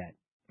had yet.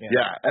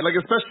 Yeah, and like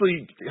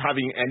especially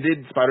having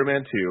ended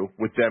Spider-Man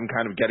 2 with them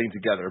kind of getting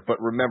together.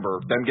 But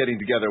remember, them getting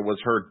together was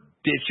her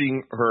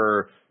ditching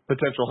her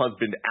potential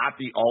husband at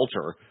the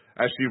altar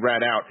as she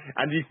ran out.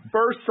 And the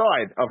first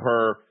sign of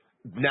her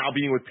now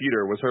being with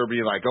Peter was her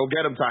being like, go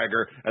get him,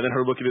 Tiger. And then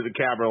her looking at the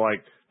camera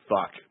like,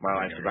 fuck,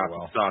 my life's about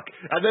to suck.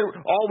 And then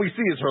all we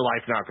see is her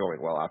life not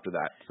going well after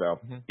that. So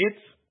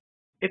it's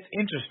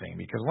interesting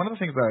because one of the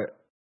things that,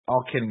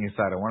 all kidding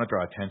aside, I want to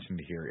draw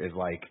attention to here is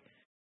like,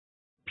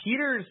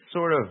 Peter's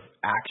sort of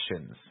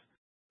actions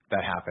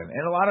that happen,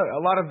 and a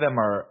lot of them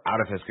are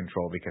out of his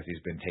control because he's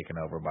been taken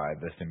over by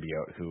the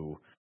symbiote who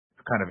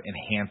kind of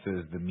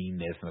enhances the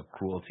meanness and the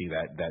cruelty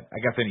that I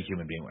guess any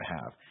human being would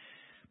have.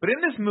 But in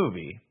this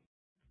movie,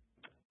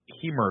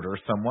 he murders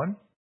someone.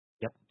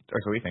 Yep. Or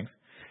so he thinks.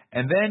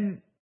 And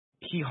then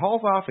he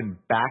hauls off and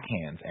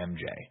backhands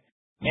MJ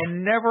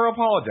and never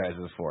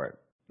apologizes for it.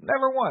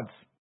 Never once.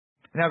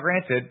 Now,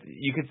 granted,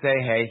 you could say,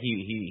 hey,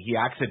 he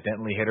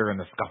accidentally hit her in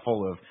the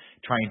scuffle of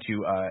trying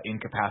to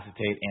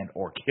incapacitate and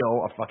or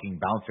kill a fucking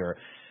bouncer.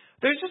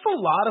 There's just a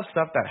lot of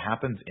stuff that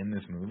happens in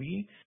this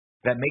movie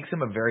that makes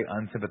him a very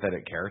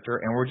unsympathetic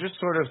character, and we're just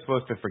sort of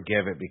supposed to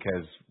forgive it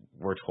because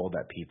we're told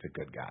that Pete's a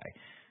good guy.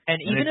 And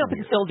even up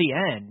until the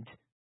end,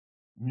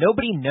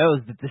 nobody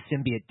knows that the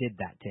symbiote did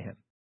that to him.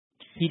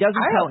 He doesn't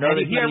tell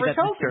anybody he ever that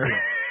tells the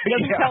symbiote. He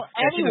doesn't tell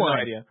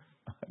anyone.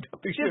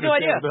 She has no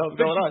idea.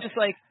 She's just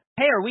like,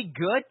 hey, are we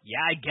good?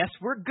 Yeah, I guess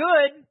we're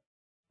good.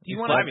 Do you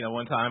want to me that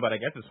one time, but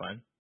I guess it's fine.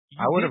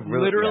 I would have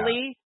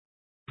literally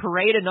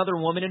parade another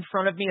woman in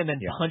front of me and then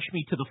punch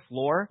me to the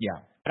floor.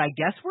 Yeah. But I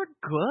guess we're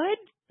good.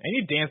 And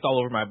you danced all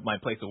over my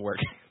place of work.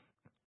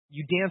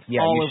 You danced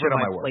all over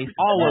my place.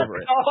 All over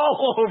it.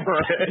 All over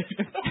it.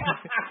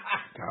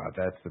 God,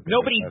 that's the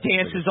Nobody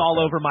dances all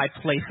over my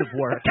place of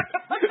work.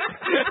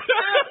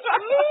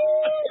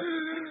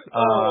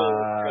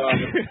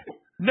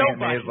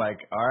 Nobody is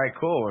like, all right,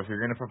 cool. If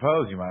you're gonna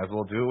propose, you might as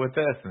well do it with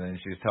this. And then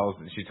she tells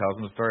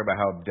him a story about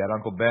how dead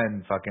Uncle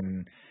Ben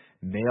fucking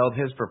nailed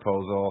his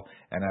proposal.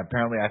 And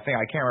apparently, I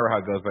can't remember how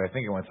it goes, but I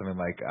think it went something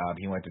like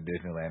he went to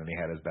Disneyland and he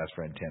had his best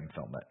friend Tim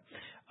film it.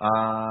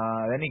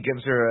 Then he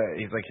gives her,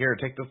 he's like, here,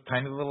 take this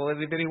tiny little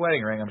itty bitty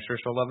wedding ring. I'm sure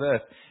she'll love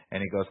this.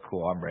 And he goes,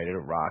 cool, I'm ready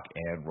to rock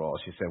and roll.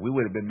 She said, we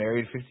would have been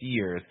married 50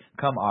 years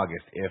come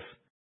August if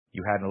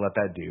you hadn't let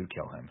that dude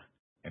kill him.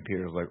 And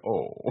Peter's like,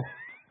 oh.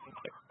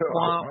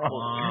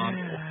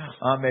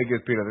 Meg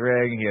gives Peter the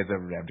ring. He heads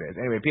over to MJ's.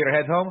 Anyway, Peter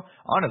heads home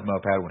on his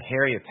moped when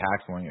Harry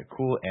attacks wearing a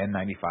cool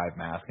N95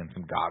 mask and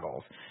some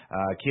goggles.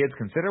 Kids,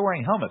 consider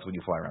wearing helmets when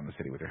you fly around the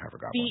city with your hover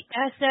goggles. The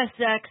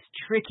SSX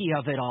tricky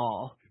of it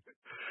all.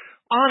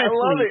 Honestly.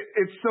 I love it.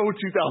 It's so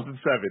 2007.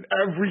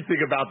 Everything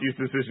about these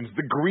decisions.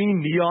 The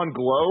green neon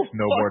glow.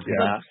 Snowboard,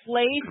 the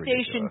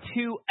PlayStation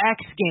 2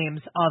 X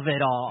games of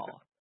it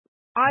all.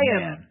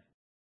 I'm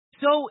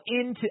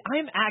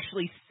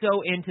actually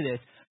so into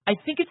this. I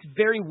think it's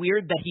very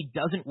weird that he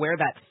doesn't wear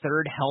that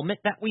third helmet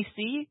that we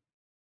see.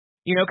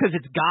 You know, because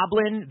it's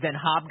Goblin, then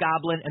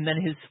Hobgoblin, and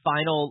then his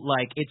final,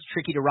 like, it's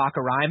tricky to rock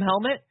a rhyme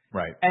helmet.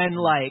 Right. And,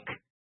 like,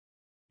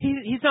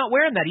 he's not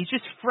wearing that. He's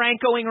just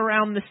Francoing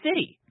around the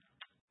city.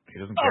 He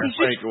doesn't care. He's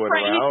just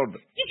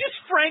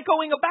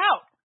Francoing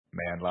about.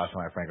 Man, last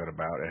time I Francoed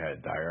about, it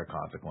had dire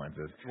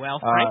consequences. Well,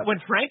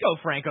 when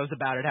Franco's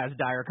about, it has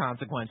dire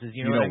consequences.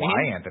 You know what I mean?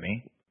 Why,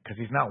 Anthony? Because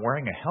he's not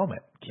wearing a helmet.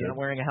 He's not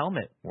wearing a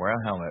helmet. Wear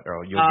a helmet,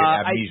 or you'll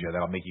get amnesia.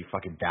 That'll make you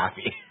fucking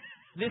daffy.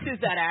 This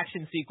is that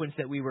action sequence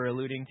that we were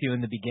alluding to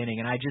in the beginning,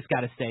 and I just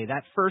got to say,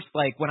 that first,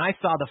 like, when I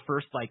saw the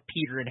first, like,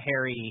 Peter and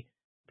Harry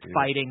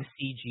fighting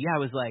CG, I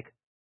was like,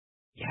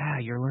 yeah,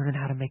 you're learning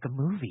how to make a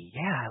movie.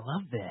 Yeah, I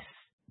love this.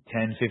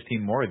 10,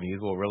 15 more of these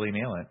will really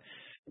nail it.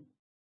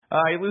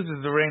 He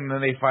loses the ring, and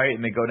then they fight,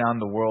 and they go down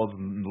the world's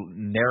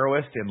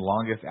narrowest and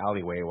longest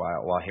alleyway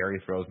while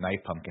Harry throws knife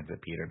pumpkins at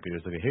Peter. And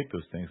Peter's like, I hate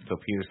those things. So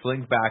Peter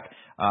slings back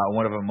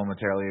one of them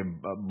momentarily,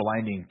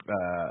 blinding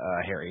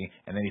Harry,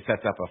 and then he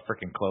sets up a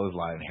freaking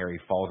clothesline, and Harry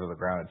falls to the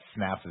ground and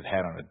snaps his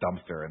head on a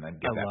dumpster and then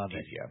gets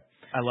amnesia.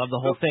 I love the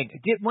whole thing.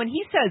 When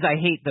he says, I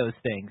hate those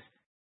things,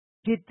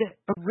 did the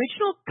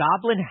original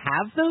Goblin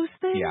have those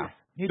things? Yeah.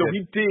 So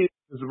he did.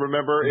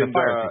 Remember in the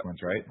fire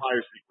sequence, right?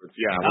 Fire sequence,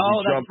 yeah. Oh,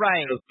 that's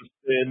right.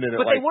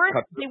 But they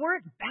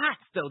weren't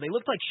bats though. They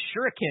looked like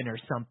shuriken or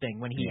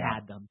something when he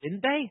had them, didn't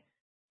they?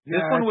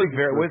 This one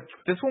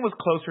was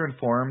closer in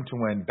form to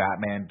when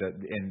Batman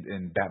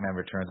in Batman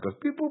Returns goes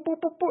beep boop boop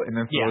boop boop and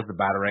then throws the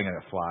batarang and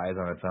it flies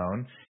on its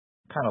own.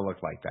 Kind of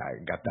looked like that.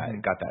 Got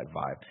that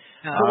vibe.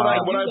 So what I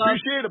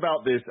appreciate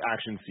about this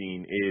action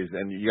scene is,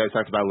 and you guys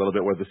talked about a little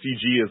bit, where the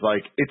CG is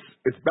like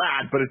it's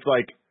bad, but it's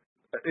like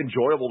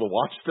enjoyable to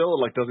watch still.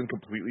 It like doesn't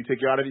completely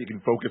take you out of it. You can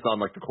focus on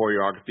like the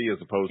choreography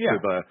as opposed to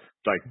the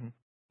like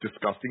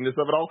disgustingness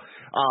of it all.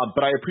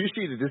 But I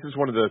appreciate that this is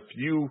one of the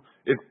few,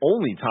 if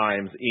only,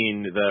 times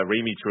in the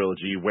Raimi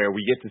trilogy where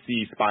we get to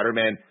see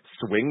Spider-Man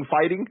swing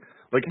fighting,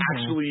 like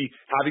actually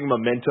having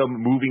momentum,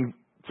 moving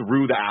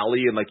through the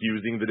alley and like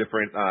using the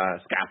different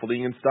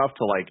scaffolding and stuff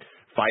to like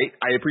fight.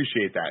 I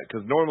appreciate that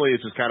because normally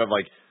it's just kind of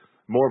like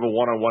more of a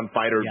one-on-one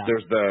fight, or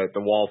there's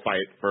the wall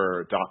fight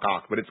for Doc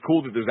Ock. But it's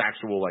cool that there's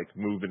actual like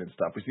movement and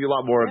stuff. We see a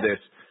lot more of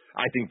this,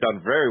 I think,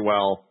 done very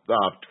well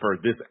for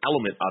this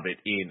element of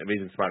it in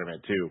Amazing Spider-Man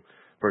 2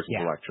 versus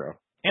Electro.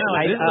 And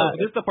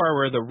this is the part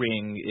where the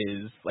ring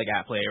is like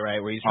at play,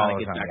 right? Where he's trying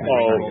to get back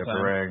to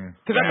the ring.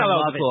 Because I thought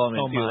that was a cool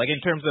element too. Like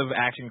in terms of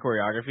action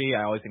choreography,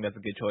 I always think that's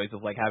a good choice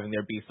of like having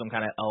there be some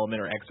kind of element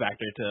or X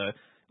factor to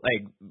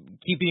like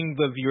keeping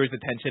the viewer's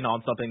attention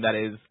on something that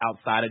is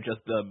outside of just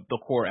the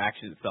core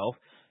action itself.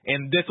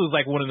 And this was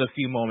like one of the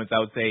few moments I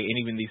would say in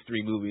even these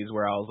three movies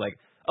where I was like,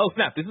 oh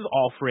snap, this is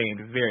all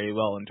framed very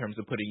well in terms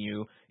of putting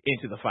you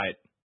into the fight.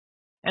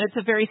 And it's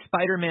a very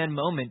Spider-Man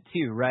moment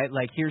too, right?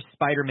 Like here's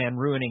Spider-Man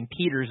ruining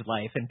Peter's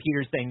life, and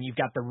Peter's saying you've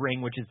got the ring,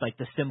 which is like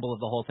the symbol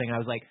of the whole thing. And I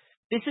was like,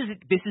 this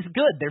is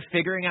good. They're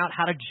figuring out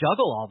how to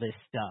juggle all this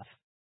stuff.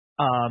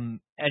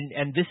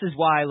 And this is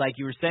why, like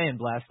you were saying,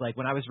 Bless, like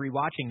when I was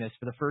rewatching this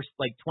for the first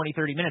like 20,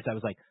 30 minutes, I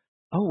was like,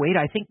 oh wait,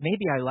 I think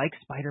maybe I like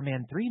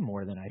Spider-Man 3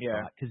 more than I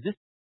thought, because this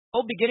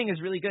whole beginning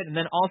is really good. And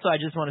then also I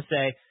just want to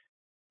say,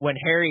 when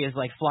Harry is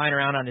like flying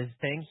around on his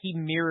thing, he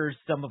mirrors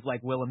some of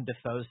like Willem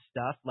Dafoe's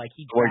stuff. Like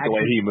he the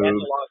way he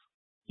moves.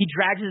 he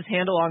drags his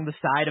hand along the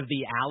side of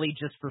the alley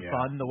just for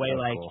fun. The way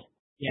cool.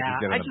 yeah,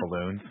 the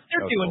balloons.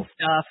 They're doing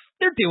stuff.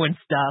 They're doing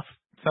stuff.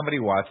 Somebody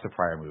watched the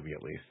prior movie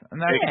at least, and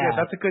that's good.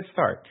 That's a good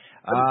start.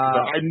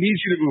 I need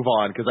you to move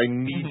on because I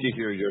need to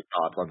hear your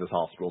thoughts on this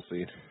hospital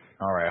scene.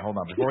 All right, hold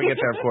on. Before we get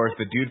there, of course,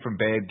 the dude from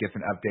Babe gets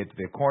an update that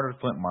they've cornered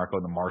Flint and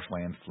Marco in the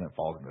marshlands. Flint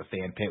falls into the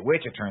sand pit,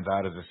 which it turns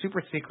out is a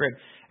super secret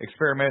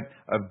experiment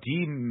of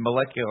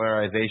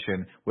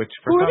demolecularization, which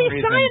for some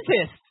reason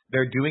scientists?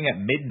 They're doing at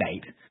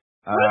midnight.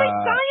 What are they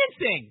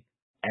sciencing?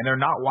 And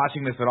they're not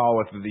watching this at all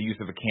with the use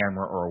of a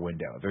camera or a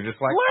window. They're just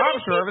like,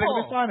 I'm sure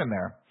everything is fine in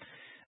there.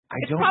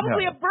 It's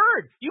probably a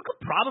bird. You could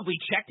probably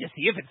check to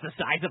see if it's the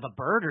size of a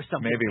bird or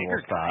something. Maybe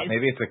we'll stop.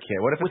 Maybe it's a kid.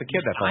 What if it's a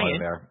kid that's all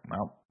in there?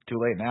 Well, too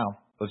late now.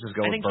 Let's just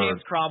go with bird. I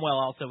think James Cromwell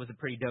also was a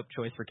pretty dope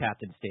choice for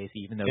Captain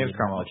Stacy, even though James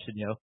Cromwell should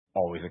know.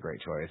 Always a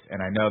great choice. And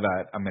I know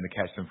that I'm going to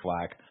catch some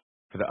flack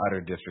for the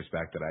utter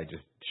disrespect that I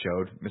just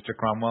showed Mr.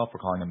 Cromwell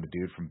for calling him the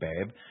dude from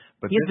Babe.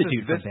 But He's the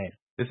dude from Babe.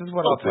 This is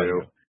what I'll tell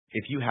you.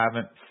 If you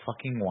haven't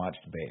fucking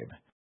watched Babe,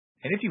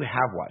 and if you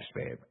have watched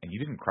Babe and you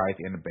didn't cry at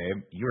the end of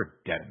Babe,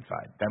 you're dead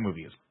inside. That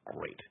movie is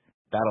great.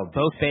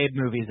 Both Babe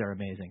movies are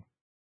amazing.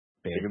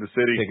 Babe. Pig in the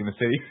City. Pig in the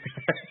City.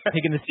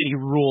 Pig in the City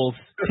rules.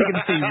 Pig in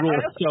the City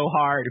rules so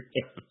hard.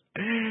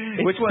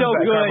 Which one's so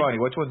better? good. Carboni,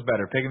 which one's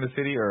better, Pig in the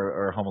City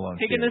or Home Alone?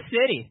 Pig in the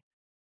City.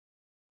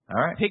 All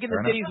right. Pig in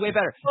the City is way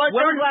better. When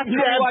was the last time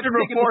you watched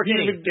Pig in the City?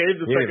 He even gave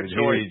the second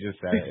choice. He just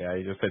said it. Yeah,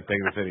 he just said Pig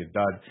in the City.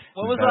 Done.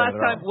 When was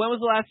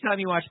the last time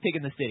you watched Pig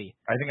in the City?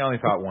 I think I only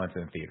saw it once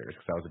in theaters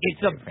because I was a big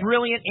fan.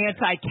 Brilliant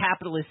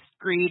anti-capitalist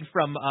screed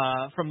from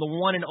the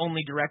one and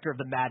only director of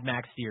the Mad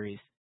Max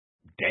series.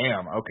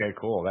 Damn. Okay,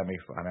 cool. That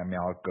makes. I mean,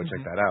 I'll go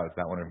check that out. It's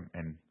that one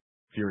in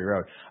Fury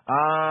Road.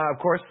 Of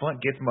course,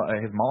 Flint gets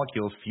his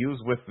molecules fuse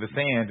with the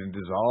sand and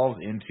dissolves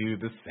into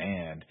the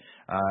sand,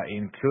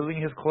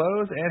 including his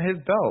clothes and his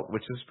belt,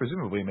 which is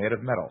presumably made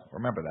of metal.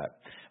 Remember that.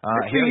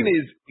 The scene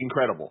is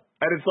incredible,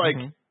 and it's like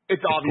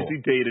it's obviously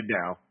dated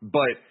now,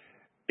 but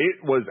it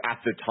was at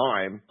the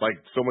time, like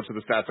so much of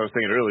the stats I was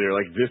saying earlier,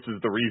 like this is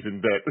the reason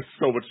that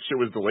so much shit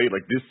was delayed.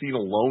 Like this scene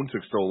alone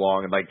took so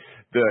long, and like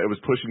it was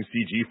pushing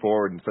CG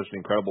forward in such an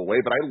incredible way.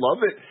 But I love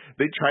it.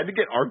 They tried to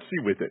get artsy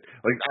with it.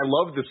 Like I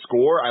love the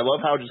score. I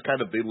love how just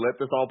kind of they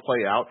let this all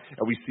play out,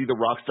 and we see the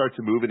rock start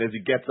to move, and as he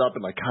gets up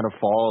and like kind of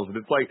falls, and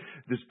it's like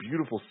this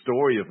beautiful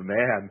story of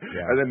man.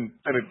 Yeah. And then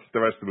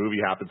the rest of the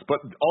movie happens. But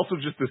also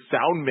just the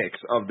sound mix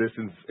of this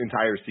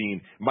entire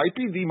scene might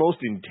be the most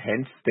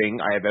intense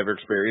thing I have ever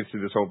experienced in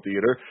this home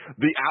theater.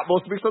 The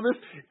Atmos mix on this,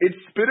 it's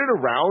spinning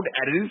around,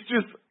 and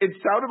it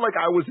sounded like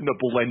I was in a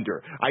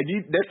blender.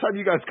 Next time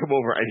you guys come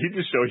over, I need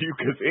to show you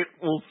because it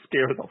will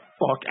scare the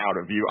fuck out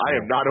of you.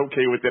 I am not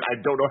okay with it. I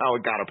don't know how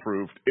it got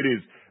approved. It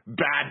is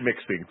bad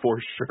mixing for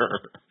sure.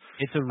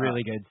 It's a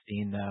really good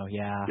scene though.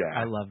 Yeah,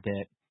 I loved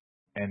it.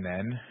 And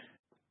then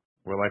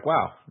we're like,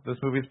 wow, this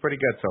movie's pretty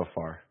good so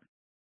far.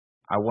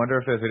 I wonder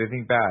if there's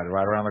anything bad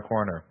right around the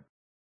corner.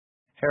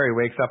 Harry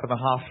wakes up in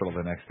the hospital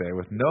the next day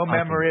with no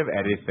memory of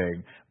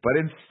anything, but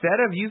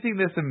instead of using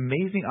this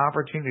amazing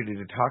opportunity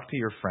to talk to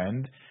your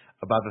friend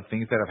about the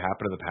things that have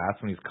happened in the past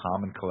when he's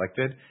calm and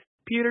collected,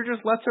 Peter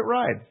just lets it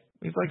ride.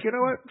 He's like, you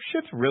know what?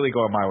 Shit's really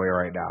going my way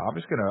right now. I'm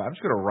just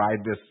gonna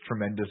ride this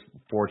tremendous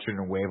fortune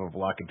and wave of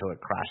luck until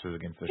it crashes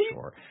against the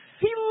shore.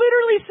 He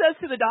literally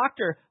says to the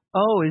doctor,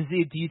 "Oh,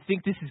 do you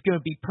think this is going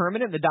to be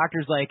permanent?" The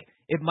doctor's like,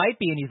 "It might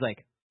be," and he's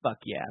like,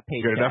 "Fuck yeah,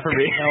 good enough for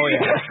me." Oh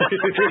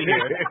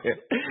yeah.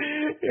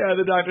 Yeah,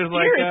 the doctor's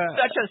like, "You're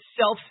such a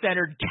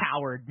self-centered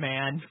coward,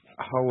 man."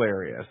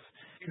 Hilarious.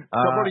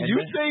 Somebody,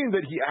 you saying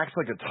that he acts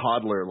like a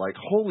toddler, like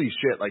holy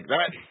shit, like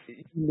that,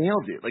 he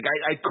nailed it. Like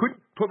I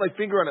couldn't put my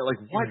finger on it.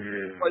 Like what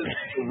was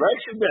the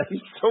direction that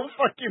he's so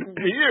fucking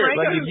weird.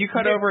 Like if you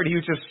cut over and he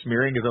was just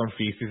smearing his own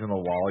feces on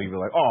the wall, you'd be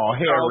like, "Oh,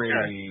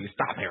 Harry,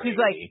 stop, Harry." He's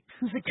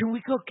like, "Can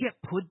we go get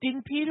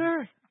pudding,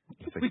 Peter?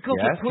 We go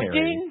get pudding."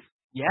 Harry.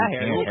 Yeah,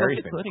 Harry.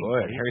 Harry's been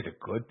good. Harry's a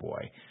good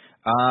boy.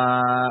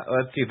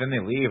 Let's see. Then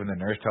they leave, and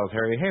the nurse tells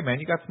Harry, "Hey, man,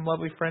 you got some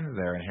lovely friends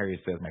there." And Harry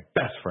says, "My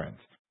best friends,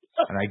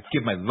 and I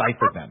give my life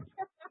for them."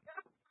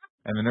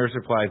 And the nurse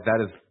replies,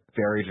 "That is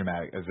very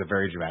dramatic. It's a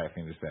very dramatic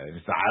thing to say." And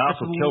he says, "I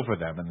also kill for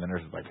them." And the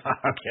nurse is like,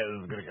 "Okay,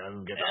 this is gonna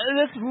go.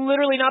 That's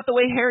literally not the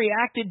way Harry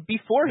acted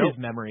before his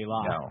memory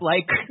loss. No.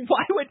 Like,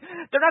 why would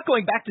they're not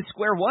going back to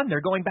square one?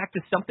 They're going back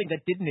to something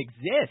that didn't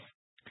exist."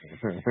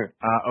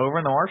 Over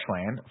in the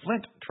marshland,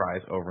 Flint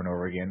tries over and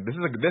over again. This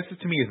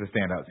to me is the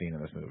standout scene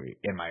in this movie,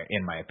 in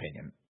my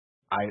opinion.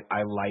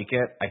 I like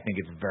it. I think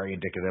it's very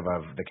indicative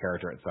of the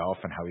character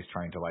itself and how he's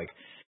trying to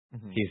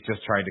he's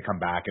just trying to come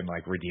back and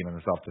redeem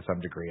himself to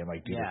some degree and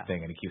do this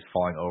thing, and he keeps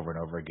falling over and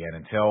over again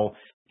until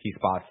he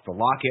spots the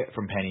locket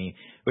from Penny,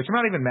 which I'm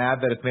not even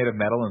mad that it's made of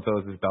metal and so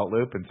is his belt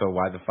loop, and so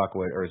why the fuck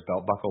or his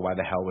belt buckle, why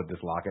the hell would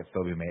this locket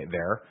still be made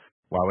there?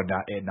 Why would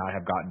it not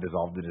have gotten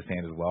dissolved into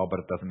sand as well? But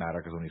it doesn't matter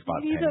because when he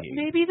spots Penny...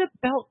 Maybe the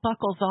belt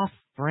buckle's off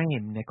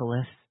frame,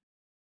 Nicholas.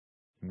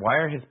 Why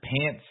are his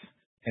pants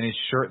and his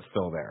shirt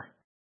still there?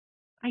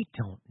 I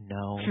don't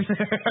know.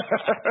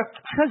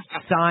 Because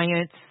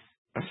science.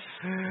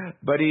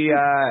 But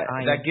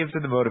that gives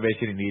him the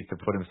motivation he needs to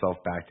put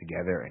himself back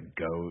together and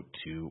go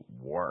to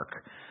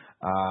work.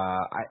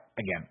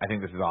 I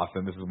think this is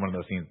awesome. This is one of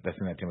those scenes that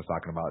Tim was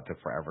talking about to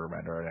forever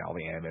remember, and all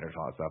the animators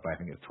and all that stuff. I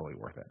think it's totally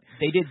worth it.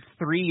 They did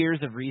 3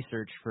 years of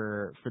research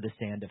for the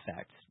sand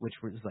effects, which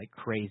was like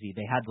crazy.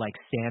 They had like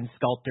sand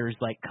sculptors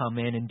like come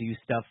in and do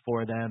stuff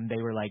for them.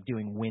 They were like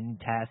doing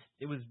wind tests.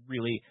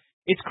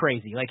 It's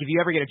crazy. Like if you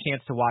ever get a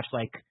chance to watch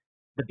like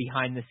the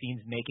behind the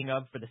scenes making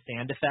of for the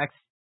sand effects,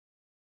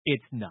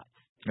 it's nuts.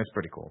 That's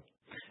pretty cool.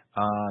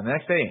 The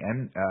next day,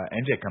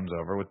 NJ comes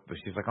over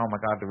she's like, oh my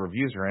God, the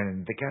reviews are in,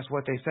 and guess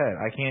what they said?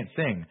 I can't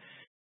sing.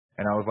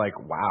 And I was like,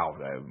 wow,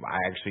 I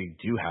actually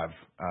do have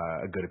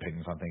good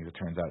opinions on things, it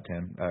turns out,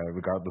 Tim,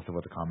 regardless of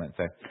what the comments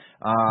say.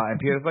 And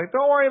Peter's like,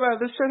 don't worry about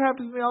it. This shit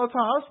happens to me all the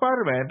time. I'm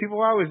Spider-Man. People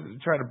are always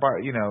trying to,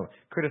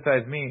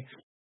 criticize me.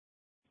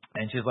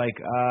 And she's like,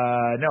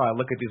 no, I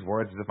look at these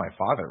words as if my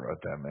father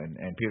wrote them.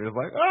 And Peter's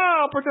like,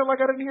 oh, I'll pretend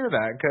like I didn't hear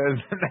that, because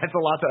that's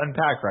a lot to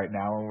unpack right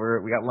now, and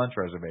we got lunch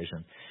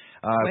reservations.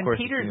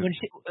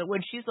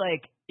 When she's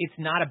like, it's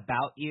not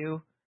about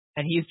you,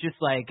 and he's just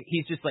like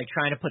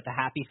trying to put the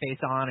happy face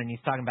on, and he's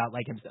talking about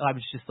like himself. I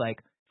was just like,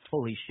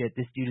 holy shit,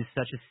 this dude is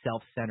such a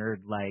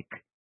self-centered, like,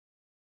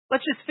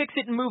 let's just fix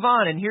it and move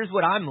on, and here's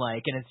what I'm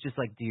like. And it's just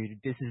like,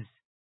 dude,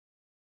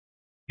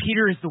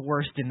 Peter is the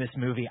worst in this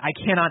movie. I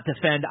cannot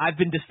defend. I've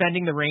been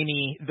defending the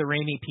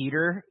rainy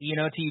Peter,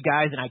 to you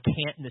guys, and I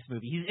can't in this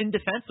movie. He's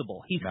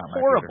indefensible. He's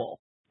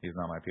horrible. He's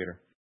not my Peter.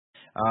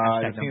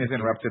 The scene is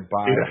interrupted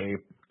by a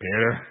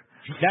Peter.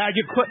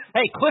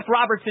 Hey, Cliff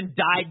Robertson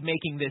died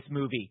making this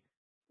movie.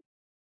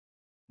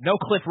 No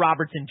Cliff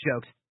Robertson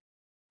jokes,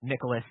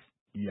 Nicholas.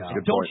 Yeah.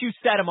 Don't you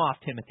set him off,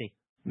 Timothy.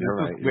 You're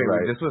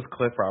right. This was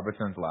Cliff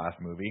Robertson's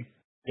last movie.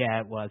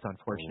 Yeah, it was,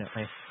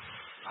 unfortunately.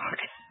 Fuck.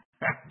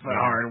 That's a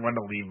hard one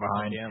to leave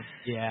behind.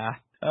 Yeah.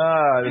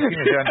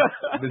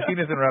 The scene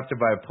is interrupted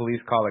by a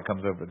police call that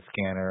comes over the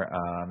scanner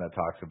that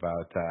talks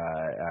about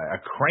a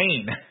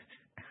crane.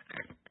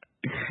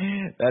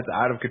 That's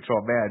out of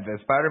control, man. The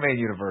Spider-Man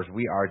universe,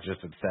 we are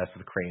just obsessed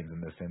with cranes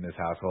in this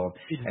household.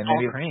 And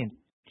then cranes.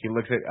 He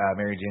looks at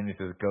Mary Jane and he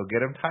says, "Go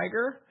get him,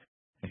 Tiger."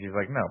 And she's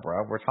like, "No,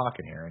 bro, we're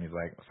talking here." And he's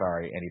like,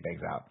 "Sorry," and he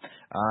bangs out.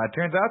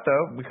 Turns out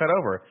though, we cut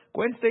over.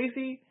 Gwen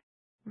Stacy,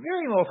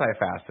 very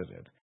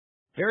multifaceted,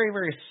 very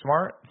very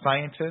smart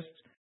scientist,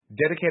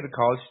 dedicated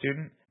college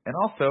student, and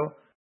also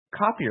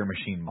copier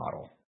machine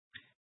model.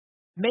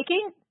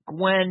 Making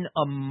Gwen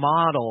a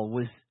model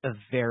was a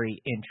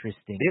very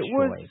interesting choice. It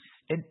was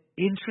an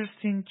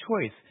interesting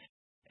choice.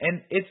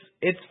 And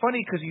it's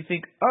funny because you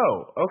think,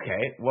 oh,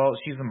 okay, well,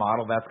 she's a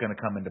model, that's going to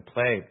come into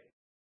play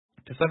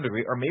to some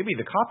degree, or maybe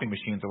the copy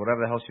machines or whatever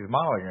the hell she's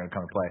modeling are going to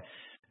come into play.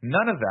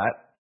 None of that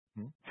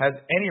has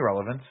any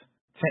relevance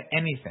to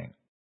anything.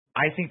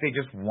 I think they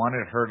just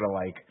wanted her to,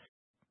 like,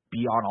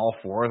 be on all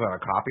fours on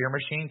a copier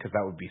machine because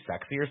that would be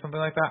sexy or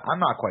something like that. I'm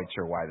not quite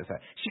sure why this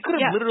happened. She could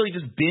have literally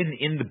just been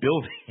in the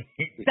building.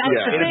 That's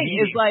the thing,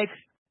 is like,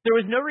 there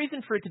was no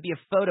reason for it to be a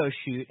photo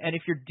shoot, and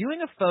if you're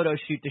doing a photo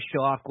shoot to show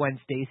off Gwen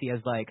Stacy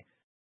as, like,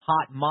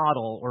 hot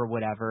model or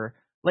whatever,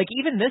 like,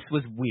 even this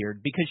was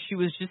weird because she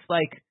was just,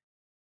 like,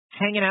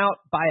 hanging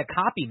out by a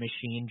copy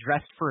machine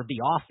dressed for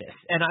The Office,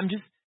 and I'm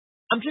just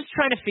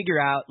trying to figure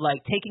out,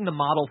 like, taking the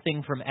model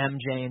thing from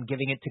MJ and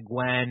giving it to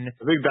Gwen.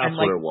 I think that's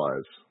what it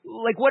was.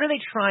 Like, what are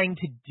they trying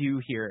to do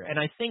here? And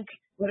I think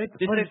this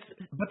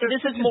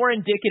is more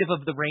indicative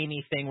of the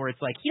Raimi thing where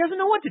it's like, he doesn't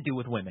know what to do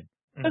with women.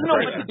 Doesn't know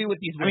what to do with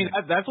these women.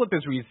 I mean, that's what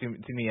this reads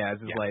to me as,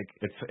 is like,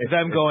 it's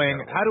them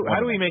going, how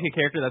do we make a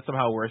character that's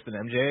somehow worse than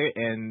MJ,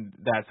 and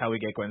that's how we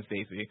get Gwen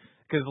Stacy?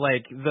 Because,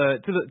 like,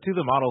 to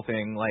the model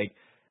thing, like,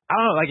 I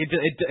don't know, like,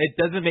 it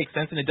doesn't make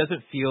sense, and it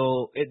doesn't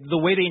feel the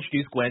way they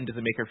introduce Gwen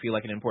doesn't make her feel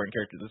like an important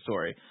character to the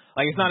story.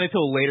 Like, it's not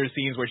until later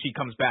scenes where she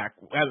comes back.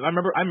 I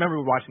remember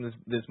watching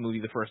this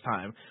movie the first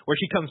time where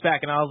she comes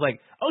back, and I was like,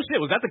 oh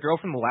shit, was that the girl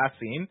from the last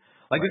scene?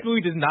 Like, this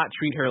movie does not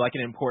treat her like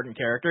an important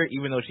character,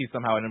 even though she's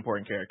somehow an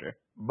important character.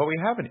 But we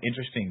have an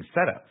interesting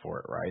setup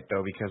for it, right?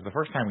 Though, because the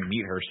first time we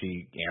meet her,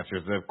 she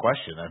answers the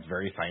question that's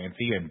very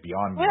sciencey and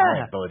beyond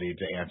my ability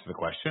to answer the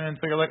question. And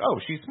so you're like, oh,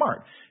 she's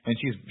smart, and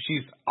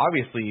she's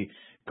obviously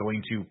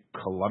going to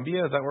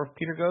Columbia. Is that where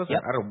Peter goes?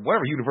 Yep. I don't.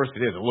 Whatever university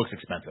it is, it looks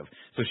expensive.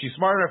 So she's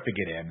smart enough to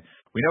get in.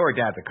 We know her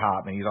dad's a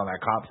cop, and he's on that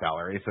cop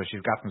salary, so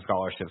she's got some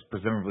scholarships.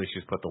 Presumably,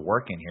 she's put the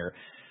work in here.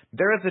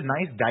 There is a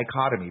nice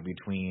dichotomy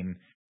between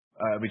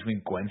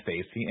Gwen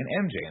Stacy and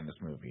MJ in this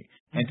movie.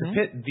 And to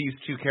pit these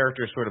two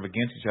characters sort of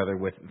against each other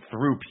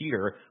through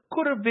Peter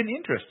could have been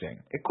interesting.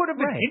 It could have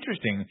been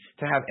interesting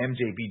to have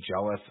MJ be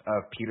jealous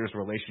of Peter's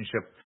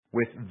relationship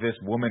with this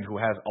woman who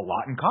has a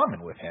lot in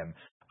common with him.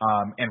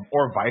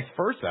 Or vice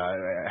versa.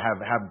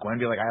 Have Gwen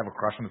be like, I have a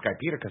crush on this guy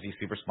Peter because he's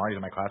super smart, he's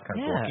in my class,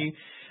 kind of dorky,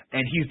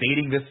 and he's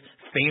dating this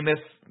famous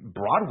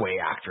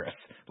Broadway actress.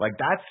 Like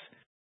that's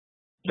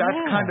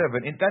kind of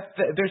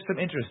there's some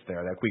interest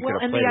there that we could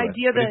have played with. And the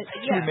idea that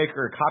to make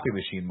her a copy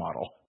machine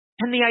model.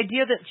 And the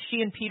idea that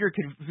she and Peter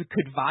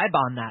could vibe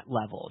on that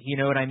level, you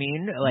know what I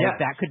mean? Like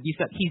that could be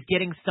he's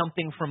getting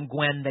something from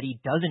Gwen that he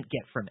doesn't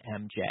get from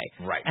MJ.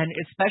 Right. And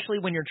especially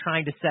when you're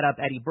trying to set up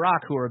Eddie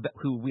Brock,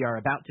 who we are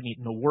about to meet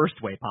in the worst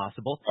way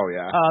possible. Oh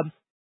yeah.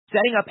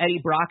 Setting up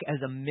Eddie Brock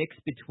as a mix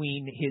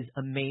between his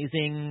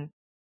amazing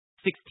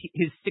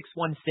his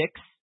 616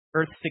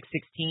 Earth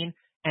 616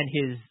 and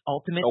his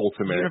ultimate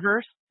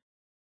universe.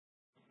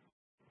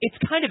 It's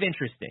kind of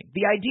interesting.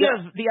 The idea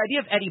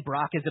of Eddie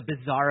Brock as a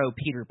bizarro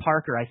Peter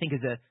Parker, I think,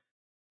 is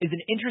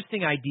an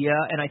interesting idea,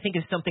 and I think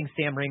is something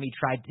Sam Raimi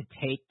tried to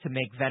take to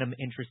make Venom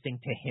interesting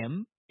to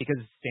him,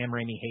 because Sam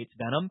Raimi hates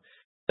Venom.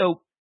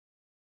 So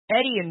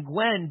Eddie and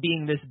Gwen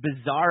being this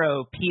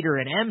bizarro Peter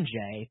and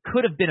MJ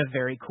could have been a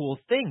very cool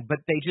thing,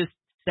 but they just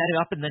set it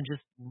up and then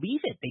just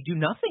leave it. They do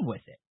nothing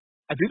with it.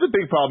 I think the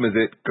big problem is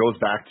it goes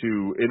back to,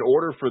 in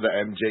order for the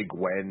MJ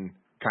Gwen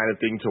kind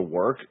of thing to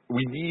work,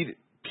 we need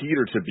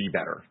Peter to be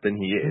better than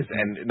he is,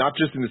 and not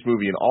just in this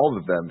movie, in all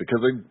of them, because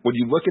when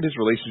you look at his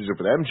relationship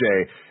with MJ,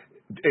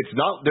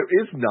 there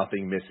is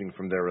nothing missing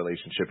from their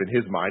relationship in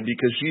his mind,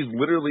 because she's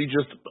literally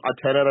just a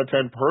 10 out of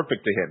 10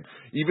 perfect to him.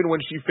 Even when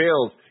she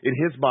fails, in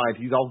his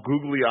mind, he's all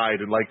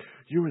googly-eyed and like,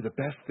 you were the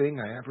best thing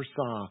I ever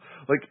saw.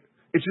 Like,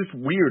 it's just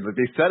weird. Like,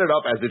 they set it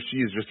up as if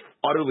she is just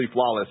utterly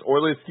flawless,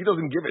 or at least he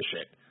doesn't give a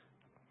shit.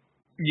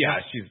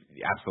 Yeah, she's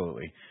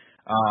absolutely.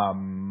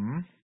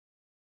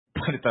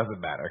 But it doesn't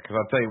matter, because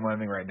I'll tell you one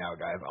thing right now,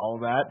 guys. All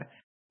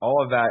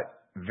of that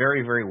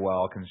very, very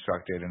well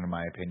constructed, and in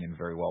my opinion,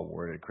 very well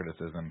worded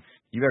criticism.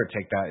 You better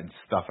take that and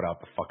stuff it out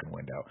the fucking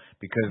window,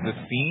 because the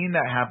scene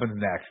that happens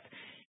next,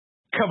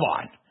 come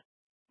on,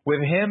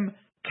 with him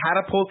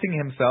catapulting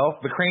himself,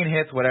 the crane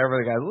hits,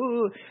 whatever, the guy,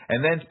 ooh,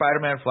 and then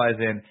Spider-Man flies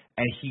in,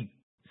 and he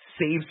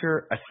saves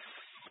her a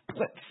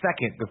split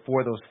second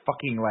before those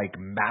fucking, like,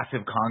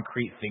 massive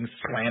concrete things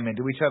slam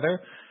into each other.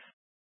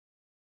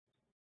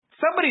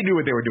 Somebody knew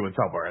what they were doing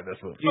somewhere in this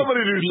movie.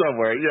 Somebody knew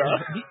somewhere,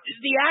 yeah.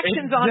 The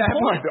action's on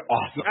point.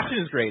 Awesome. The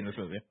action is great in this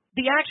movie.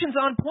 The action's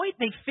on point.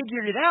 They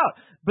figured it out.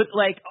 But,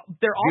 like,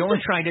 they're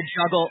also trying to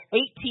juggle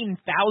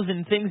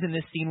 18,000 things in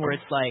this scene where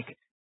it's like,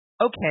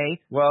 okay,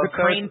 the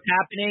crane's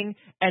happening,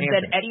 and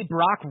then Eddie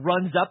Brock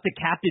runs up to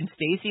Captain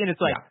Stacy, and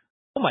it's like,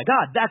 oh, my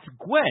God, that's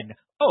Gwen.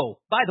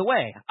 Oh, by the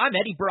way, I'm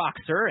Eddie Brock,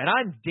 sir, and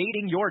I'm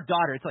dating your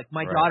daughter. It's like,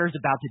 my daughter's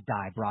about to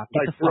die, Brock.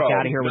 Get the fuck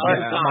out of here with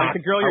this.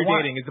 The girl you're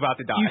dating is about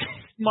to die. You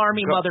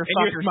smarmy motherfucker.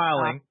 And you're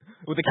smiling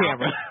with the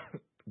camera.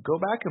 Go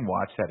back and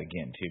watch that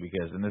again, too,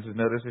 because, and this is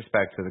no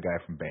disrespect to the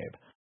guy from Babe,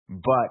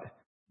 but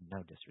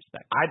no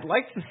disrespect. I'd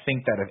like to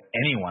think that if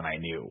anyone I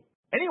knew,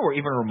 anywhere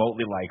even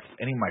remotely like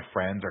any of my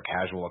friends or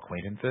casual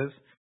acquaintances,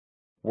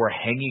 were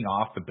hanging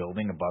off the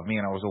building above me,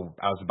 and I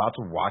was about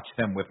to watch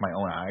them with my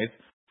own eyes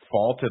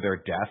fall to their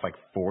death like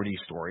 40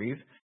 stories,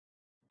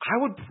 I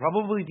would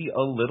probably be a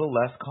little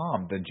less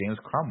calm than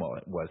James Cromwell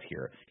was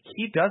here.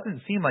 He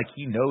doesn't seem like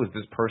he knows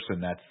this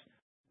person that's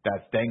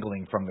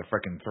dangling from the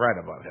frickin' thread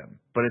above him,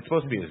 but it's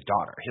supposed to be his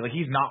daughter.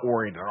 He's not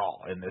worried at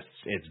all in this.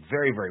 It's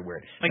very, very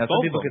weird. Like, now,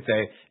 some people could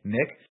say,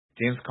 Nick,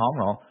 James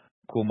Cromwell,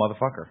 cool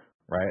motherfucker,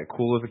 right?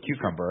 Cool as a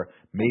cucumber.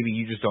 Maybe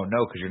you just don't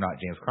know because you're not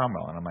James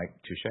Cromwell. And I'm like,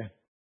 touche.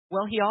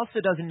 Well, he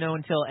also doesn't know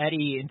until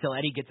Eddie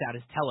gets out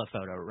his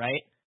telephoto,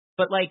 right?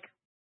 But, like,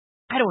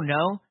 I don't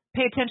know.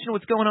 Pay attention to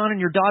what's going on in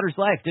your daughter's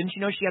life. Didn't you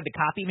know she had the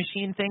copy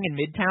machine thing in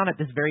Midtown at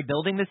this very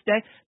building this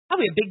day?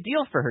 Probably a big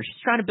deal for her. She's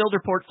trying to build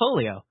her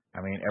portfolio. I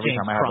mean, every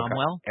time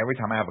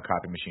I have a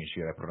copy machine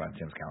shoot, I put it on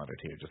Tim's calendar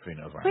too, just so he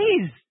knows where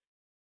Please.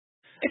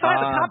 If I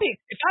have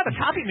a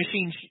copy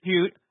machine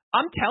shoot,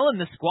 I'm telling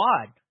the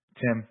squad.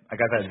 Tim, I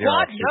got that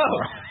Xerox shoot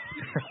tomorrow.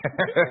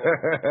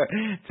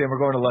 Tim, we're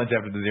going to lunch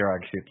after the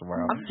Xerox shoot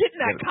tomorrow. I'm getting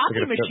that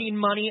copy machine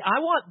money.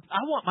 I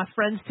want my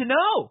friends to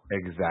know.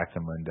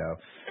 Exactamundo.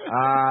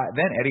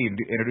 Then Eddie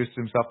introduced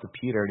himself to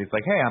Peter, and he's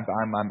like, "Hey, I'm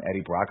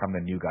Eddie Brock. I'm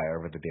the new guy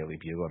over at the Daily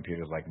Bugle." And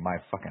Peter's like, "My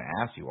fucking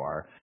ass, you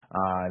are."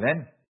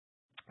 Then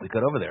we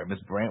cut over there. Miss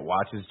Brandt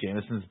watches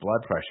Jameson's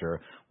blood pressure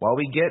while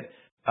he gets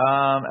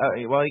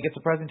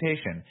a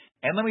presentation.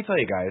 And let me tell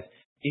you guys,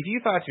 if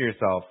you thought to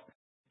yourself,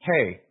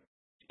 "Hey,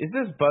 is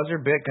this buzzer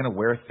bit going to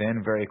wear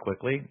thin very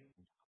quickly?"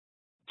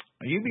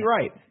 You'd be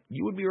right.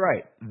 You would be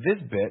right.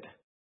 This bit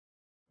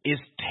is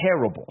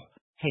terrible.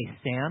 Hey,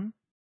 Sam,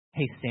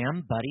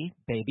 buddy,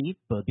 baby,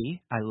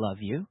 booby, I love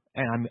you.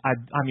 And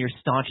I'm your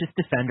staunchest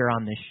defender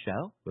on this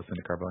show. Listen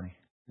to Carboni.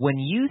 When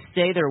you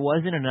say there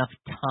wasn't enough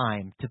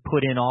time to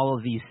put in all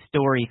of these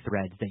story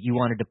threads that you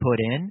wanted to put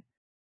in,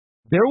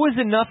 there was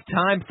enough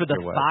time for the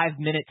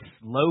 5-minute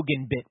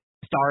slogan bit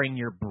starring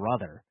your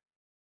brother.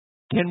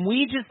 Can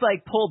we just,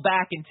 like, pull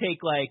back and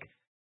take, like,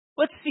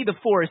 let's see the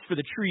forest for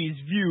the trees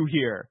view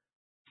here,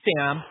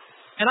 Sam?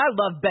 And I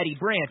love Betty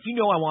Brant. You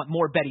know I want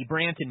more Betty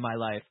Brant in my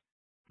life.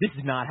 This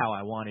is not how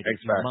I wanted it.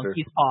 You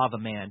monkey's paw of a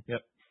man.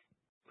 Yep.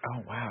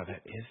 Oh, wow,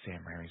 that is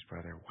Sam Raimi's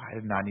brother. Why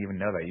did I not even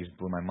know that? You just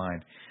blew my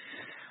mind.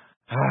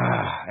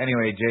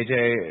 Anyway,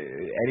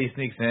 Eddie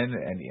sneaks in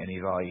and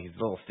he's a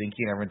little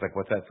stinky and everyone's like,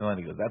 what's that feeling?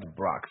 He goes, that's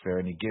Brock,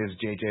 sir. And he gives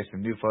JJ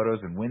some new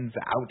photos and wins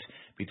out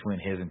between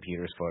his and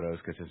Peter's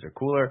photos because his are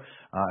cooler.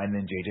 And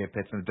then JJ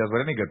pits them, does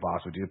what any good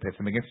boss would do, pits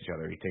them against each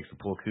other. He takes the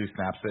pool cue,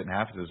 snaps it in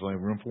half. There's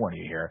only room for one of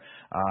you here.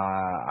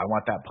 I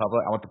want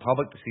the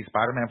public to see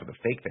Spider-Man for the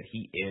fake that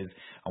he is.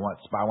 I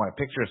want a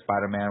picture of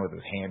Spider-Man with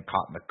his hand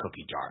caught in the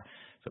cookie jar.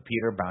 So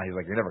Peter he's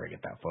like, you're never going to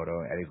get that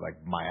photo. Eddie's like,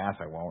 my ass,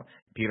 I won't.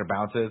 Peter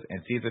bounces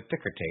and sees a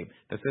ticker tape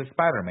that says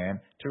Spider-Man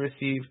to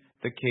receive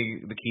the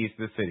keys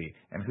to the city.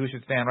 And who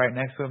should stand right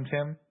next to him,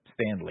 Tim?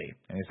 Stan Lee.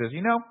 And he says,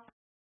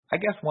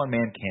 I guess one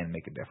man can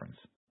make a difference.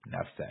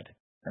 Enough said.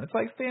 And it's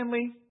like, Stan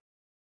Lee,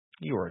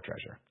 you are a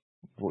treasure.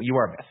 Well, you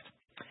are missed.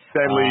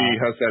 Stan Lee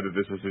has said that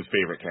this is his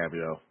favorite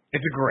cameo.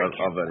 It's a great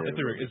cameo.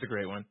 It's a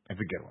great one.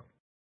 It's a good one.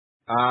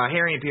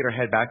 Harry and Peter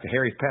head back to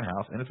Harry's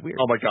penthouse, and it's weird.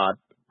 Oh, my God.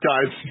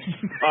 Guys,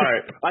 all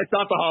right. I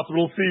thought the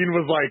hospital scene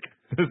was like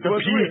the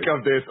peak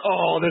of this.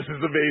 Oh, this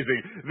is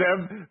amazing.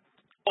 Them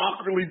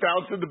awkwardly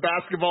bouncing the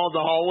basketball in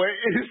the hallway.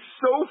 It is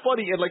so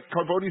funny. And like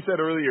Carboni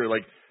said earlier,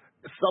 like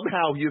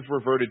somehow he has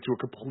reverted to a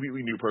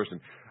completely new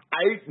person.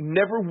 I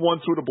never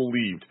once would have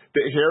believed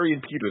that the Harry and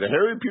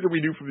Peter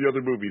we knew from the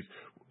other movies,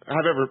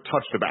 have ever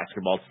touched a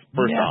basketball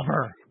first off.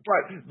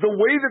 But the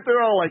way that they're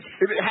all like,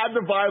 it had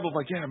the vibe of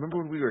like, yeah, remember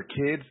when we were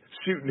kids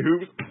shooting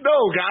hoops? No,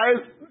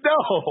 guys, no.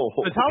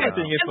 The helmet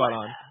thing is spot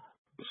on.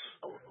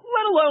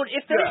 Let alone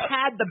if they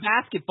had the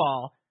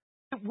basketball,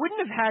 it wouldn't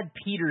have had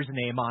Peter's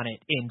name on it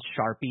in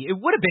Sharpie. It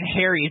would have been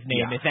Harry's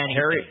name, if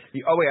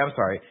anything. Oh wait, I'm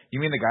sorry. You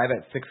mean the guy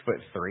that's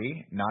 6'3",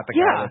 not the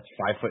guy that's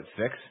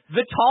 5'6"?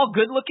 The tall,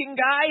 good-looking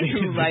guy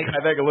who the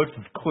guy that looks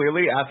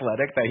clearly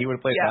athletic, that he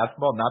would play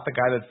basketball, not the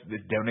guy that's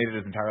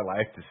donated his entire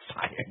life to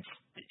science.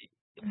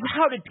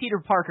 How did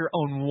Peter Parker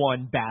own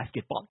one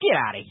basketball? Get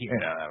out of here.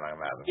 Get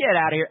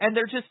out of here. And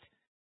they're just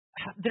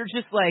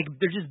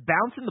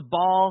bouncing the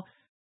ball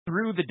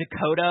through the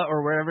Dakota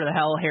or wherever the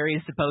hell Harry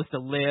is supposed to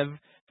live.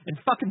 And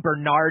fucking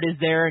Bernard is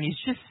there, and he's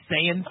just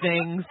saying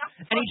things,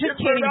 and he just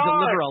can't even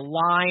deliver a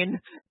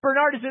line.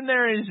 Bernard is in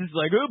there, and he's just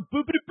like, oh,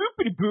 boopity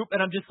boopity boop, and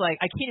I'm just like,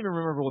 I can't even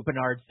remember what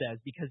Bernard says,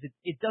 because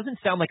it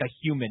doesn't sound like a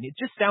human. It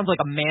just sounds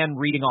like a man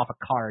reading off a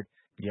card.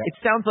 Yep. It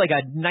sounds like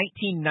a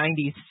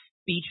 1990s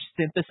speech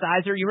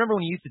synthesizer. You remember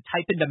when you used to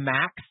type into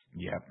Macs?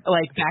 Yeah.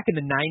 Like back in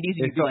the 90s,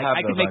 you'd be like,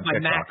 I can make my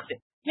Mac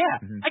say,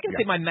 I can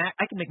say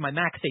I can make my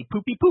Mac say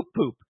poopy poop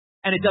poop,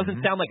 and it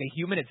doesn't sound like a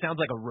human. It sounds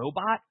like a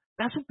robot.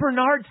 That's what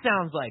Bernard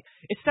sounds like.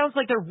 It sounds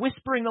like they're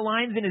whispering the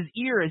lines in his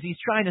ear as he's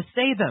trying to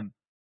say them.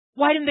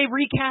 Why didn't they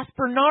recast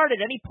Bernard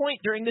at any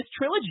point during this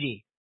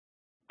trilogy?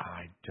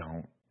 I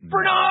don't know.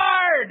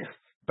 Bernard!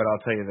 But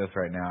I'll tell you this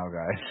right now,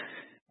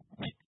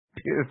 guys.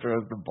 Peter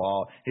throws the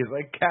ball. He's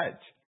like, catch.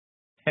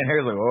 And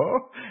Harry's like,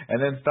 oh, and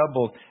then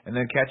stumbles, and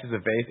then catches a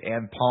vase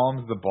and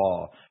palms the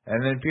ball.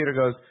 And then Peter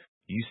goes,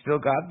 you still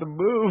got the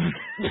moves.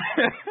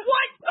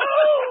 What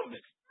moves?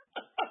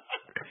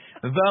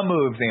 The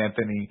moves,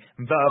 Anthony.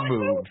 The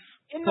moves.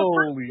 In the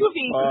first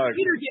movie,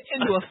 Peter gets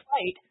into a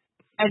fight,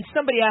 and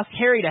somebody asks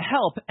Harry to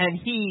help, and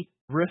he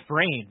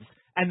refrains.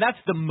 And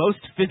that's the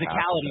most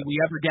physicality we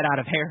ever get out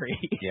of Harry.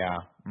 Yeah.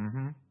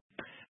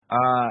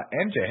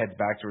 MJ heads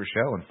back to her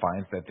show and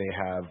finds that they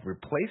have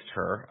replaced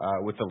her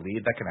with a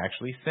lead that can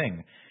actually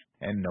sing.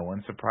 And no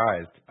one's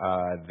surprised.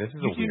 This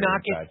is you do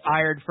not get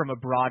fired from a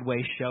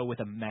Broadway show with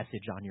a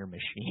message on your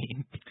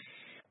machine.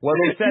 Well,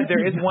 they said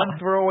there is one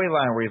throwaway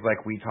line where he's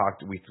like, we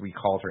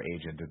called her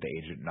agent. Did the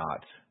agent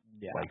not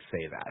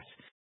say that?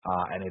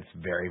 And it's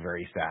very,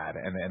 very sad.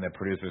 And the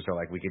producers are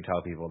like, we can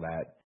tell people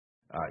that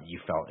you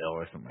felt ill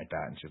or something like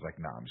that. And she's like,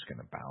 no, I'm just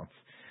going to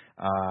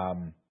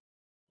bounce.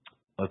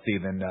 Let's see.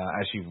 Then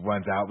as she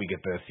runs out, we get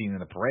the scene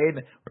in the parade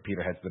where Peter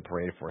heads to the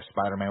parade for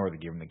Spider-Man where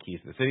they give him the keys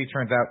to the city.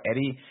 Turns out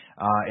Eddie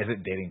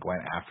isn't dating Gwen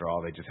after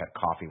all. They just had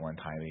coffee one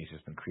time and he's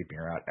just been creeping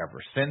her out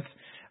ever since.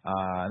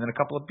 And then a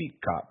couple of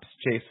beat cops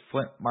chase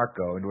Flint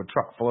Marco into a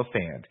truck full of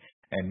sand.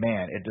 And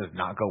man, it does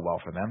not go well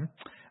for them.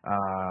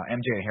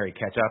 MJ and Harry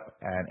catch up,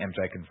 and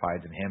MJ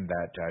confides in him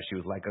that she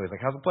was like,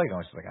 how's the play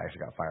going? She's like, I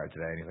actually got fired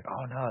today. And he's like,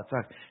 oh no, it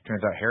sucks. Turns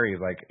out Harry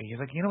is like, you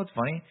know what's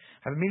funny?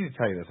 I've been meaning to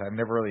tell you this. I've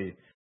never really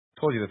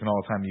told you this in all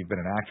the time you've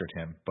been an actor,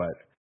 Tim, but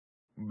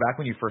back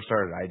when you first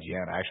started at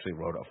IGN, I actually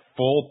wrote a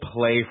full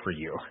play for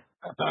you.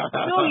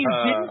 No, you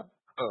didn't.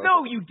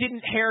 No, you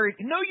didn't, Harry.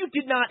 No, you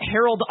did not,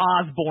 Harold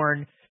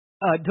Osborne,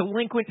 a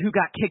delinquent who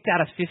got kicked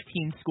out of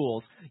 15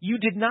 schools. You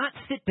did not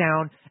sit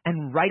down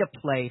and write a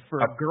play for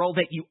a girl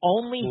that you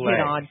only hit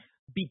on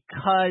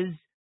because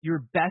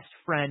your best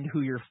friend,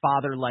 who your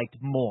father liked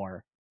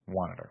more,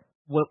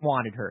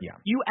 wanted her. Yeah.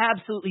 You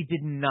absolutely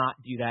did not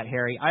do that,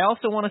 Harry. I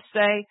also want to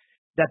say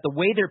that the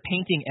way they're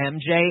painting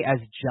MJ as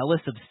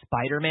jealous of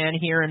Spider-Man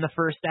here in the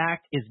first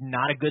act is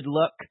not a good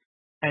look.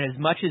 And as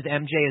much as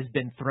MJ has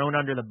been thrown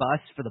under the bus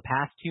for the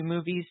past two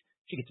movies,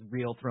 she gets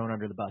real thrown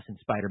under the bus in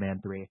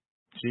Spider-Man 3.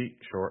 She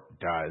sure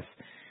does.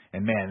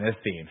 And man, this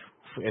scene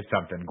is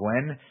something.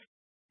 Gwen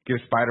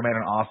gives Spider-Man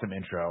an awesome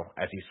intro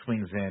as he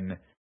swings in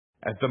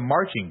as the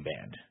marching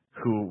band,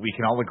 who we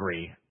can all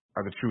agree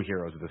are the true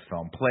heroes of this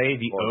film. Play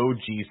the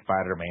OG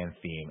Spider-Man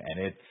theme,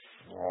 and it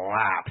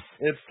slaps.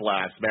 It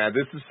slaps, man.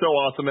 This is so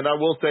awesome. And I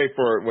will say,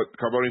 for what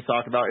Carboni's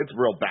talking about, it's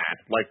real bad.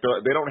 Like,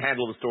 they don't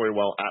handle the story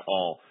well at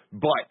all.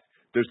 But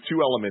there's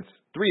three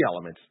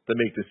elements that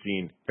make this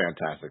scene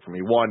fantastic for me.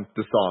 One,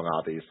 the song,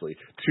 obviously.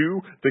 Two,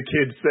 the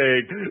kids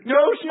saying, "No,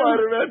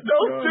 Spider-Man,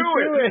 don't do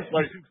it."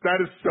 Like, that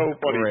is so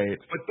funny. Great.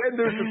 But then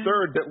there's the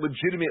third that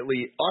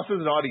legitimately, us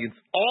as an audience,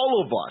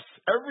 all of us,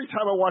 every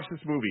time I watch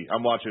this movie,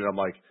 I'm watching it, I'm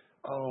like,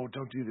 "Oh,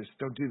 don't do this,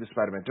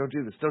 Spider-Man, don't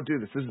do this,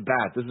 this is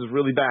bad, this is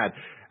really bad."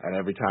 And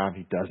every time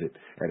he does it,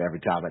 and every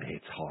time it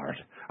hits hard.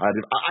 I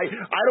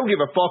don't give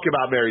a fuck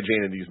about Mary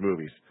Jane in these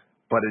movies,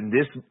 but in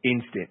this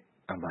instant,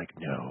 I'm like,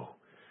 no,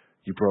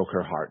 you broke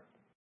her heart.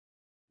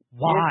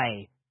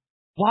 Why?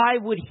 Why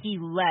would he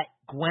let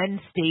Gwen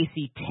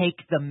Stacy take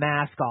the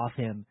mask off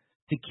him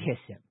to kiss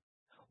him?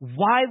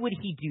 Why would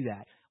he do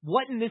that?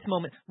 What in this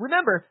moment?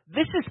 Remember,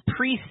 this is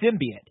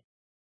pre-symbiote.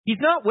 He's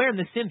not wearing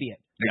the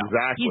symbiote.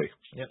 Exactly.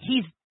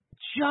 He's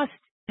just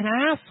an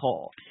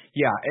asshole.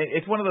 Yeah,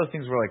 it's one of those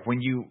things where, like,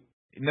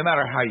 no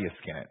matter how you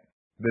skin it,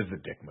 this is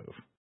a dick move.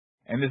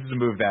 And this is a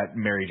move that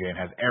Mary Jane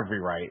has every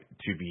right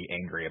to be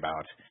angry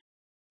about.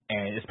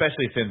 And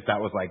especially since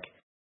that was, like,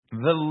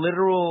 the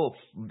literal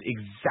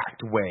exact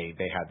way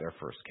they had their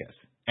first kiss.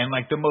 And,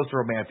 like, the most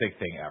romantic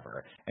thing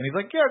ever. And he's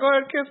like, "Yeah, go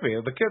ahead and kiss me.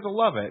 The kids will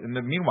love it." And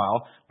then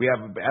meanwhile, we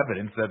have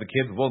evidence that the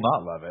kids will not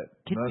love it.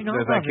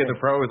 That kid, the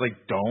pro, is like,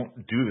 "Don't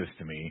do this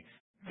to me.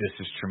 This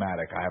is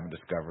traumatic. I haven't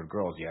discovered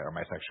girls yet or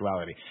my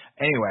sexuality."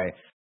 Anyway,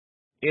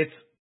 it's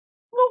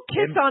little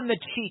kiss on the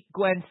cheek,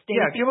 Gwen Stacy.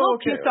 Yeah, give a little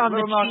kiss on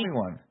the cheek.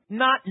 One.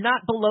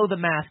 Not below the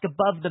mask,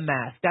 above the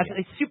mask. That's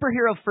a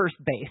superhero first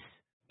base.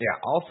 Yeah.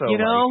 Also,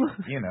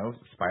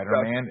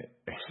 Spider-Man.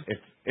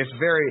 It's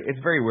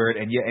very weird,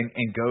 and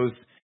goes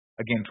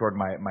again toward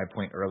my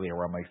point earlier,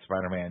 where I'm like,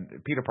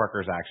 Spider-Man, Peter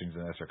Parker's actions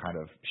in this are kind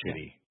of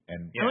shitty,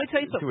 and let me tell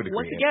you something.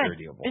 Once again,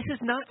 this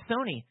is not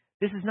Sony.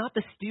 This is not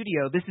the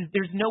studio.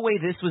 There's no way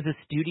this was a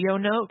studio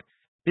note.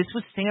 This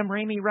was Sam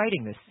Raimi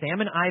writing this. Sam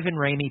and Ivan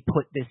Raimi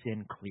put this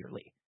in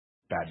clearly.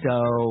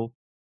 So,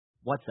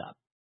 what's up?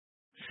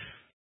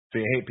 So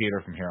you hate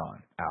Peter from here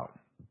on out,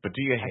 but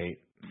do you hate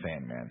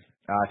Sandman?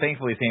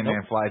 Thankfully,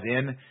 Sandman flies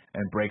in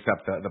and breaks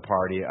up the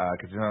party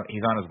because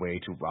he's on his way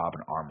to rob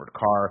an armored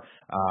car.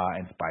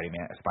 And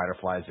Spider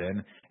flies in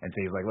and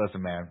says, like,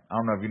 "Listen, man, I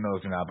don't know if you know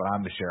this or not, but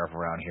I'm the sheriff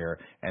around here."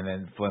 And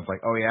then Flint's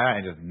like, "Oh yeah,"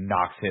 and just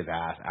knocks his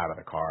ass out of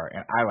the car.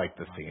 And I like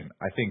this scene.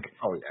 I think,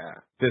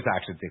 this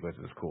action sequence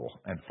is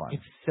cool and fun.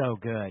 It's so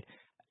good.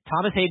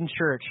 Thomas Hayden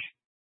Church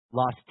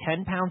lost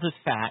 10 pounds of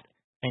fat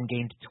and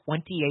gained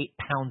 28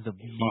 pounds of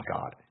muscle.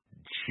 God,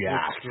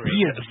 jacked.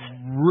 He is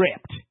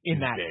ripped in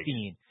that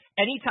scene.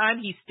 Anytime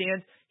he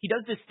stands, he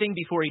does this thing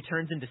before he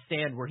turns into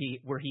sand where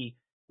he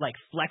like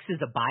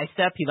flexes a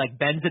bicep. He like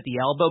bends at the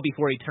elbow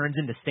before he turns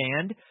into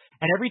sand.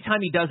 And every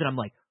time he does it, I'm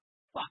like,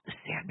 fuck, the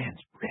Sandman's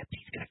ripped.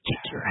 He's going to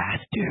kick your ass,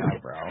 dude.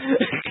 Yeah, bro.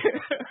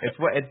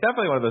 It's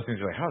definitely one of those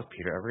things where like, how is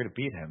Peter ever going to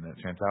beat him? And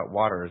it turns out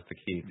water is the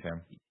key to him.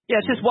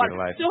 Yeah, it's just water.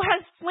 So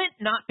has Flint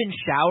not been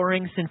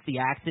showering since the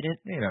accident?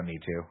 You don't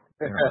need to.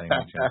 You don't really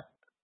need to.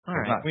 All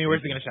right. I mean,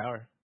 where's he going to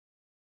shower?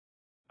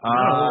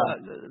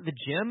 The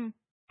gym.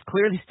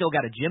 Clearly still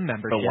got a gym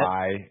membership. The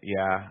Y,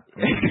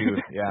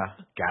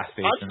 gas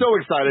station. I'm so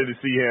excited to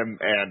see him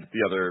and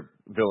the other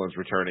villains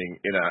returning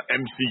in a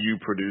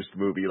MCU-produced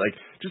movie. Like,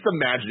 just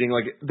imagining,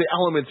 like, the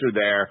elements are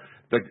there.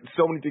 Like,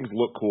 so many things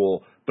look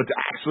cool, but to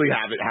actually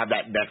have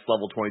that next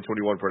level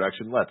 2021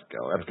 production, let's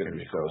go. That's going to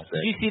be so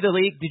sick. Did you see the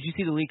leak? Did you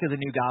see the leak of the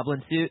new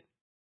Goblin suit?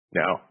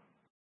 No.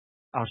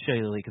 I'll show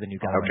you the leak of the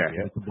new Goblin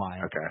suit. It's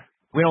wild. Okay.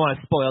 We don't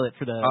want to spoil it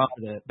for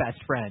the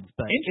best friends,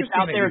 but it's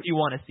out there if you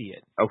want to see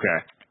it. Okay.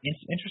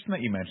 Interesting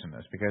that you mentioned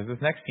this, because this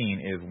next scene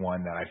is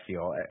one that I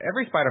feel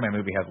every Spider-Man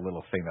movie has a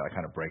little thing that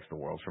kind of breaks the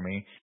world for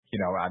me. You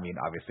know, I mean,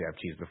 obviously I've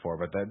teased before,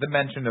 but the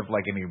mention of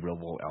like any real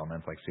world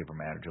elements like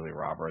Superman or Julia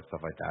Roberts, stuff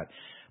like that.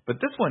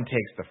 But this one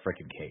takes the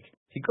freaking cake.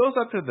 He goes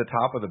up to the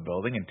top of the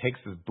building and takes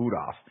his boot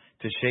off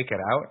to shake it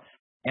out,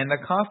 and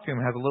the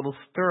costume has a little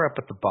stirrup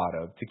at the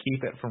bottom to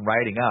keep it from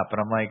riding up. And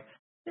I'm like,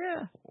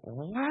 yeah,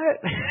 what?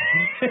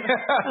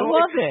 I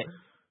love it.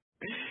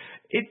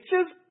 It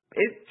just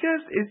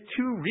is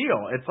too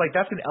real. It's like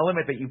that's an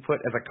element that you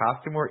put as a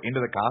costumer into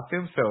the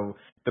costume, so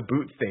the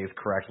boot stays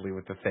correctly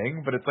with the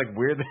thing. But it's like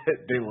weird that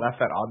they left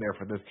that on there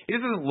for this.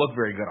 It doesn't look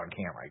very good on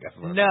camera, I guess.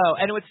 No,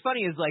 and what's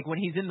funny is like when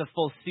he's in the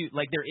full suit,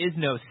 like there is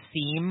no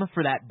seam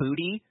for that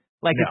booty.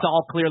 Like it's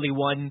all clearly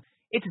one.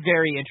 It's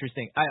very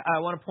interesting.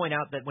 I want to point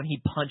out that when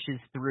he punches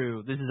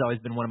through, this has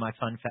always been one of my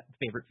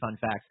favorite fun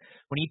facts.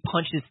 When he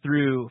punches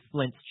through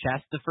Flint's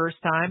chest the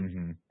first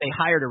time, they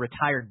hired a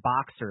retired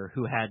boxer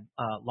who had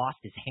lost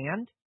his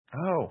hand.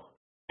 Oh.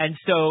 And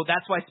so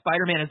that's why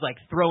Spider-Man is like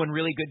throwing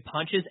really good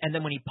punches, and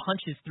then when he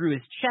punches through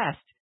his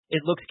chest,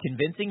 it looks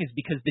convincing, is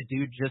because the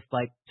dude just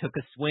like took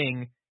a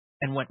swing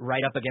and went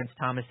right up against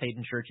Thomas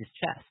Hayden Church's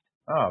chest.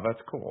 Oh,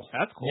 that's cool.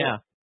 That's cool.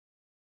 Yeah.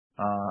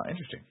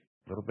 Interesting.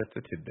 little bit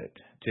to tidbit.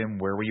 Tim,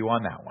 where were you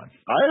on that one?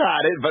 I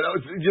had it, but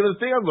the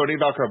thing I'm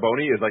learning about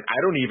Carboni is like I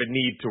don't even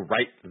need to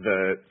write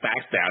the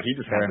facts down. He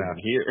just has them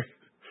in here.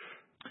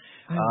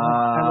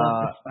 I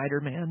love the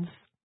Spider-Mans.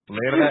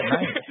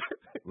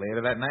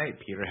 Later that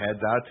night, Peter heads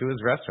out to his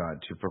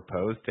restaurant to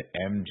propose to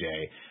MJ.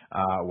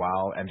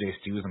 While MJ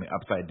stews on the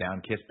upside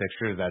down kiss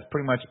picture that's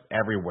pretty much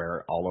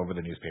everywhere, all over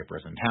the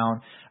newspapers in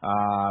town.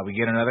 We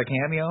get another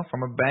cameo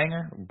from a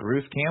banger,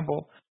 Bruce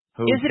Campbell.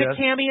 Is it a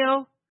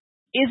cameo?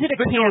 Is it a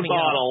cameo? It goes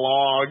on a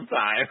long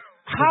time.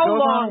 How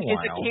long is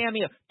a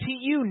cameo to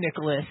you,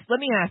 Nicholas? Let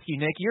me ask you,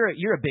 Nick. You're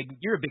a big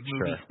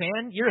movie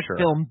fan. You're a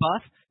film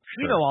buff.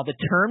 You know all the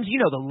terms. You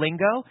know the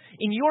lingo.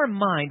 In your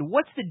mind,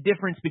 what's the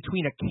difference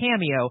between a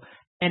cameo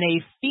and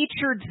a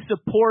featured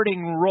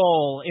supporting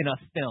role in a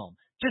film?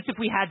 Just if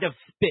we had to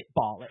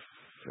spitball it.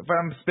 If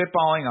I'm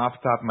spitballing off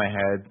the top of my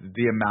head,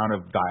 the amount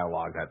of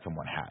dialogue that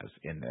someone has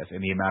in this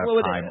and the amount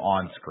of time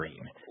on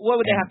screen.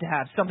 What would they have to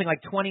have? Something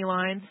like 20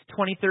 lines,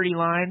 20, 30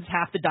 lines,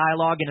 half the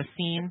dialogue in a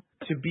scene?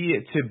 To be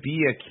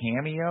a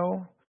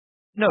cameo?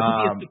 No,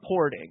 to be a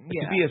supporting.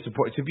 Yeah.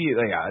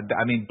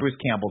 I mean, Bruce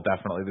Campbell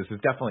definitely. This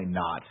is definitely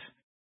not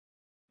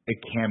a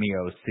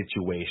cameo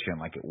situation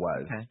like it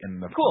was in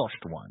the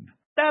first one.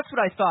 That's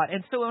what I thought.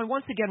 And so I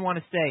once again want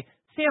to say,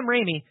 Sam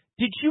Raimi,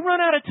 did you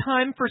run out of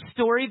time for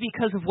story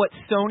because of what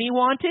Sony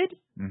wanted?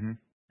 Mm-hmm.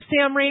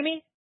 Sam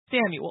Raimi?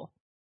 Samuel.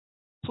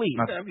 Please.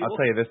 I'll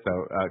tell you this,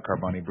 though,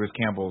 Carboni. Bruce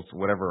Campbell's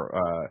whatever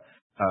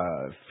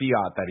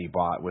fiat that he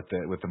bought with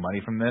the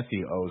money from this, he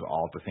owes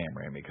all to Sam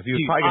Raimi. Because he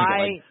was probably going to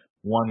get like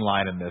one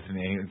line in this,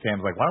 and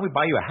Sam's like, why don't we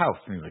buy you a house?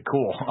 And he's like,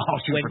 cool,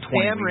 I'll shoot for 20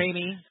 When Sam weeks.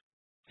 Raimi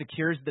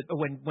secures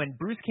when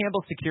Bruce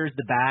Campbell secures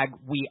the bag,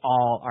 we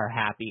all are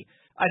happy.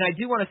 And I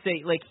do want to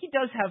say, like, he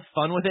does have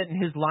fun with it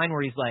in his line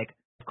where he's like,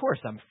 of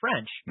course, I'm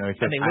French. No, he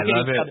said, and they I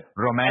look love at each it. other,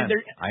 Romance.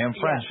 I am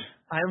French.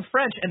 Yeah, I am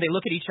French. And they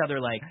look at each other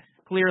like,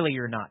 clearly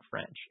you're not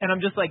French. And I'm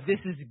just like, this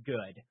is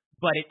good.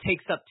 But it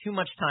takes up too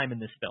much time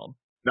in this film.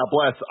 Now,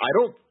 Bless, I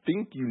don't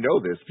think you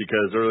know this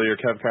because earlier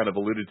Kev kind of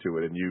alluded to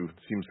it and you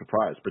seemed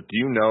surprised. But do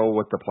you know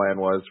what the plan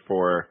was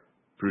for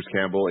Bruce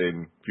Campbell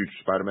in future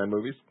Spider-Man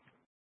movies?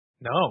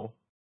 No.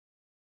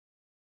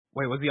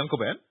 Wait, was he Uncle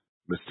Ben?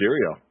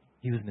 Mysterio.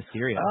 He was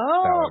Mysterio.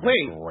 Oh,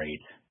 wait.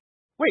 Great.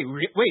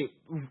 Wait,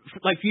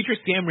 like future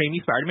Sam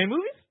Raimi Spider-Man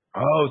movies?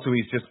 Oh, so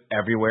he's just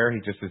everywhere?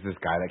 He just is this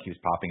guy that keeps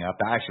popping up?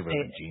 That actually would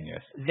have been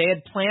genius. They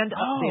had planned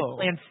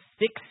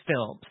 6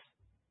 films.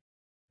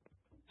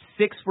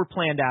 6 were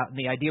planned out, and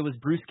the idea was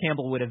Bruce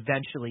Campbell would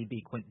eventually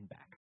be Quentin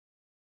Beck.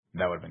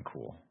 That would have been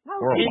cool. How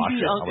could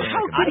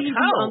he be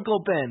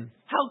Uncle Ben?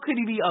 How could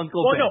he be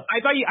Uncle Ben? Well, no, I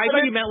thought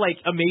you meant like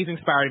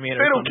Amazing Spider-Man.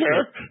 They don't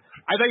care.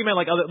 I thought you meant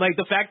like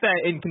the fact that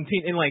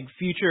in like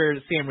future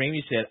Sam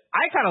Raimi shit.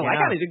 I kind of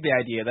dig the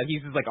idea that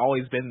he's just like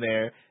always been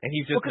there and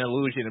he's just an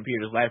illusion in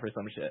Peter's life or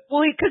some shit.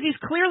 Well, because he's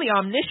clearly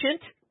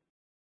omniscient.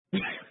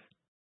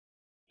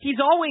 He's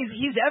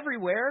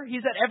everywhere.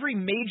 He's at every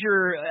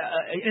major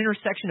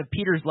intersection of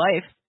Peter's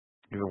life.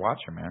 He's a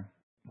watcher, man.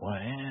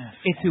 What if?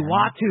 It's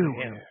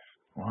Uatu.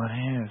 What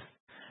if?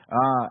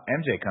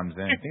 MJ comes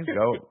in. Things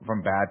go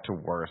from bad to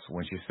worse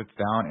when she sits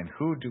down. And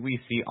who do we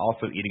see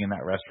also eating in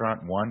that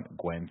restaurant? One,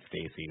 Gwen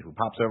Stacy, who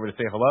pops over to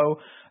say hello.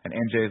 And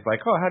MJ's like,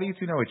 oh, how do you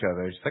two know each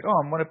other? She's like, oh,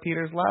 I'm one of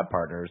Peter's lab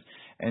partners.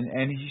 And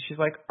she's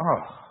like,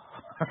 oh.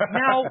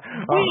 Now,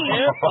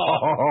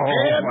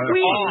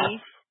 we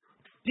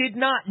did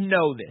not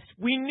know this.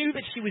 We knew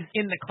that she was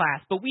in the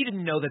class, but we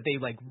didn't know that they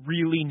like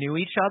really knew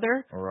each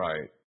other.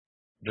 Right.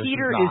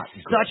 Peter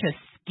is such a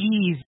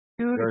skis,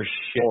 dude. You're a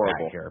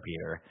shitbag here,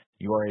 Peter.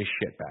 You are a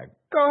shitbag.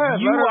 Go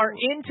ahead. You are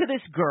into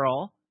this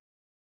girl.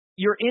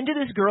 You're into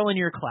this girl in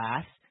your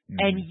class,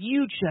 and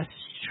you just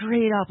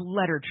straight up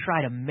let her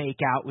try to make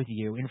out with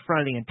you in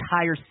front of the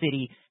entire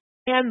city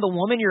and the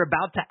woman you're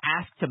about to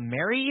ask to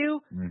marry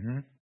you. Mm-hmm.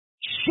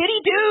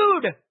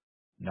 Shitty dude.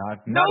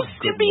 No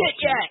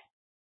symbiote yet.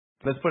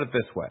 Let's put it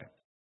this way.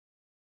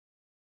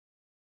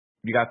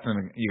 You got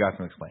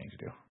some explaining to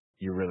do.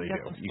 You really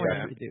do. You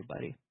got to do,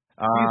 buddy.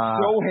 He's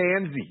so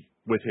handsy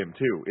with him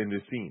too in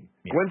this scene.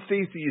 Yeah. Gwen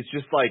Stacy is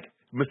just like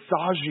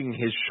massaging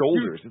his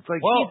shoulders. It's like,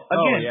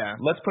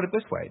 let's put it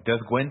this way. Does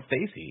Gwen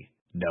Stacy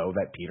know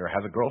that Peter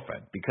has a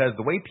girlfriend? Because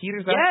the way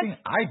Peter's acting,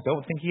 I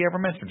don't think he ever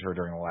mentioned her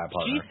during the lab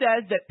partner. She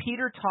says that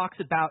Peter talks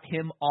about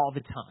him all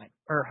the time.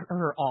 Or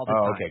her all the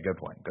time. Oh, okay. Good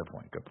point.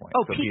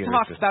 Oh, so Pete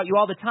talks about you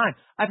all the time.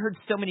 I've heard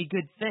so many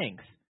good things.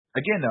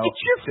 Again, though. Get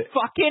your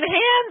fucking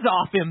hands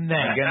off him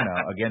then.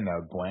 Again,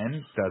 though,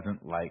 Gwen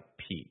doesn't like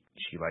Pete.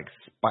 She likes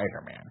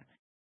Spider-Man.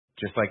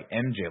 Just like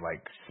MJ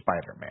likes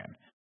Spider-Man.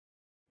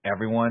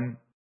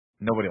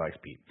 Nobody likes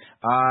Pete.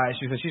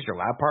 She says, she's your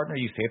lab partner.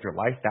 You saved her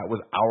life. That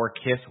was our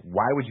kiss.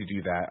 Why would you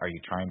do that? Are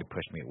you trying to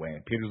push me away?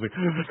 And Peter's like,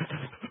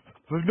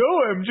 no,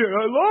 MJ,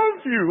 I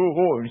love you.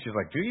 And she's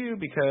like, do you?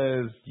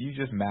 Because you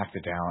just maxed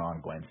it down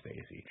on Gwen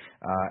Stacy.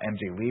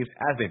 MJ leaves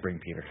as they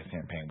bring Peter his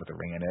champagne with a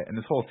ring in it. And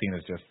this whole scene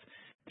is just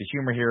the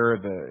humor here,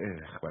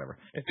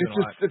 whatever. It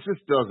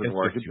just doesn't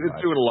work. It's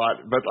doing a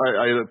lot, but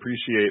I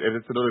appreciate,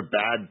 and it's another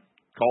bad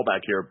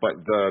callback here, but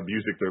the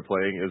music they're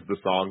playing is the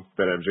song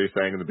that MJ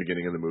sang in the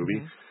beginning of the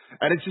movie.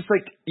 Mm-hmm. And it's just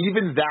like,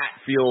 even that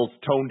feels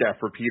tone deaf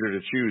for Peter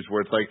to choose,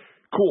 where it's like,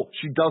 cool,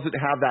 she doesn't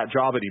have that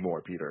job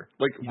anymore, Peter.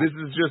 Like, this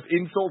is just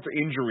insult to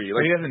injury.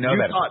 Like, but he doesn't know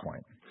that at this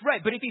point.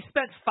 Right, but if he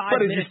spent 5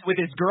 minutes with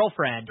his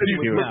girlfriend, he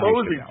was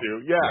proposing to,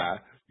 yeah.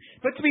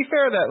 But to be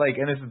fair, that like,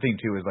 and this is the thing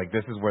too, is like,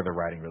 this is where the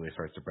writing really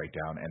starts to break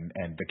down,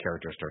 and the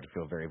characters start to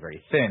feel very,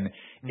 very thin.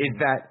 Is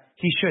that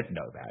he should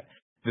know that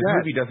the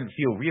movie doesn't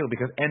feel real,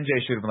 because MJ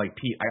should have been like,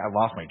 Pete, I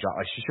lost my job.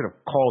 Like, she should have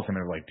called him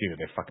and been like, dude,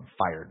 they fucking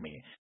fired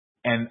me,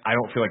 and I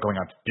don't feel like going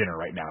out to dinner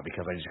right now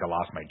because I just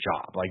lost my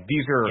job. Like,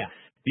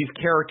 these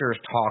characters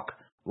talk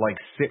like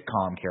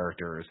sitcom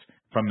characters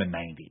from the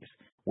 90s,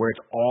 where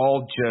it's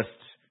all just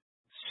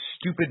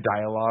stupid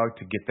dialogue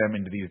to get them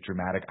into these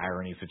dramatic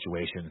irony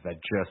situations that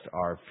just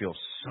feel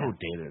so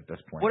dated at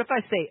this point. What if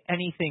I say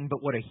anything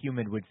but what a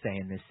human would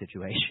say in this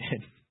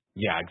situation?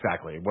 Yeah,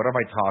 exactly. What if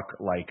I talk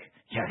like...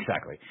 Yeah,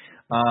 exactly.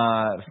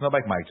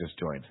 Snowbike Mike just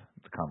joined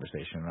the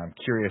conversation, and I'm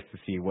curious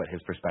to see what his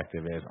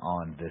perspective is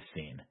on this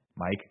scene.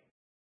 Mike?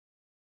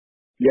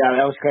 Yeah,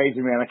 that was crazy,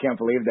 man. I can't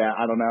believe that.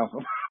 I don't know.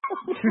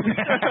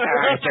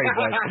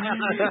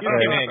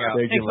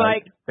 Thank you,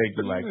 Mike. Thank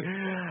you,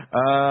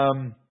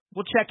 Mike.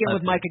 We'll check in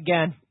with Mike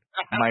again.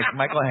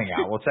 Mike will hang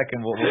out. We'll check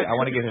in. I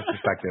want to get his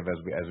perspective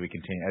as we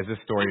continue, as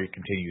this story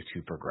continues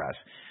to progress.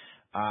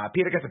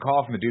 Peter gets a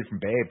call from the dude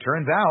from Babe.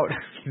 Turns out,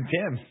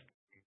 Tim,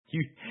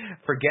 you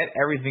forget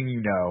everything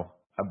you know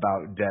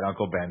about dead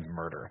Uncle Ben's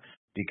murder,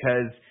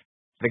 because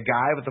the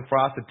guy with the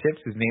frosted tips,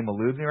 whose name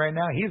eludes me right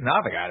now, he's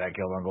not the guy that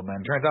killed Uncle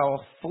Ben. Turns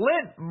out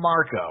Flint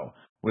Marco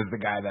was the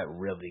guy that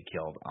really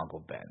killed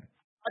Uncle Ben.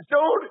 I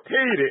don't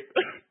hate it.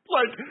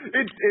 Like,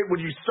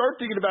 when you start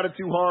thinking about it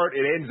too hard,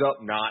 it ends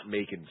up not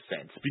making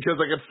sense. Because,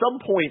 like, at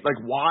some point, like,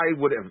 why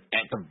would have,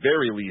 at the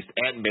very least,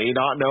 Aunt May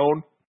not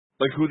known,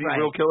 like, who the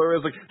real killer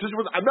is? Like,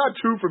 I'm not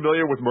too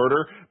familiar with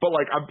murder, but,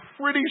 like, I'm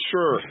pretty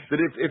sure that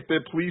if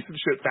the police and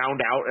shit found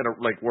out and,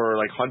 like, were,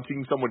 like,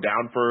 hunting someone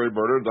down for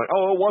murder, like,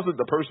 oh, it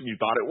wasn't the person you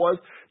thought it was,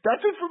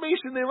 that's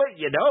information they let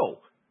you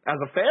know as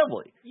a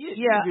family. You'd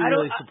be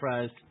really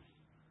surprised.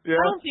 Yeah.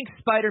 I don't think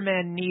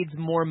Spider-Man needs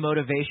more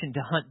motivation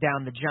to hunt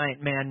down the giant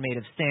man made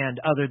of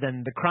sand, other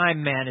than the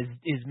crime man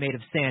is made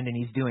of sand and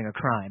he's doing a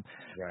crime.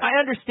 Right. I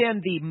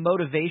understand the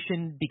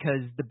motivation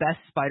because the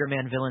best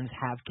Spider-Man villains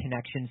have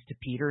connections to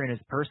Peter in his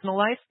personal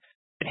life.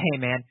 But hey,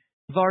 man,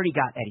 you've already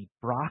got Eddie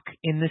Brock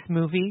in this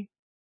movie.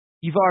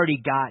 You've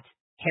already got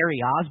Harry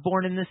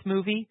Osborn in this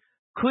movie.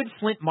 Could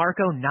Flint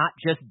Marco not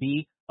just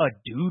be a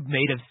dude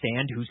made of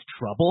sand who's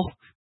trouble?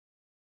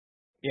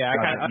 Yeah,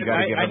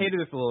 I hated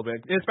this a little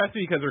bit,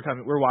 especially because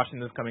we're watching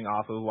this coming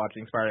off of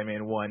watching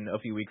Spider-Man 1 a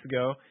few weeks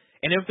ago.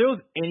 And if there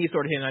was any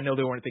sort of hint, I know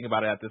they weren't thinking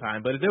about it at the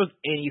time, but if there was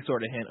any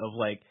sort of hint of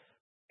like,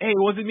 hey, it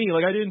wasn't me,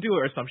 like I didn't do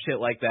it, or some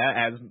shit like that,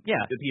 as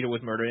Peter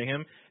was murdering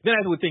him, then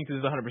I would think this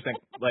is 100%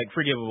 like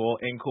forgivable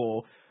and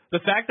cool.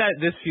 The fact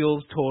that this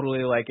feels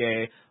totally like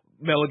a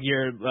Metal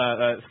Gear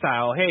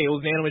style, hey, it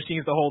was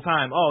nanomachines the whole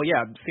time. Oh,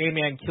 yeah,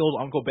 Sandman killed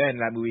Uncle Ben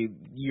in that movie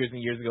years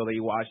and years ago that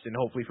you watched and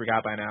hopefully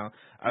forgot by now.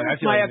 I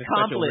feel like this is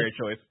such a weird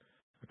choice.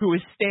 Who is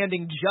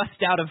standing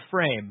just out of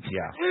frame.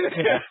 Yeah.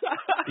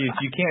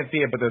 You can't see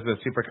it, but there's a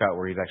supercut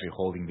where he's actually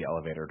holding the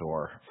elevator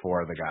door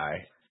for the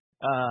guy.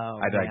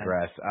 Oh, I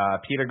digress.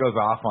 Peter goes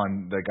off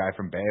on the guy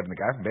from Babe, and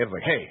the guy from Babe's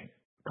like, hey,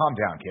 calm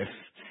down, kid.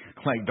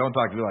 Like, don't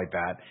talk to me like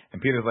that.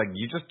 And Peter's like,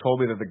 you just told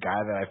me that the guy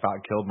that I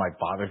thought killed my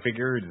father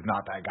figure is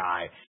not that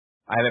guy.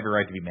 I have every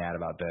right to be mad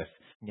about this.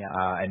 Yeah.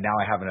 And now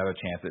I have another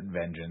chance at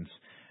vengeance.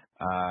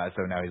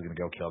 So now he's going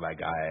to go kill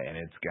that guy, and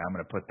I'm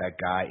going to put that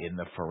guy in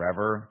the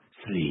forever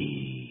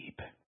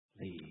sleep.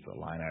 The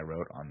line I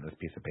wrote on this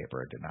piece of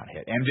paper did not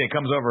hit. MJ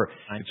comes over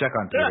to check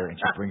on Peter, and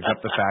she brings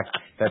up the fact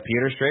that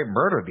Peter straight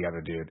murdered the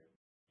other dude.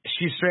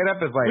 She straight up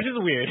is like... Which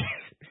is weird.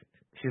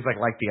 She's like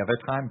the other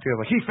time, too.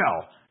 Like,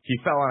 he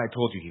fell, and I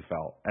told you he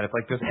fell. And it's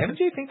like, does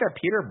MJ think that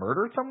Peter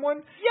murdered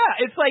someone?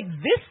 Yeah, it's like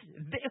this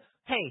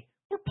hey,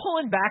 we're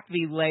pulling back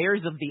the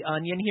layers of the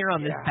onion here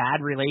on this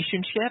bad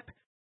relationship,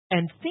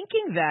 and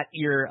thinking that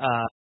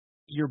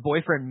your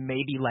boyfriend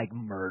maybe like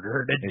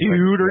murdered a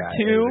dude or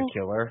two. Is a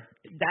killer.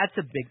 That's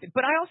a big thing.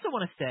 But I also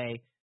want to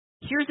say,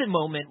 here's a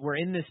moment where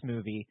in this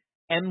movie,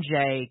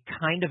 MJ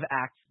kind of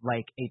acts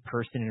like a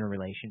person in a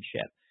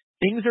relationship.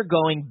 Things are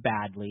going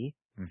badly.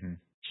 Mm-hmm.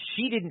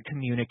 She didn't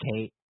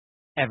communicate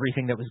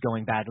everything that was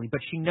going badly,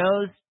 but she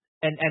knows,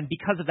 and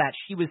because of that,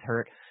 she was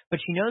hurt, but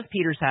she knows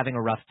Peter's having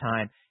a rough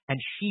time, and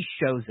she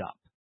shows up,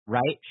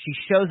 right? She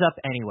shows up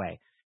anyway.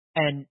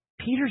 And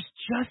Peter's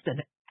just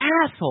an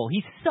asshole.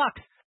 He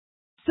sucks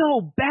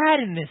so bad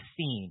in this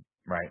scene.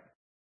 Right.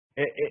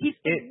 He's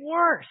the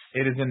worst.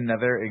 It is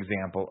another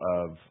example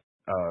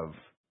of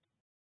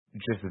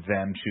just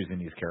them choosing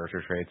these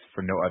character traits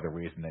for no other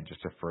reason than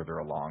just to further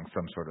along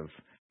some sort of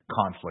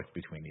conflict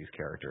between these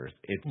characters.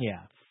 It's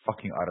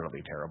fucking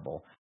utterly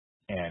terrible,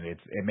 and it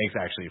makes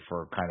actually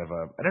for kind of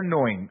an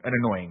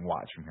annoying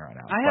watch from here on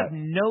out. I have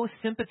no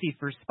sympathy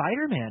for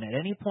Spider-Man at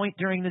any point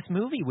during this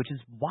movie, which is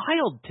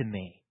wild to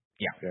me.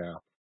 Yeah.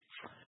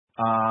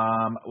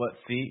 Let's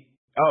see.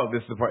 oh,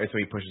 this is the part. So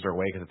he pushes her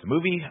away because it's a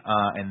movie,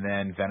 and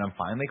then Venom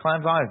finally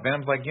climbs on.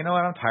 Venom's like, you know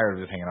what? I'm tired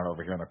of just hanging out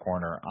over here in the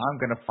corner. I'm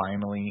gonna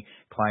finally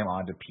climb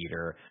onto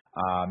Peter.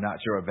 I'm not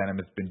sure what Venom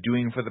has been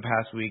doing for the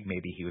past week.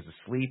 Maybe he was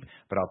asleep,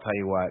 but I'll tell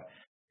you what,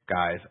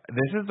 guys.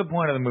 This is the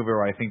point of the movie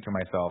where I think to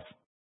myself,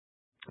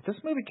 this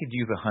movie could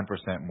use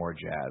 100% more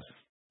jazz.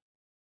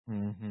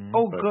 Mm-hmm.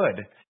 Oh,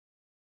 good.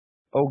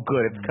 Oh,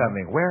 good, it's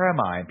coming. Where am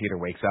I? And Peter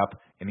wakes up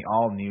in the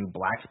all-new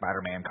black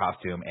Spider-Man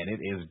costume, and it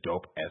is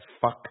dope as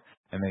fuck.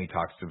 And then he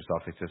talks to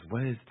himself. He says,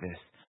 what is this?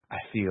 I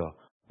feel,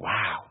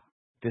 wow,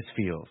 this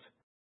feels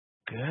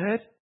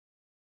good.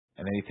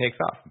 And then he takes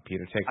off. And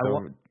Peter takes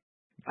over.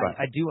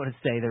 I do want to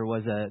say there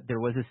was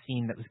a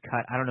scene that was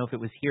cut. I don't know if it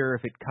was here or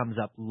if it comes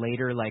up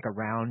later, like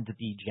around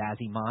the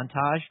jazzy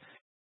montage.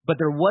 But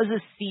there was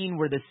a scene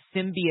where the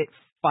symbiote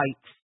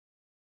fights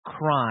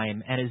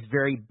crime and is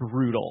very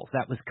brutal.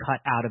 That was cut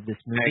out of this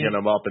movie. Hanging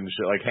them up and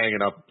shit, like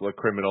hanging up like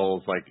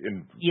criminals, like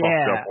in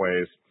fucked up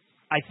ways.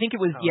 I think it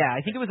was.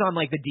 I think it was on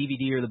like the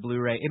DVD or the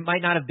Blu-ray. It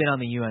might not have been on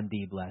the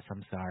UMD. Bless.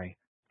 I'm sorry.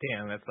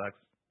 Damn, that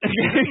sucks.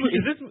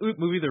 Is this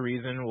movie the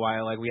reason why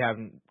like we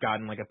haven't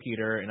gotten like a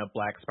Peter in a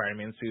black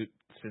Spider-Man suit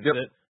since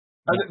it?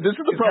 This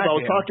is the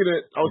problem. I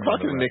was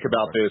talking to Nick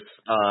about this.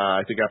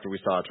 I think after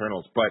we saw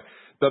Eternals, but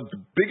the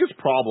biggest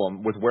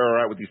problem with where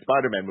we're at with these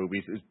Spider-Man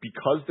movies is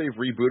because they've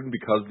rebooted and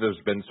because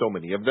there's been so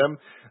many of them,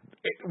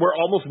 we're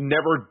almost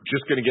never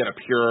just going to get a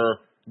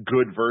pure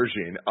good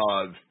version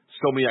of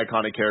so many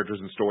iconic characters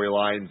and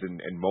storylines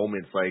and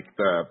moments like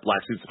the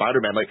Black Suit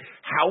Spider-Man. Like,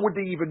 how would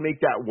they even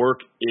make that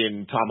work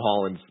in Tom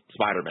Holland's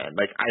Spider-Man?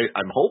 Like,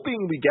 I'm hoping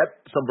we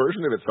get some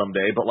version of it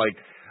someday, but like,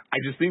 I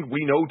just think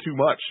we know too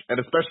much, and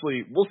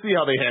especially we'll see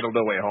how they handle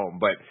No Way Home,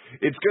 but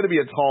it's going to be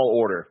a tall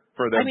order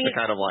for them to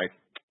kind of like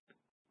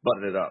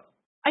button it up.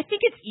 I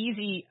think it's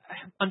easy,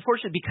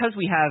 unfortunately, because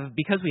we have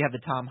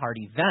the Tom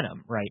Hardy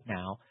Venom right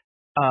now.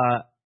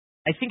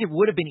 I think it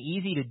would have been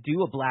easy to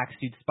do a black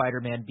suit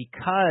Spider-Man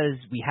because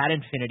we had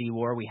Infinity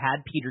War, we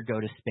had Peter go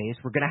to space,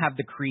 we're going to have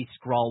the Kree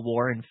Skrull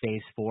War in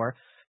Phase 4.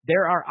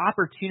 There are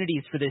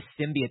opportunities for this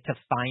symbiote to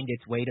find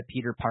its way to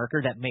Peter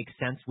Parker that make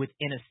sense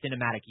within a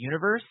cinematic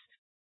universe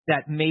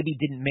that maybe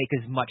didn't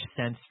make as much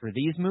sense for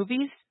these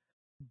movies.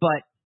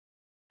 But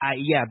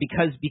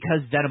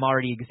because Venom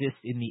already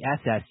exists in the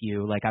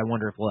SSU, like I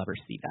wonder if we'll ever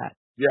see that.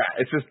 Yeah,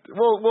 it's just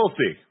we'll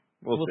see.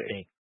 We'll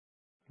see.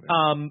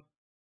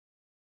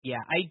 Yeah,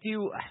 I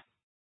do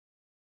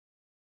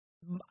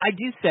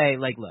say,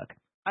 like, look,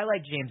 I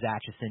like James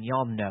Acheson.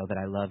 Y'all know that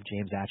I love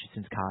James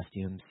Acheson's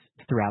costumes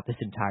throughout this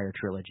entire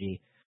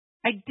trilogy.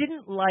 I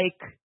didn't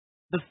like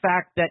the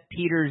fact that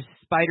Peter's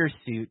spider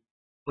suit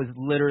was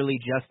literally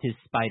just his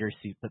spider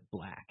suit, but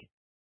black.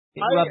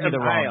 It rubbed me the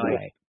wrong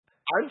way.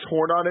 I'm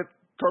torn on it,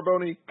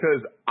 Carboni,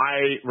 because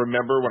I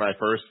remember when I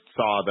first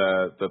saw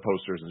the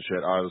posters and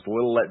shit, I was a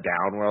little let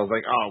down where I was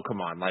like, oh,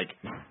 come on, like,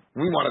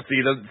 we want to see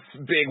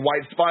the big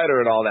white spider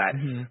and all that.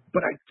 Mm-hmm.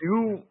 But I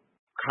do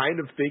kind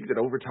of think that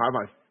over time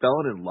I fell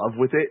in love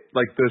with it.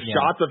 Like, the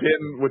shots of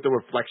him with the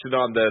reflection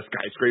on the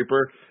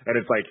skyscraper, and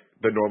it's like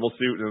the normal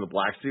suit and the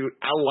black suit,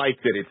 I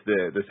like that it's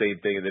the same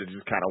thing and that it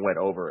just kind of went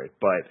over it.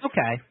 But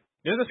okay.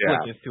 There's a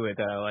slickness to it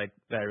that I like,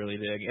 that I really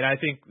dig, and I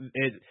think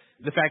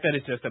the fact that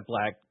it's just a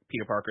black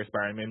Peter Parker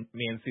Spider-Man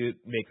suit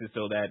makes it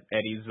so that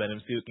Eddie's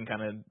Venom suit can kind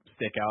of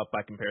stick out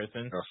by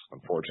comparison.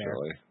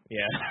 Unfortunately,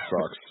 yeah,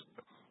 sucks.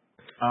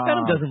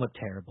 Venom doesn't look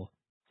terrible.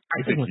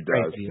 I think he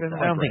does.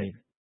 I don't think.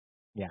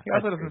 He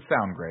also doesn't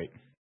sound great.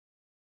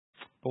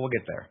 But we'll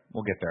get there.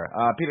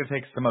 Peter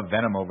takes some of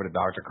Venom over to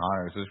Dr.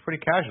 Connors. It was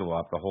pretty casual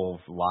up the whole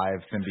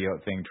live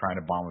symbiote thing,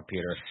 trying to bond with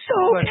Peter.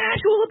 So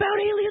casual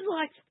about alien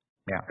life.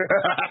 Yeah.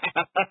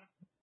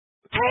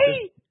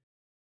 Hey!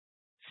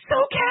 So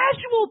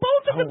casual!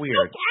 Both of them weird.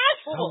 so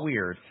casual! So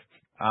weird.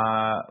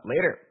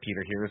 Later, Peter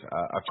hears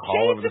a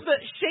call over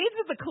shades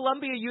of the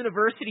Columbia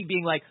University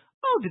being like,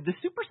 oh, did the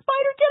super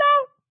spider get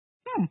out?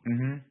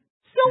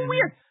 So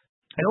weird.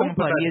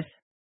 Nobody is...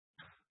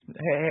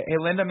 Hey,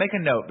 Linda, make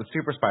a note. The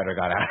super spider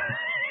got out.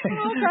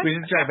 Okay. We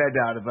should track that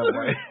down, by the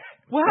way.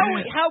 Well,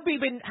 how have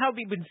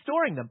we been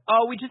storing them?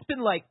 Oh, we just been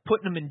like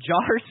putting them in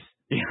jars.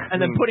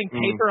 And then putting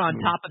paper on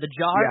top of the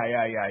jar.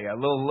 Yeah.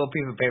 Little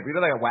piece of paper. You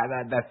know,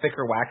 like that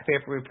thicker wax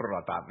paper. We put it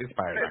on top. It's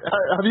fire.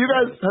 Have you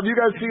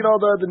guys seen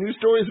all the news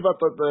stories about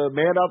the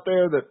man out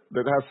there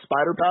that has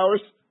spider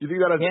powers? You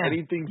think that has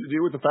anything to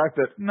do with the fact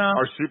that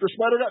our super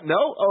spider got no?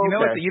 Oh,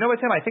 okay. You know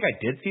what, Tim? I think I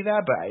did see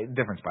that, but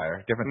different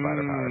spider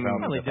powers.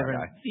 Totally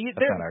different.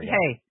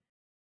 Hey,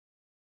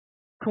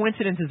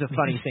 coincidence is a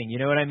funny thing.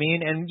 You know what I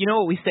mean? And you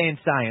know what we say in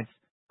science?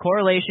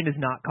 Correlation is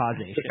not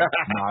causation.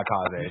 Not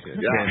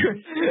causation.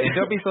 Yeah. And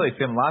don't be silly,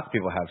 Tim. Lots of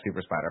people have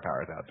super spider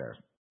powers out there.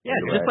 Yeah,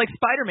 just like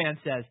Spider-Man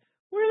says,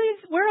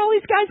 where all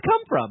these guys come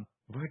from?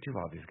 Where do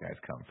all these guys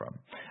come from?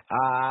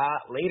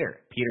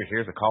 Later, Peter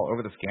hears a call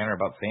over the scanner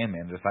about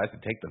Sandman and decides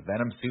to take the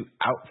Venom suit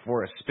out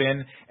for a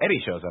spin.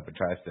 Eddie shows up and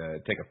tries to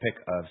take a pic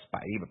of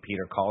Spidey, but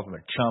Peter calls him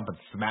a chump and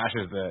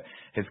smashes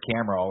his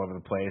camera all over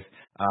the place,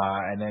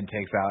 and then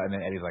takes out, and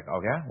then Eddie's like,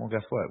 oh yeah? Well,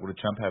 guess what? Would a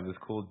chump have this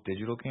cool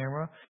digital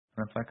camera?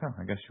 And it's like, oh,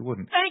 I guess you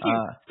wouldn't. Thank you.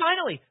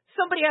 Finally,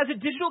 somebody has a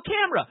digital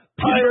camera.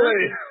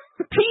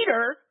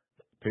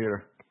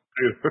 Peter.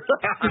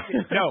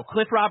 No,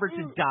 Cliff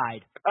Robertson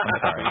died.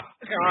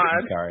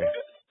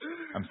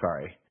 I'm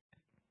sorry.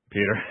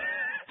 Peter.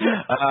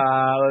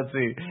 Let's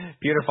see.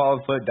 Peter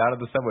follows Flint down to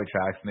the subway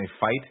tracks, and they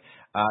fight.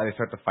 They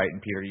start to fight,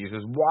 and Peter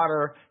uses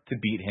water to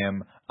beat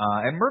him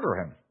and murder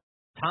him.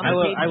 I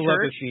love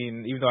the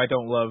scene, even though I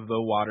don't love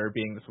the water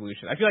being the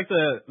solution. I feel like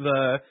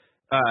the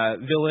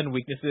villain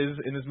weaknesses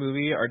in this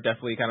movie are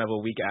definitely kind of a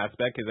weak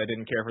aspect, because I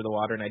didn't care for the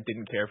water and I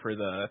didn't care for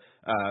the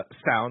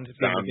sound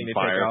being the thing to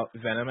take out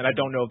Venom, and I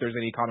don't know if there's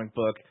any comic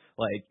book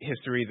like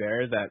history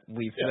there that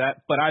leads to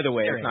that. But either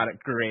way, it's not a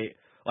great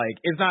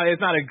it's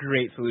not a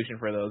great solution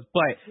for those.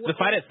 But the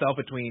fight itself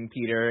between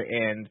Peter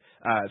and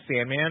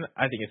Sandman,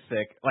 I think is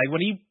sick. Like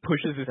when he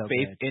pushes his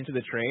face into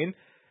the train.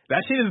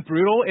 That shit is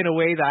brutal in a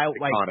way that I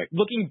like.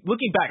 Looking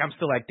back, I'm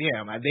still like,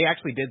 damn, they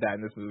actually did that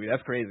in this movie.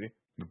 That's crazy.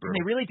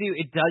 They really do.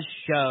 It does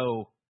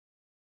show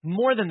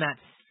more than that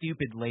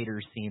stupid later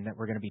scene that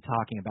we're going to be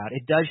talking about.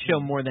 It does show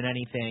more than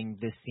anything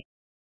this scene,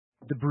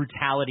 the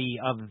brutality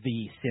of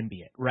the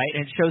symbiote, right?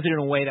 And it shows it in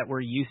a way that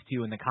we're used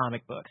to in the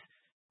comic books,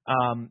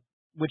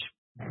 which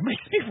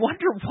makes me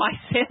wonder why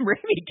Sam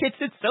Raimi gets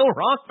it so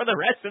wrong for the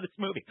rest of this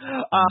movie.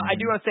 I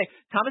do want to say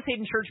Thomas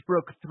Hayden Church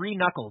broke 3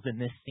 knuckles in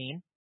this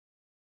scene.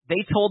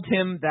 They told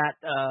him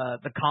that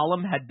the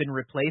column had been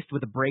replaced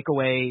with a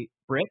breakaway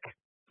brick.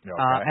 Okay.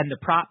 And the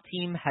prop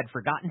team had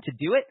forgotten to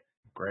do it.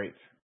 Great.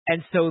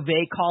 And so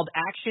they called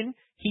action.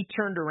 He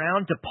turned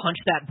around to punch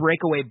that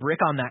breakaway brick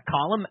on that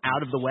column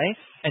out of the way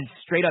and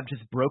straight up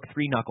just broke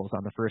 3 knuckles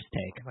on the first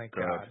take. Oh my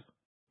God.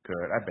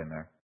 Good. I've been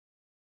there.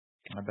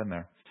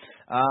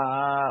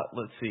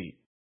 Let's see.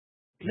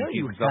 No,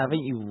 you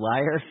haven't, you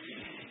liar.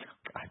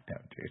 God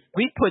damn,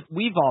 dude.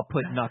 We've all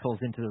put knuckles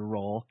into the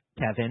role,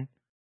 Kevin.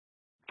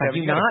 Have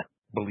you not?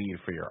 Bleed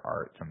for your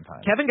art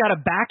sometimes. Kevin got a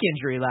back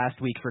injury last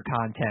week for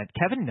content.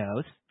 Kevin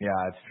knows. Yeah,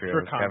 it's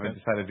true. Kevin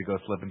decided to go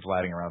slip and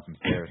sliding around some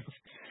stairs.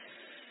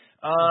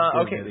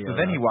 Okay, so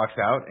then he walks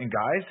out, and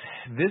guys,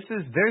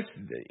 there's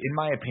in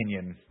my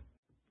opinion,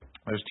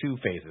 there's 2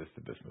 phases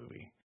to this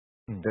movie.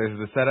 There's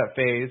the setup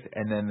phase,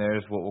 and then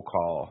there's what we'll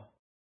call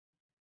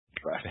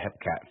the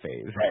Hepcat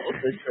phase.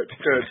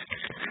 Good.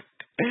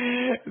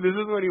 This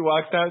is when he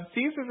walks out,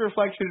 sees his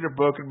reflection in a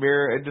broken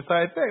mirror, and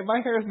decides, hey,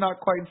 my hair is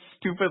not quite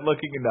stupid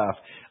looking enough.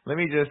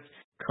 Let me just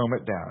comb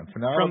it down.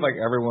 So now I would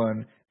like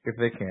everyone, if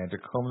they can, to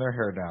comb their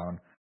hair down.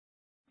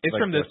 It's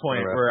like from this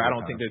point where I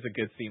don't think there's a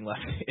good scene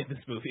left in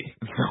this movie.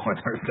 No,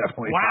 there's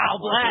definitely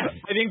Wow, Bless!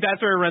 I think that's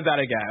where it runs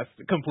out of gas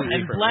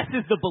completely. And Bless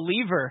is the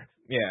believer.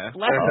 Yeah.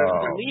 Bless is the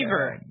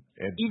believer.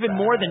 Even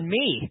more than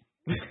me.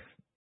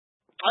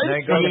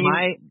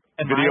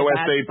 Video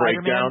essay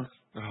breakdowns.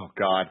 Oh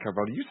God,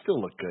 Carbone, you still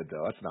look good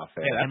though. That's not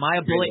fair. Am I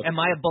a bully? Am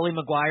I a Bully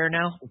Maguire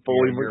now?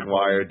 Bully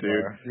Maguire,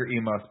 dude. You're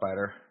emo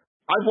Spider.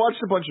 I've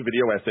watched a bunch of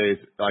video essays,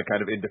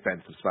 kind of in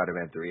defense of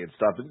Spider-Man 3 and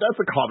stuff. And that's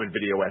a common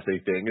video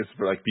essay thing, is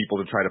for like people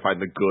to try to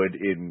find the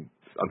good in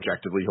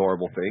objectively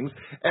horrible things.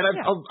 And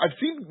I've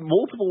seen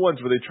multiple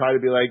ones where they try to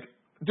be like,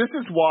 this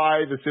is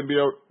why the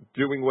symbiote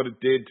doing what it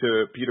did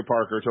to Peter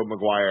Parker, Tobey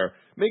Maguire,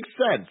 makes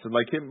sense. And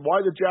like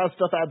why the jazz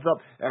stuff adds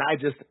up. And I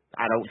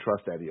don't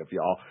trust any of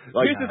y'all.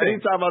 Like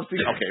anytime I'm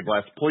seeing, okay,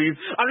 Bless, please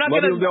let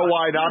me know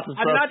why not to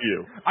trust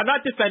you. I'm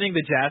not defending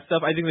the jazz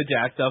stuff. I think the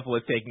jazz stuff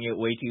was taking it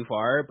way too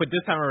far. But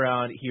this time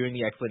around, hearing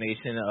the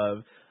explanation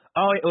of,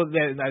 I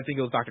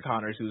think it was Dr.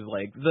 Connors who's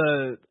like,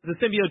 the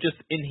symbiote just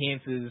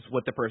enhances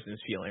what the person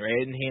is feeling, right?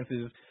 It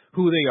enhances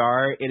who they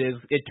are.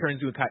 It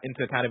turns you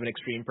into kind of an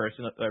extreme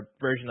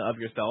version of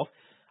yourself.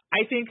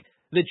 I think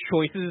the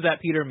choices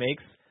that Peter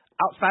makes,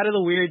 outside of the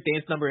weird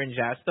dance number and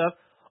jazz stuff,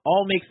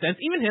 all make sense.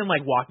 Even him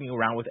like walking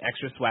around with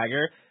extra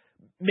swagger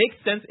makes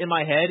sense in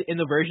my head in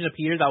the version of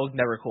Peter that was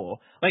never cool.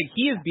 Like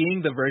he is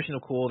being the version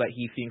of cool that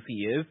he thinks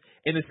he is,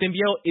 and the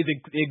symbiote is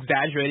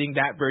exaggerating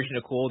that version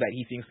of cool that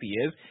he thinks he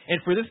is.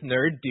 And for this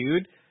nerd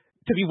dude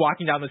to be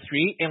walking down the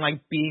street and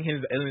like being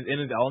in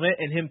his element,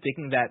 and him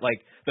thinking that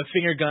like the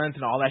finger guns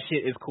and all that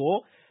shit is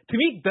cool, to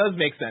me does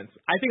make sense.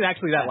 I think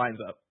actually that lines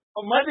up.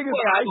 My thing is,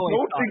 I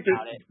don't think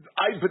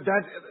but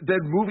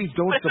that movies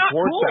don't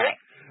support that.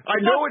 I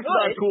know it's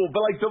not cool,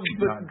 but like the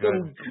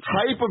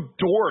type of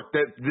dork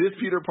that this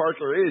Peter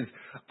Parker is,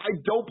 I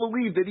don't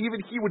believe that even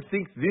he would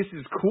think this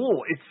is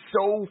cool. It's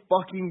so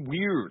fucking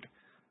weird.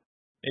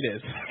 It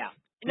is. Yeah.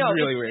 It's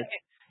really weird.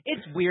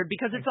 It's weird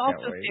because it's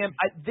also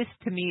this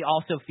to me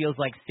also feels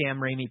like Sam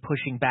Raimi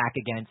pushing back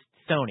against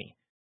Sony,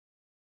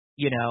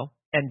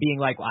 and being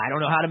like, well, I don't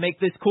know how to make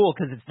this cool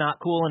because it's not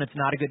cool and it's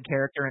not a good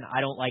character and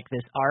I don't like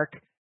this arc,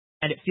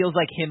 and it feels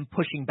like him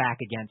pushing back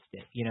against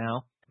it,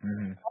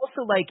 Mm-hmm.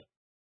 Also, like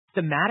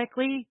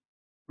thematically,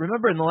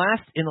 remember in the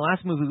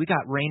last movie we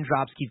got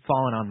raindrops keep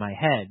falling on my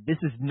head. This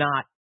is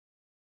not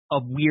a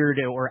weird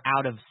or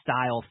out of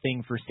style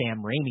thing for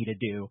Sam Raimi to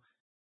do.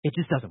 It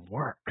just doesn't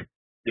work.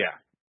 Yeah.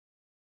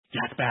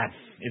 That's bad.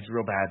 It's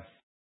real bad.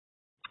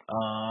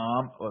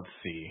 Let's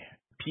see.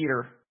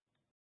 Peter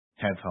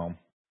heads home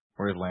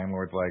where his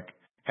landlord's like,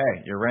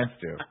 hey, your rent's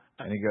due.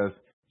 And he goes,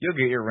 you'll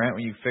get your rent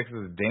when you fix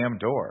this damn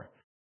door.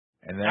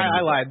 And then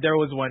I lied. There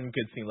was one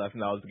good scene left,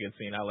 and that was a good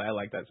scene. I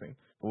like that scene.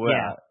 Well,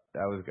 yeah.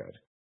 That was good.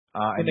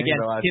 And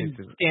again, him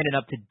standing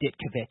up to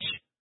Ditkovich.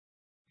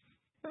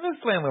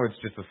 This landlord's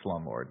just a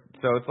slumlord.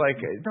 So it's like,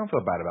 don't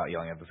feel bad about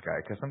yelling at this guy,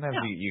 because sometimes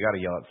you got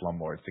to yell at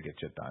slumlords to get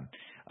shit done.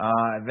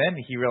 Then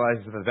he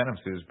realizes that the Venom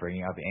suit is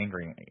bringing out the anger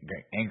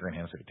in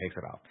him, so he takes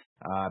it off.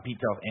 Pete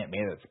tells Aunt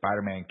May that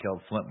Spider-Man killed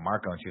Flint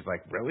Marko, and she's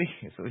like, really?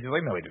 So she's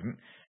like, no, he didn't.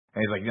 And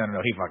he's like, no,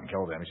 he fucking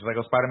killed him. And she's like,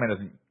 oh, Spider-Man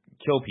doesn't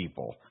kill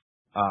people.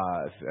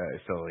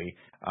 Silly.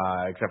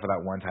 Except for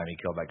that one time he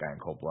killed that guy in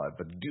cold blood.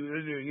 But that's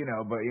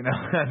not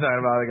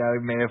about the guy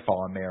who may have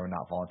fallen, may have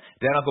not fallen.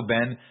 Then Uncle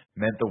Ben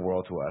meant the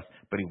world to us,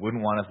 but he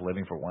wouldn't want us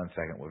living for 1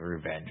 second with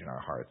revenge in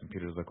our hearts. And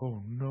Peter's like,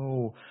 oh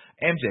no.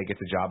 MJ gets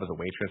a job as a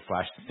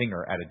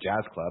waitress/singer at a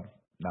jazz club.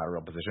 Not a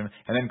real position.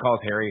 And then calls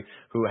Harry,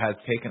 who has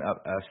taken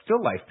up still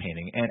life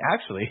painting and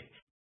actually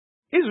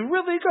is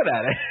really good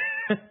at it.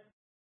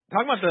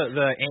 Talking about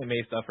the Aunt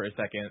May stuff for a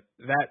second,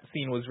 that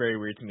scene was very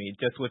weird to me,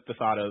 just with the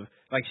thought of,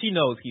 like, she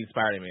knows he's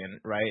Spider-Man,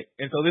 right?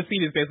 And so this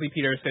scene is basically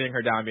Peter sitting her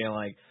down being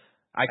like,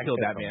 I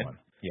killed that man.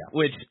 Yeah.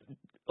 Which,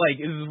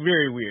 like, is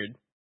very weird.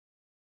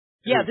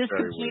 Yeah, this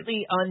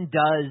completely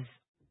undoes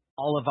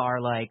all of our,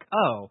 like,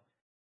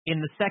 in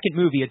the second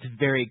movie it's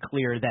very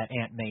clear that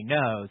Aunt May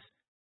knows.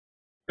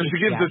 She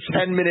gives a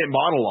 10-minute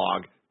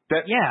monologue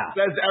that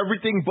says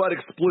everything but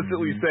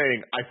explicitly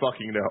saying, I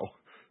fucking know.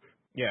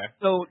 Yeah.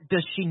 So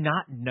does she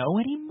not know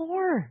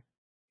anymore?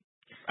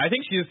 I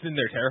think she's sitting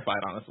there terrified,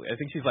 honestly. I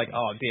think she's like,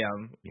 oh,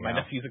 damn, my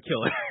nephew's a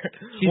killer.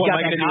 She's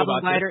got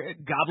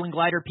that goblin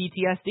glider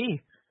PTSD.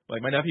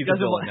 Like, my nephew's a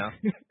villain now.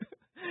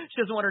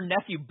 She doesn't want her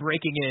nephew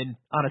breaking in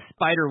on a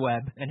spider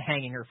web and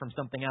hanging her from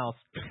something else.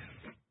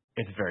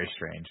 It's very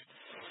strange.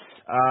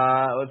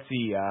 Let's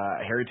see.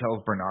 Harry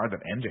tells Bernard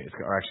that MJ gets a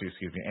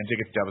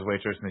job as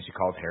waitress, and then she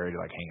calls Harry to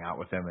like hang out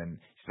with him,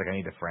 and she's like, I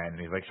need a friend,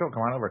 and he's like, sure,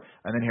 come on over.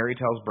 And then Harry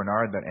tells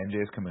Bernard that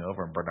MJ is coming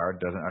over, and Bernard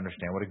doesn't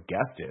understand what a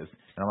guest is.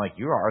 And I'm like,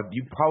 you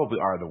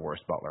probably are the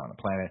worst butler on the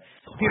planet.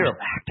 Peter,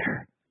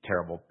 actor.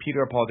 Terrible.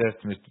 Peter apologizes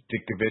to Mr.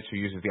 Ditkovich, who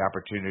uses the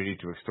opportunity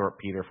to extort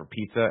Peter for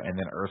pizza, and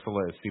then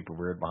Ursula is super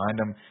weird behind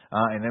him.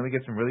 And then we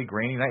get some really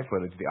grainy night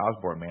footage of the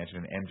Osborn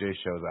mansion, and MJ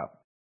shows up.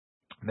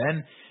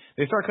 Then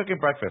they start cooking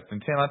breakfast,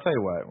 and Tim, I'll tell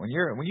you what, when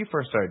you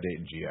first started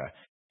dating Gia,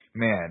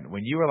 man,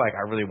 when you were like,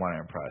 I really want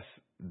to impress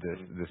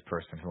this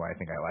person who I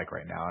think I like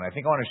right now, and I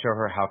think I want to show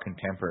her how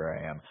contemporary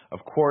I am.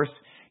 Of course,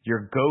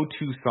 your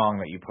go-to song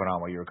that you put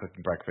on while you were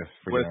cooking breakfast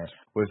for dinner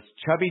was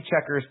Chubby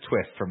Checker's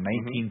Twist from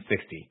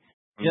 1960.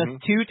 Just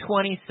two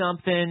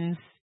 20-somethings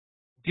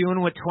doing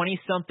what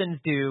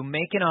 20-somethings do,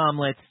 making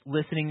omelets,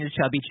 listening to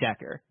Chubby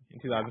Checker. In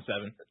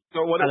 2007.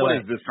 So what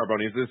is this,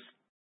 Carboni? Is this...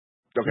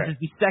 Okay. This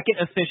is the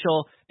second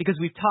official, because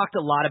we've talked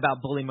a lot about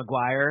Bully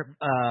Maguire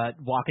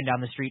walking down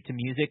the street to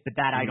music, but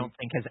that I don't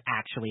think has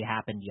actually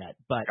happened yet.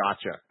 But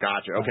Gotcha.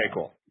 Okay,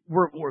 cool.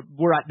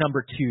 We're at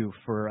number 2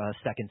 for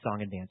second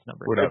song and dance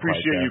number. I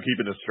appreciate you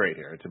keeping us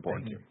straight here. It's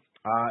important too.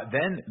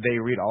 Then they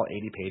read all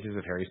 80 pages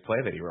of Harry's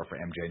play that he wrote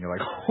for MJ, and you're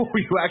like, oh,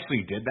 you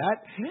actually did that?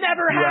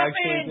 Never happened!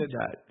 You actually did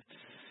that.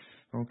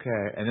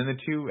 Okay. And then the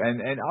two,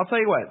 and I'll tell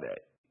you what,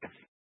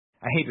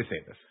 I hate to say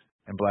this.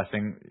 And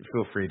Blessing,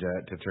 feel free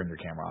to turn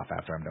your camera off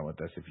after I'm done with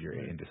this if you're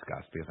in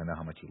disgust, because I know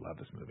how much you love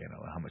this movie and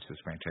I know how much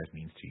this franchise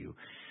means to you.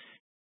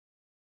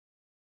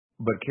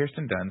 But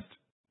Kirsten Dunst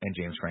and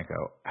James Franco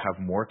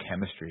have more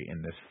chemistry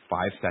in this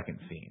 5-second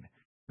scene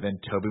than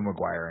Tobey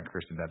Maguire and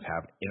Kirsten Dunst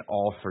have in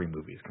all 3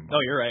 movies combined.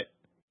 No, you're right.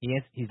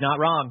 He's not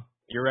wrong.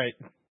 You're right.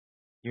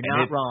 You're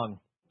not wrong.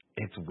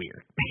 It's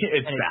weird.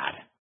 It's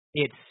bad.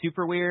 It's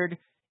super weird.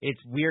 It's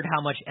weird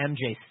how much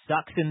MJ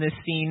sucks in this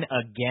scene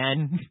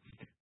again.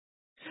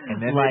 And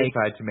then they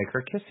decide to make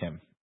her kiss him.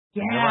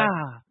 Yeah.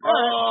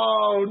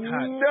 Oh,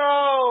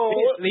 no!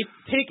 They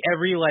take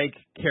every, like,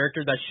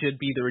 character that should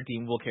be the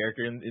redeemable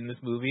character in this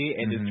movie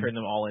and just turn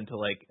them all into,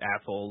 like,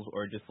 assholes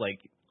or just, like,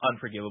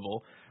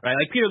 unforgivable, right?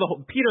 Like, Peter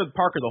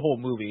Parker, the whole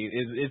movie,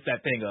 is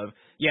that thing of,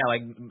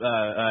 like,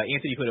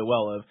 Anthony put it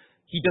well, of,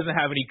 he doesn't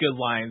have any good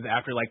lines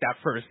after, like,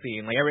 that first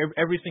scene. Like,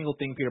 every single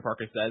thing Peter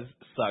Parker says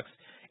sucks.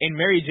 And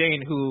Mary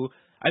Jane, who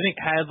I think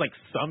has like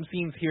some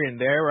scenes here and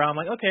there where I'm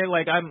like, okay,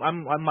 like I'm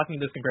liking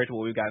this compared to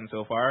what we've gotten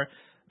so far.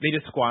 They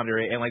just squander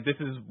it, and like this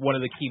is one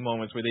of the key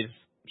moments where they just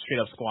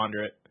straight up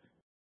squander it.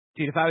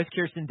 Dude, if I was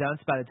Kirsten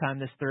Dunst, by the time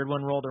this third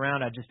one rolled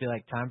around, I'd just be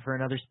like, time for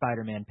another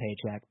Spider-Man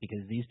paycheck,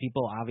 because these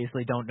people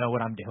obviously don't know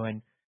what I'm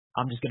doing.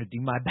 I'm just gonna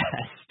do my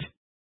best.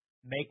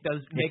 Make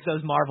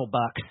those Marvel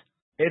bucks.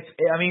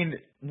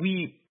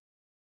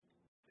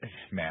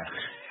 Man.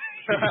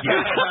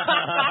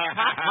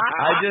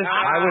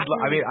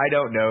 I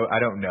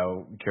don't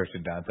know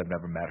Kirsten Dunst. I've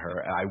never met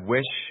her. I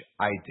wish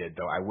I did,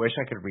 though. I wish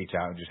I could reach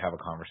out and just have a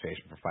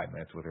conversation for 5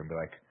 minutes with her and be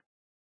like,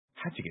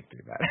 how'd you get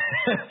through that?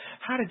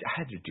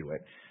 How'd you do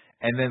it?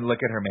 And then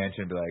look at her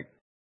mansion and be like,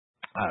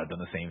 I'd have done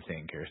the same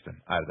thing,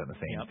 Kirsten. I'd have done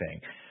the same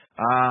thing.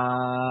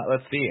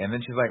 Let's see. And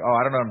then she's like, oh,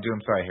 I don't know what I'm doing.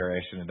 I'm sorry, Harry.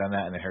 I shouldn't have done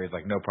that. And then Harry's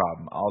like, no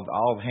problem.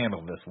 I'll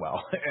handle this well.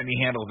 And he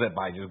handles it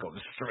by just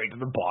going straight to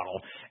the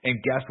bottle. And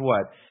guess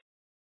what?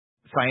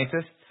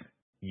 Scientists,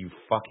 you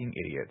fucking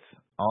idiots.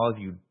 All of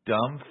you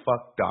dumb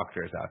fuck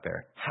doctors out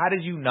there. How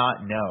did you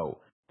not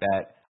know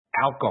that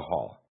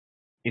alcohol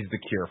is the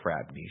cure for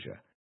amnesia?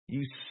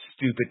 You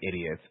stupid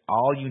idiots.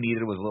 All you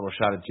needed was a little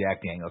shot of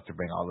Jack Daniels to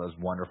bring all those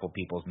wonderful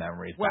people's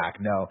memories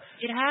back. No.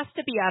 It has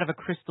to be out of a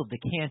crystal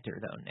decanter,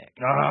 though, Nick.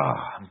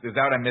 Is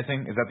that what I'm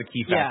missing? Is that the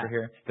key factor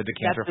here? The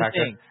decanter that's the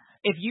factor? Thing.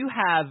 If you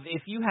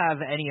have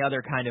any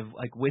other kind of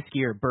like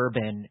whiskey or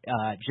bourbon,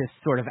 just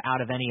sort of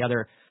out of any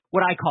other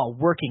what I call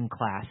working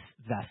class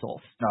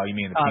vessels. No, you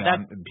mean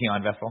the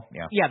peon vessel?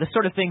 Yeah. Yeah, the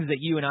sort of things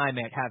that you and I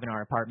might have in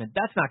our apartment.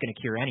 That's not going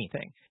to cure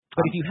anything.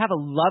 But if you have a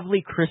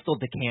lovely crystal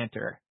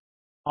decanter,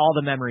 all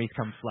the memories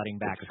come flooding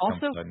back.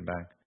 Also,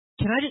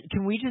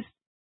 can we just?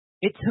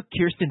 It took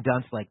Kirsten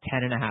Dunst like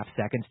 10.5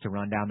 seconds to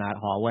run down that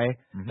hallway.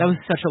 Mm-hmm. That was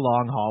such a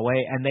long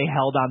hallway, and they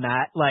held on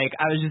that. Like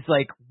I was just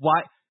like,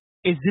 what?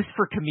 Is this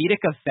for comedic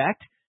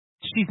effect?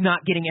 She's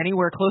not getting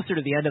anywhere closer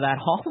to the end of that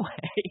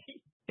hallway.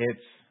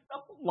 It's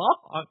so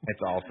long. It's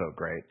also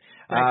great.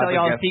 Can I tell you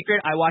all a secret?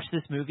 I watched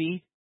this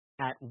movie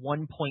at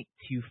 1.25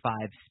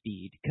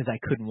 speed because I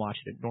couldn't watch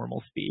it at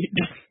normal speed.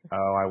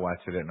 Oh, I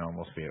watched it at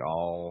normal speed.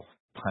 All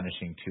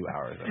punishing 2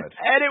 hours of it.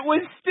 And it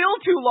was still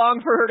too long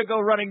for her to go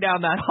running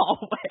down that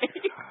hallway.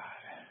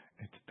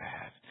 God, it's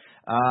bad.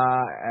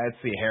 Let's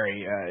see,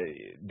 Harry,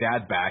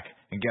 Dad's back,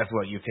 and guess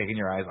what? You've taken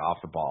your eyes off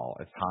the ball.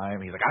 It's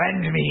time. He's like,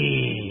 avenge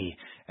me!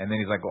 And then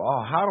he's like, well,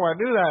 oh, how do I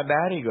do that,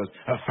 Dad? He goes,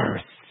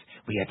 first,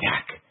 we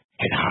attack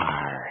his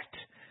heart.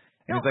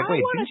 And he's like,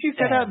 wait, didn't you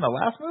say that in the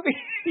last movie?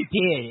 He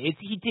did.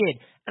 He did.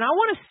 And I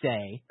want to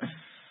say,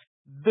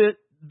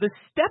 the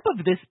step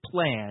of this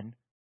plan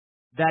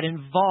that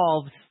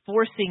involves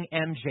forcing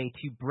MJ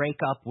to break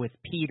up with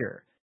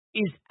Peter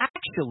is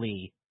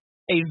actually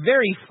a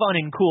very fun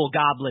and cool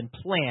Goblin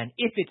plan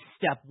if it's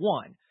step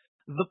one.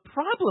 The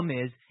problem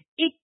is,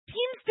 it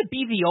seems to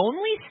be the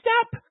only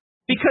step,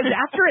 because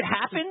after it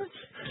happens,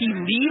 he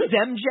leaves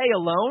MJ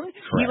alone,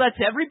 Correct. He lets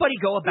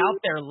everybody go about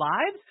their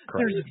lives,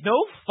 Correct. There's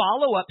no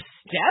follow-up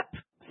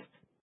step.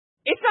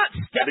 It's not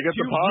step two,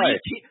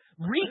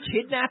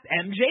 re-kidnap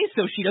MJ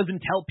so she doesn't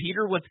tell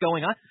Peter what's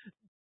going on.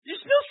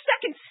 There's no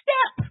second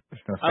step.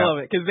 I love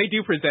it because they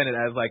do present it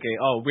as like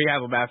we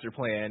have a master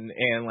plan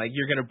and like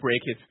you're gonna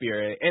break his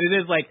spirit, and it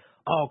is like,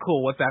 oh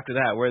cool, what's after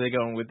that? Where are they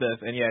going with this?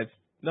 And yeah,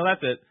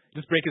 that's it.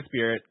 Just break his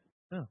spirit.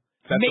 Oh.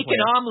 Make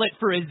an omelet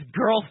for his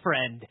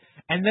girlfriend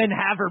and then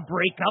have her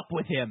break up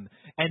with him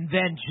and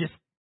then just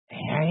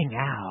hang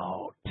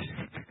out.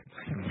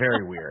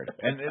 Very weird.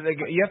 And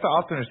you have to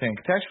also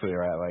understand contextually,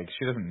 right? Like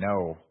she doesn't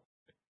know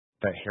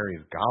that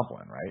Harry's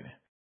Goblin, right?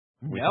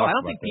 No, I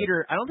don't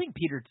think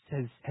Peter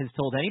has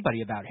told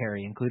anybody about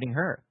Harry, including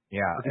her. Yeah.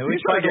 He's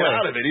trying to get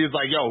out of it. He's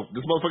like, yo,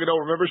 this motherfucker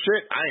don't remember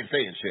shit? I ain't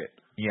saying shit.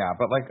 Yeah,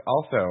 but like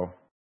also,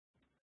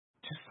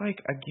 just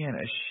like, again,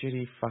 a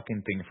shitty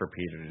fucking thing for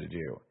Peter to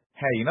do.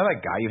 Hey, you know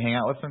that guy you hang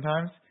out with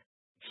sometimes?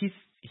 He's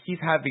he's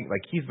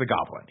the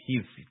Goblin.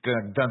 He's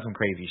done some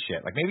crazy shit.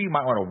 Like maybe you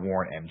might want to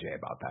warn MJ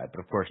about that, but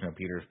of course,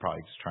 Peter's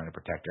probably just trying to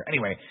protect her.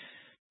 Anyway,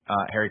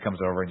 Harry comes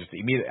over and just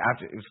immediately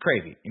after it was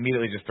crazy.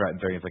 Immediately just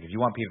threatens her. He's like, if you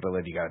want Peter to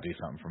live, you got to do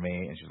something for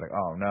me. And she's like,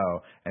 oh no.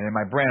 And in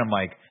my brain, I'm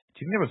like, do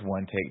you think there was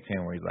one take,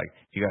 Tim, where he's like,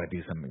 you got to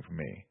do something for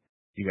me.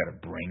 You got to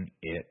bring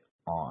it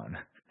on.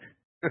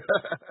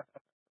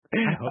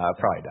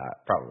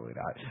 Probably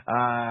not.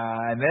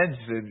 And then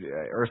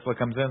Ursula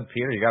comes in.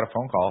 Peter, you got a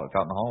phone call. It's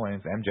out in the hallway.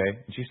 It's MJ,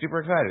 and she's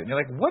super excited. And you're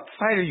like, what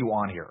side are you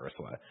on here,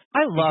 Ursula?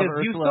 I love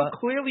because Ursula. You so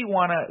clearly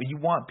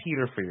want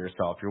Peter for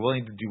yourself. You're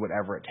willing to do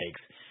whatever it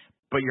takes,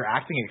 but you're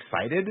acting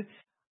excited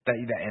that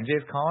MJ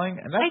is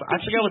calling. And I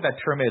forget what that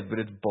term is, but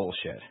it's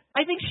bullshit.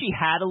 I think she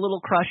had a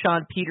little crush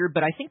on Peter,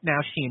 but I think now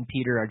she and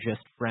Peter are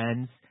just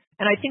friends.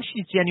 And I think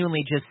she's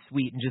genuinely just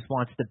sweet and just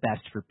wants the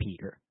best for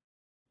Peter.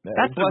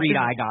 That's the read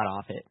I got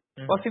off it.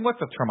 Well, I think what's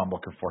the term I'm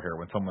looking for here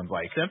when someone's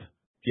like simp?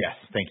 Yes,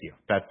 thank you.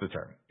 That's the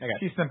term. Okay.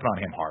 She's simping on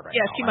him hard right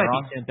now. Yeah, she might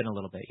be simping a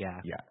little bit,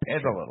 yeah. Yeah,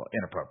 it's a little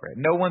inappropriate.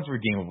 No one's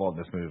redeemable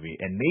in this movie,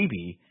 and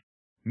maybe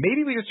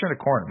we just turned a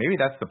corner. Maybe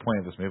that's the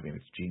point of this movie,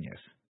 and it's genius.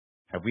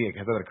 Has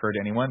that occurred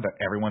to anyone, that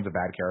everyone's a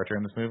bad character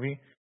in this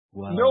movie?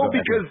 Well, no,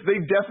 because they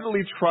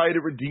definitely try to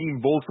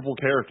redeem multiple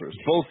characters.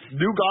 Both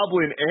New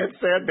Goblin and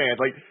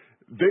Sandman. Like,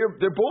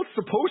 they're both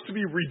supposed to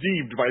be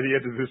redeemed by the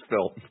end of this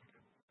film.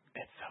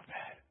 It's so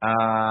bad.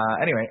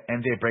 Anyway,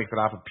 MJ breaks it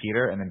off with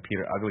Peter, and then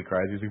Peter ugly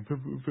cries. He's like,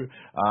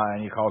 and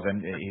he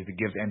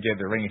gives MJ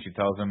the ring, and she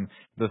tells him,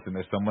 listen,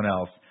 there's someone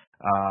else.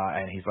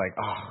 And he's like,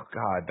 oh,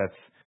 God, that's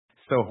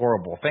so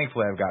horrible.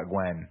 Thankfully, I've got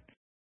Gwen.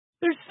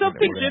 There's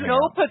something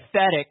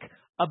pathetic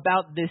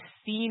about this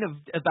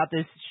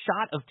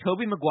shot of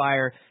Tobey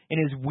Maguire in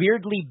his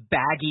weirdly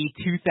baggy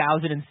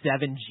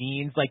 2007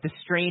 jeans, like the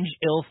strange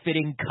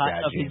ill-fitting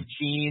cut of his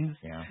jeans,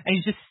 and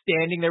he's just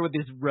standing there with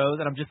his rose,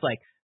 and I'm just like,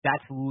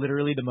 that's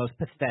literally the most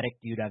pathetic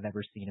dude I've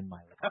ever seen in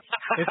my life.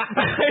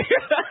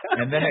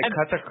 And then it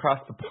cuts across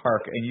the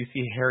park, and you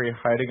see Harry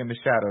hiding in the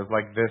shadows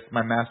like this.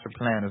 My master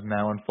plan is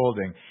now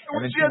unfolding. And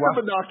then she has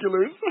the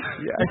binoculars.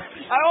 Yeah.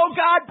 Oh,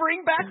 God,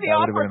 bring back the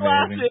opera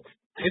glasses.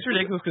 It's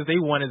ridiculous because they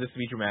wanted this to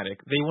be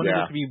dramatic. They wanted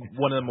this to be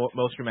one of the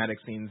most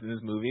dramatic scenes in this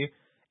movie,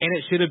 and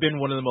it should have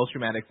been one of the most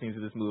dramatic scenes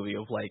of this movie.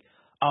 Of like,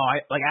 oh,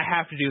 I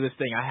have to do this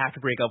thing. I have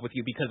to break up with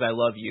you because I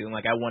love you and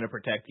like I want to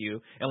protect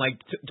you. And like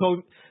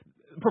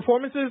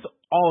performances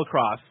all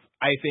across,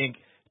 I think,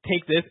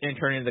 take this and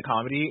turn it into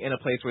comedy in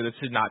a place where this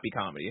should not be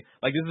comedy.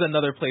 Like this is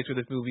another place where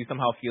this movie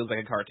somehow feels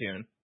like a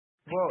cartoon.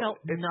 Well, I felt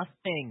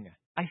nothing.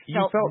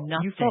 You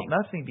felt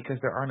nothing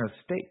because there are no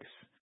stakes.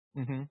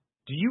 Mm-hmm.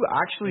 Do you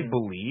actually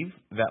believe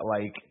that,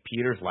 like,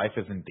 Peter's life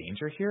is in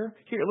danger here?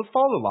 Here, let's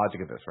follow the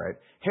logic of this, right?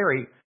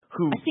 Harry,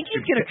 who... I think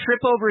he's going to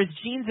trip over his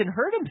jeans and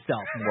hurt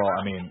himself. Well,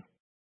 I mean,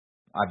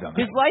 I've done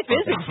that. His life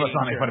is in danger. Let's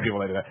not make fun of people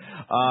like that.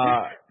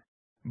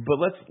 But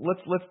let's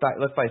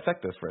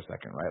dissect this for a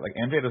second, right? Like,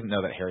 MJ doesn't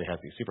know that Harry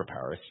has these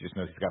superpowers. She just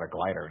knows he's got a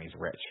glider and he's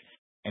rich.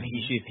 And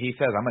he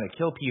says, I'm going to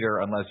kill Peter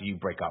unless you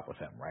break up with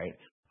him, right?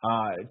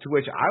 To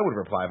which I would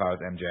reply if I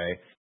was MJ,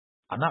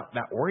 I'm not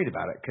that worried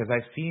about it because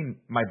I've seen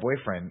my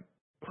boyfriend,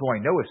 who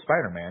I know is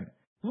Spider-Man,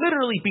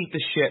 literally beat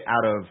the shit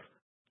out of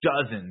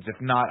dozens, if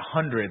not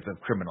hundreds of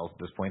criminals at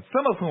this point,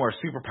 some of whom are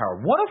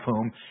superpowered, one of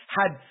whom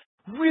had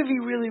really,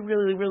 really,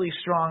 really, really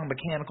strong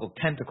mechanical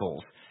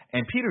tentacles,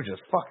 and Peter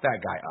just fucked that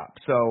guy up.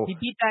 So he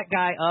beat that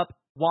guy up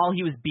while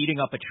he was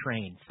beating up a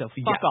train, so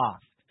fuck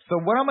off. So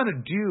what I'm going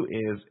to do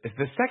is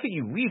the second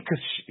you leave,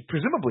 because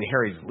presumably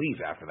Harry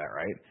leaves after that,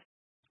 right?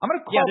 I'm going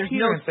to call there's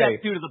Peter no and say,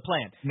 step due to the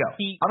plan. No.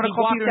 He I'm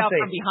call walks Peter out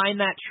and say, from behind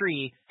that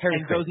tree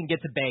and goes and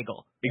gets a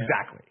bagel.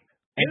 Exactly.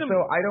 And so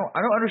I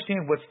don't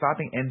understand what's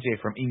stopping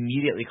MJ from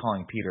immediately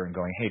calling Peter and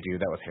going, hey,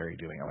 dude, that was Harry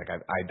doing it. Like,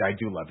 I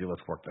do love you.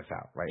 Let's work this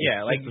out, right?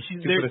 Yeah, like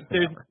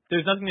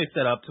there's nothing to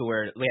set up to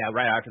where,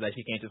 right after that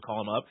she can't just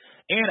call him up.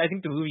 And I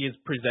think the movie is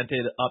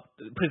presented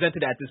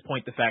at this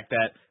point the fact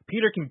that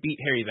Peter can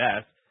beat Harry's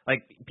ass.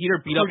 Like, Peter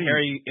beat up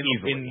Harry in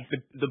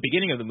the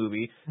beginning of the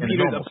movie.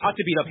 Peter's about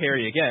to beat up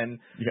Harry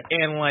again. Yeah.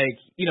 And, like,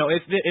 you know,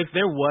 if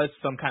there was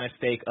some kind of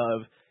stake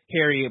of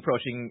Harry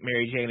approaching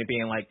Mary Jane and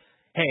being like,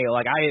 hey,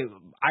 like, I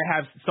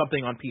have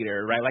something on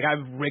Peter, right? Like,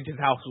 I've rigged his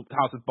house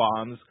with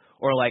bombs.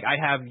 Or, like, I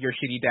have your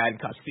shitty dad in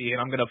custody, and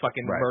I'm going to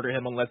fucking murder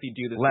him unless you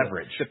do this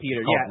to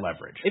Peter. Yeah,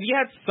 leverage. If you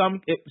had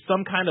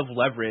some kind of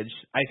leverage,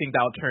 I think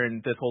that'll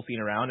turn this whole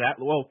scene around.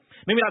 Well,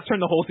 maybe not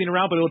turn the whole scene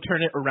around, but it'll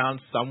turn it around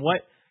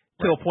somewhat.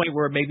 To a point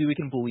where maybe we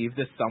can believe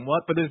this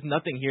somewhat, but there's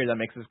nothing here that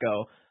makes us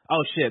go,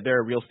 oh shit, there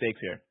are real stakes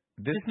here.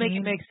 Just make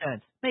it make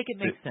sense. Make it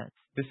make sense.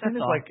 This scene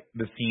is like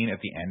the scene at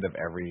the end of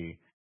every,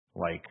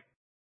 like,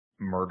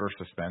 murder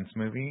suspense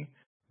movie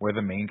where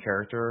the main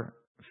character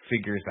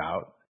figures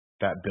out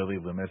that Billy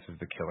Loomis is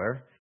the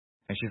killer.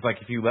 And she's like,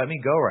 if you let me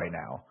go right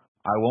now,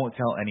 I won't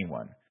tell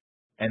anyone.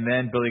 And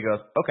then Billy goes,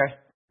 okay.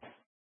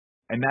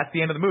 And that's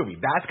the end of the movie.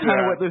 That's kind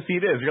of what this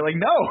scene is. You're like,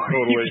 no.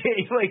 Totally.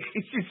 Like,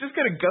 she's just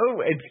going to go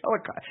and tell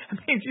a cop. I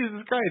mean,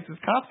 Jesus Christ, there's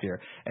cops here.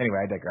 Anyway,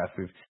 I digress.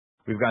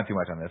 We've gone too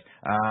much on this.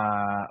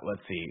 Let's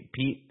see.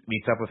 Pete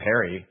meets up with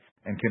Harry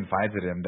and confides in him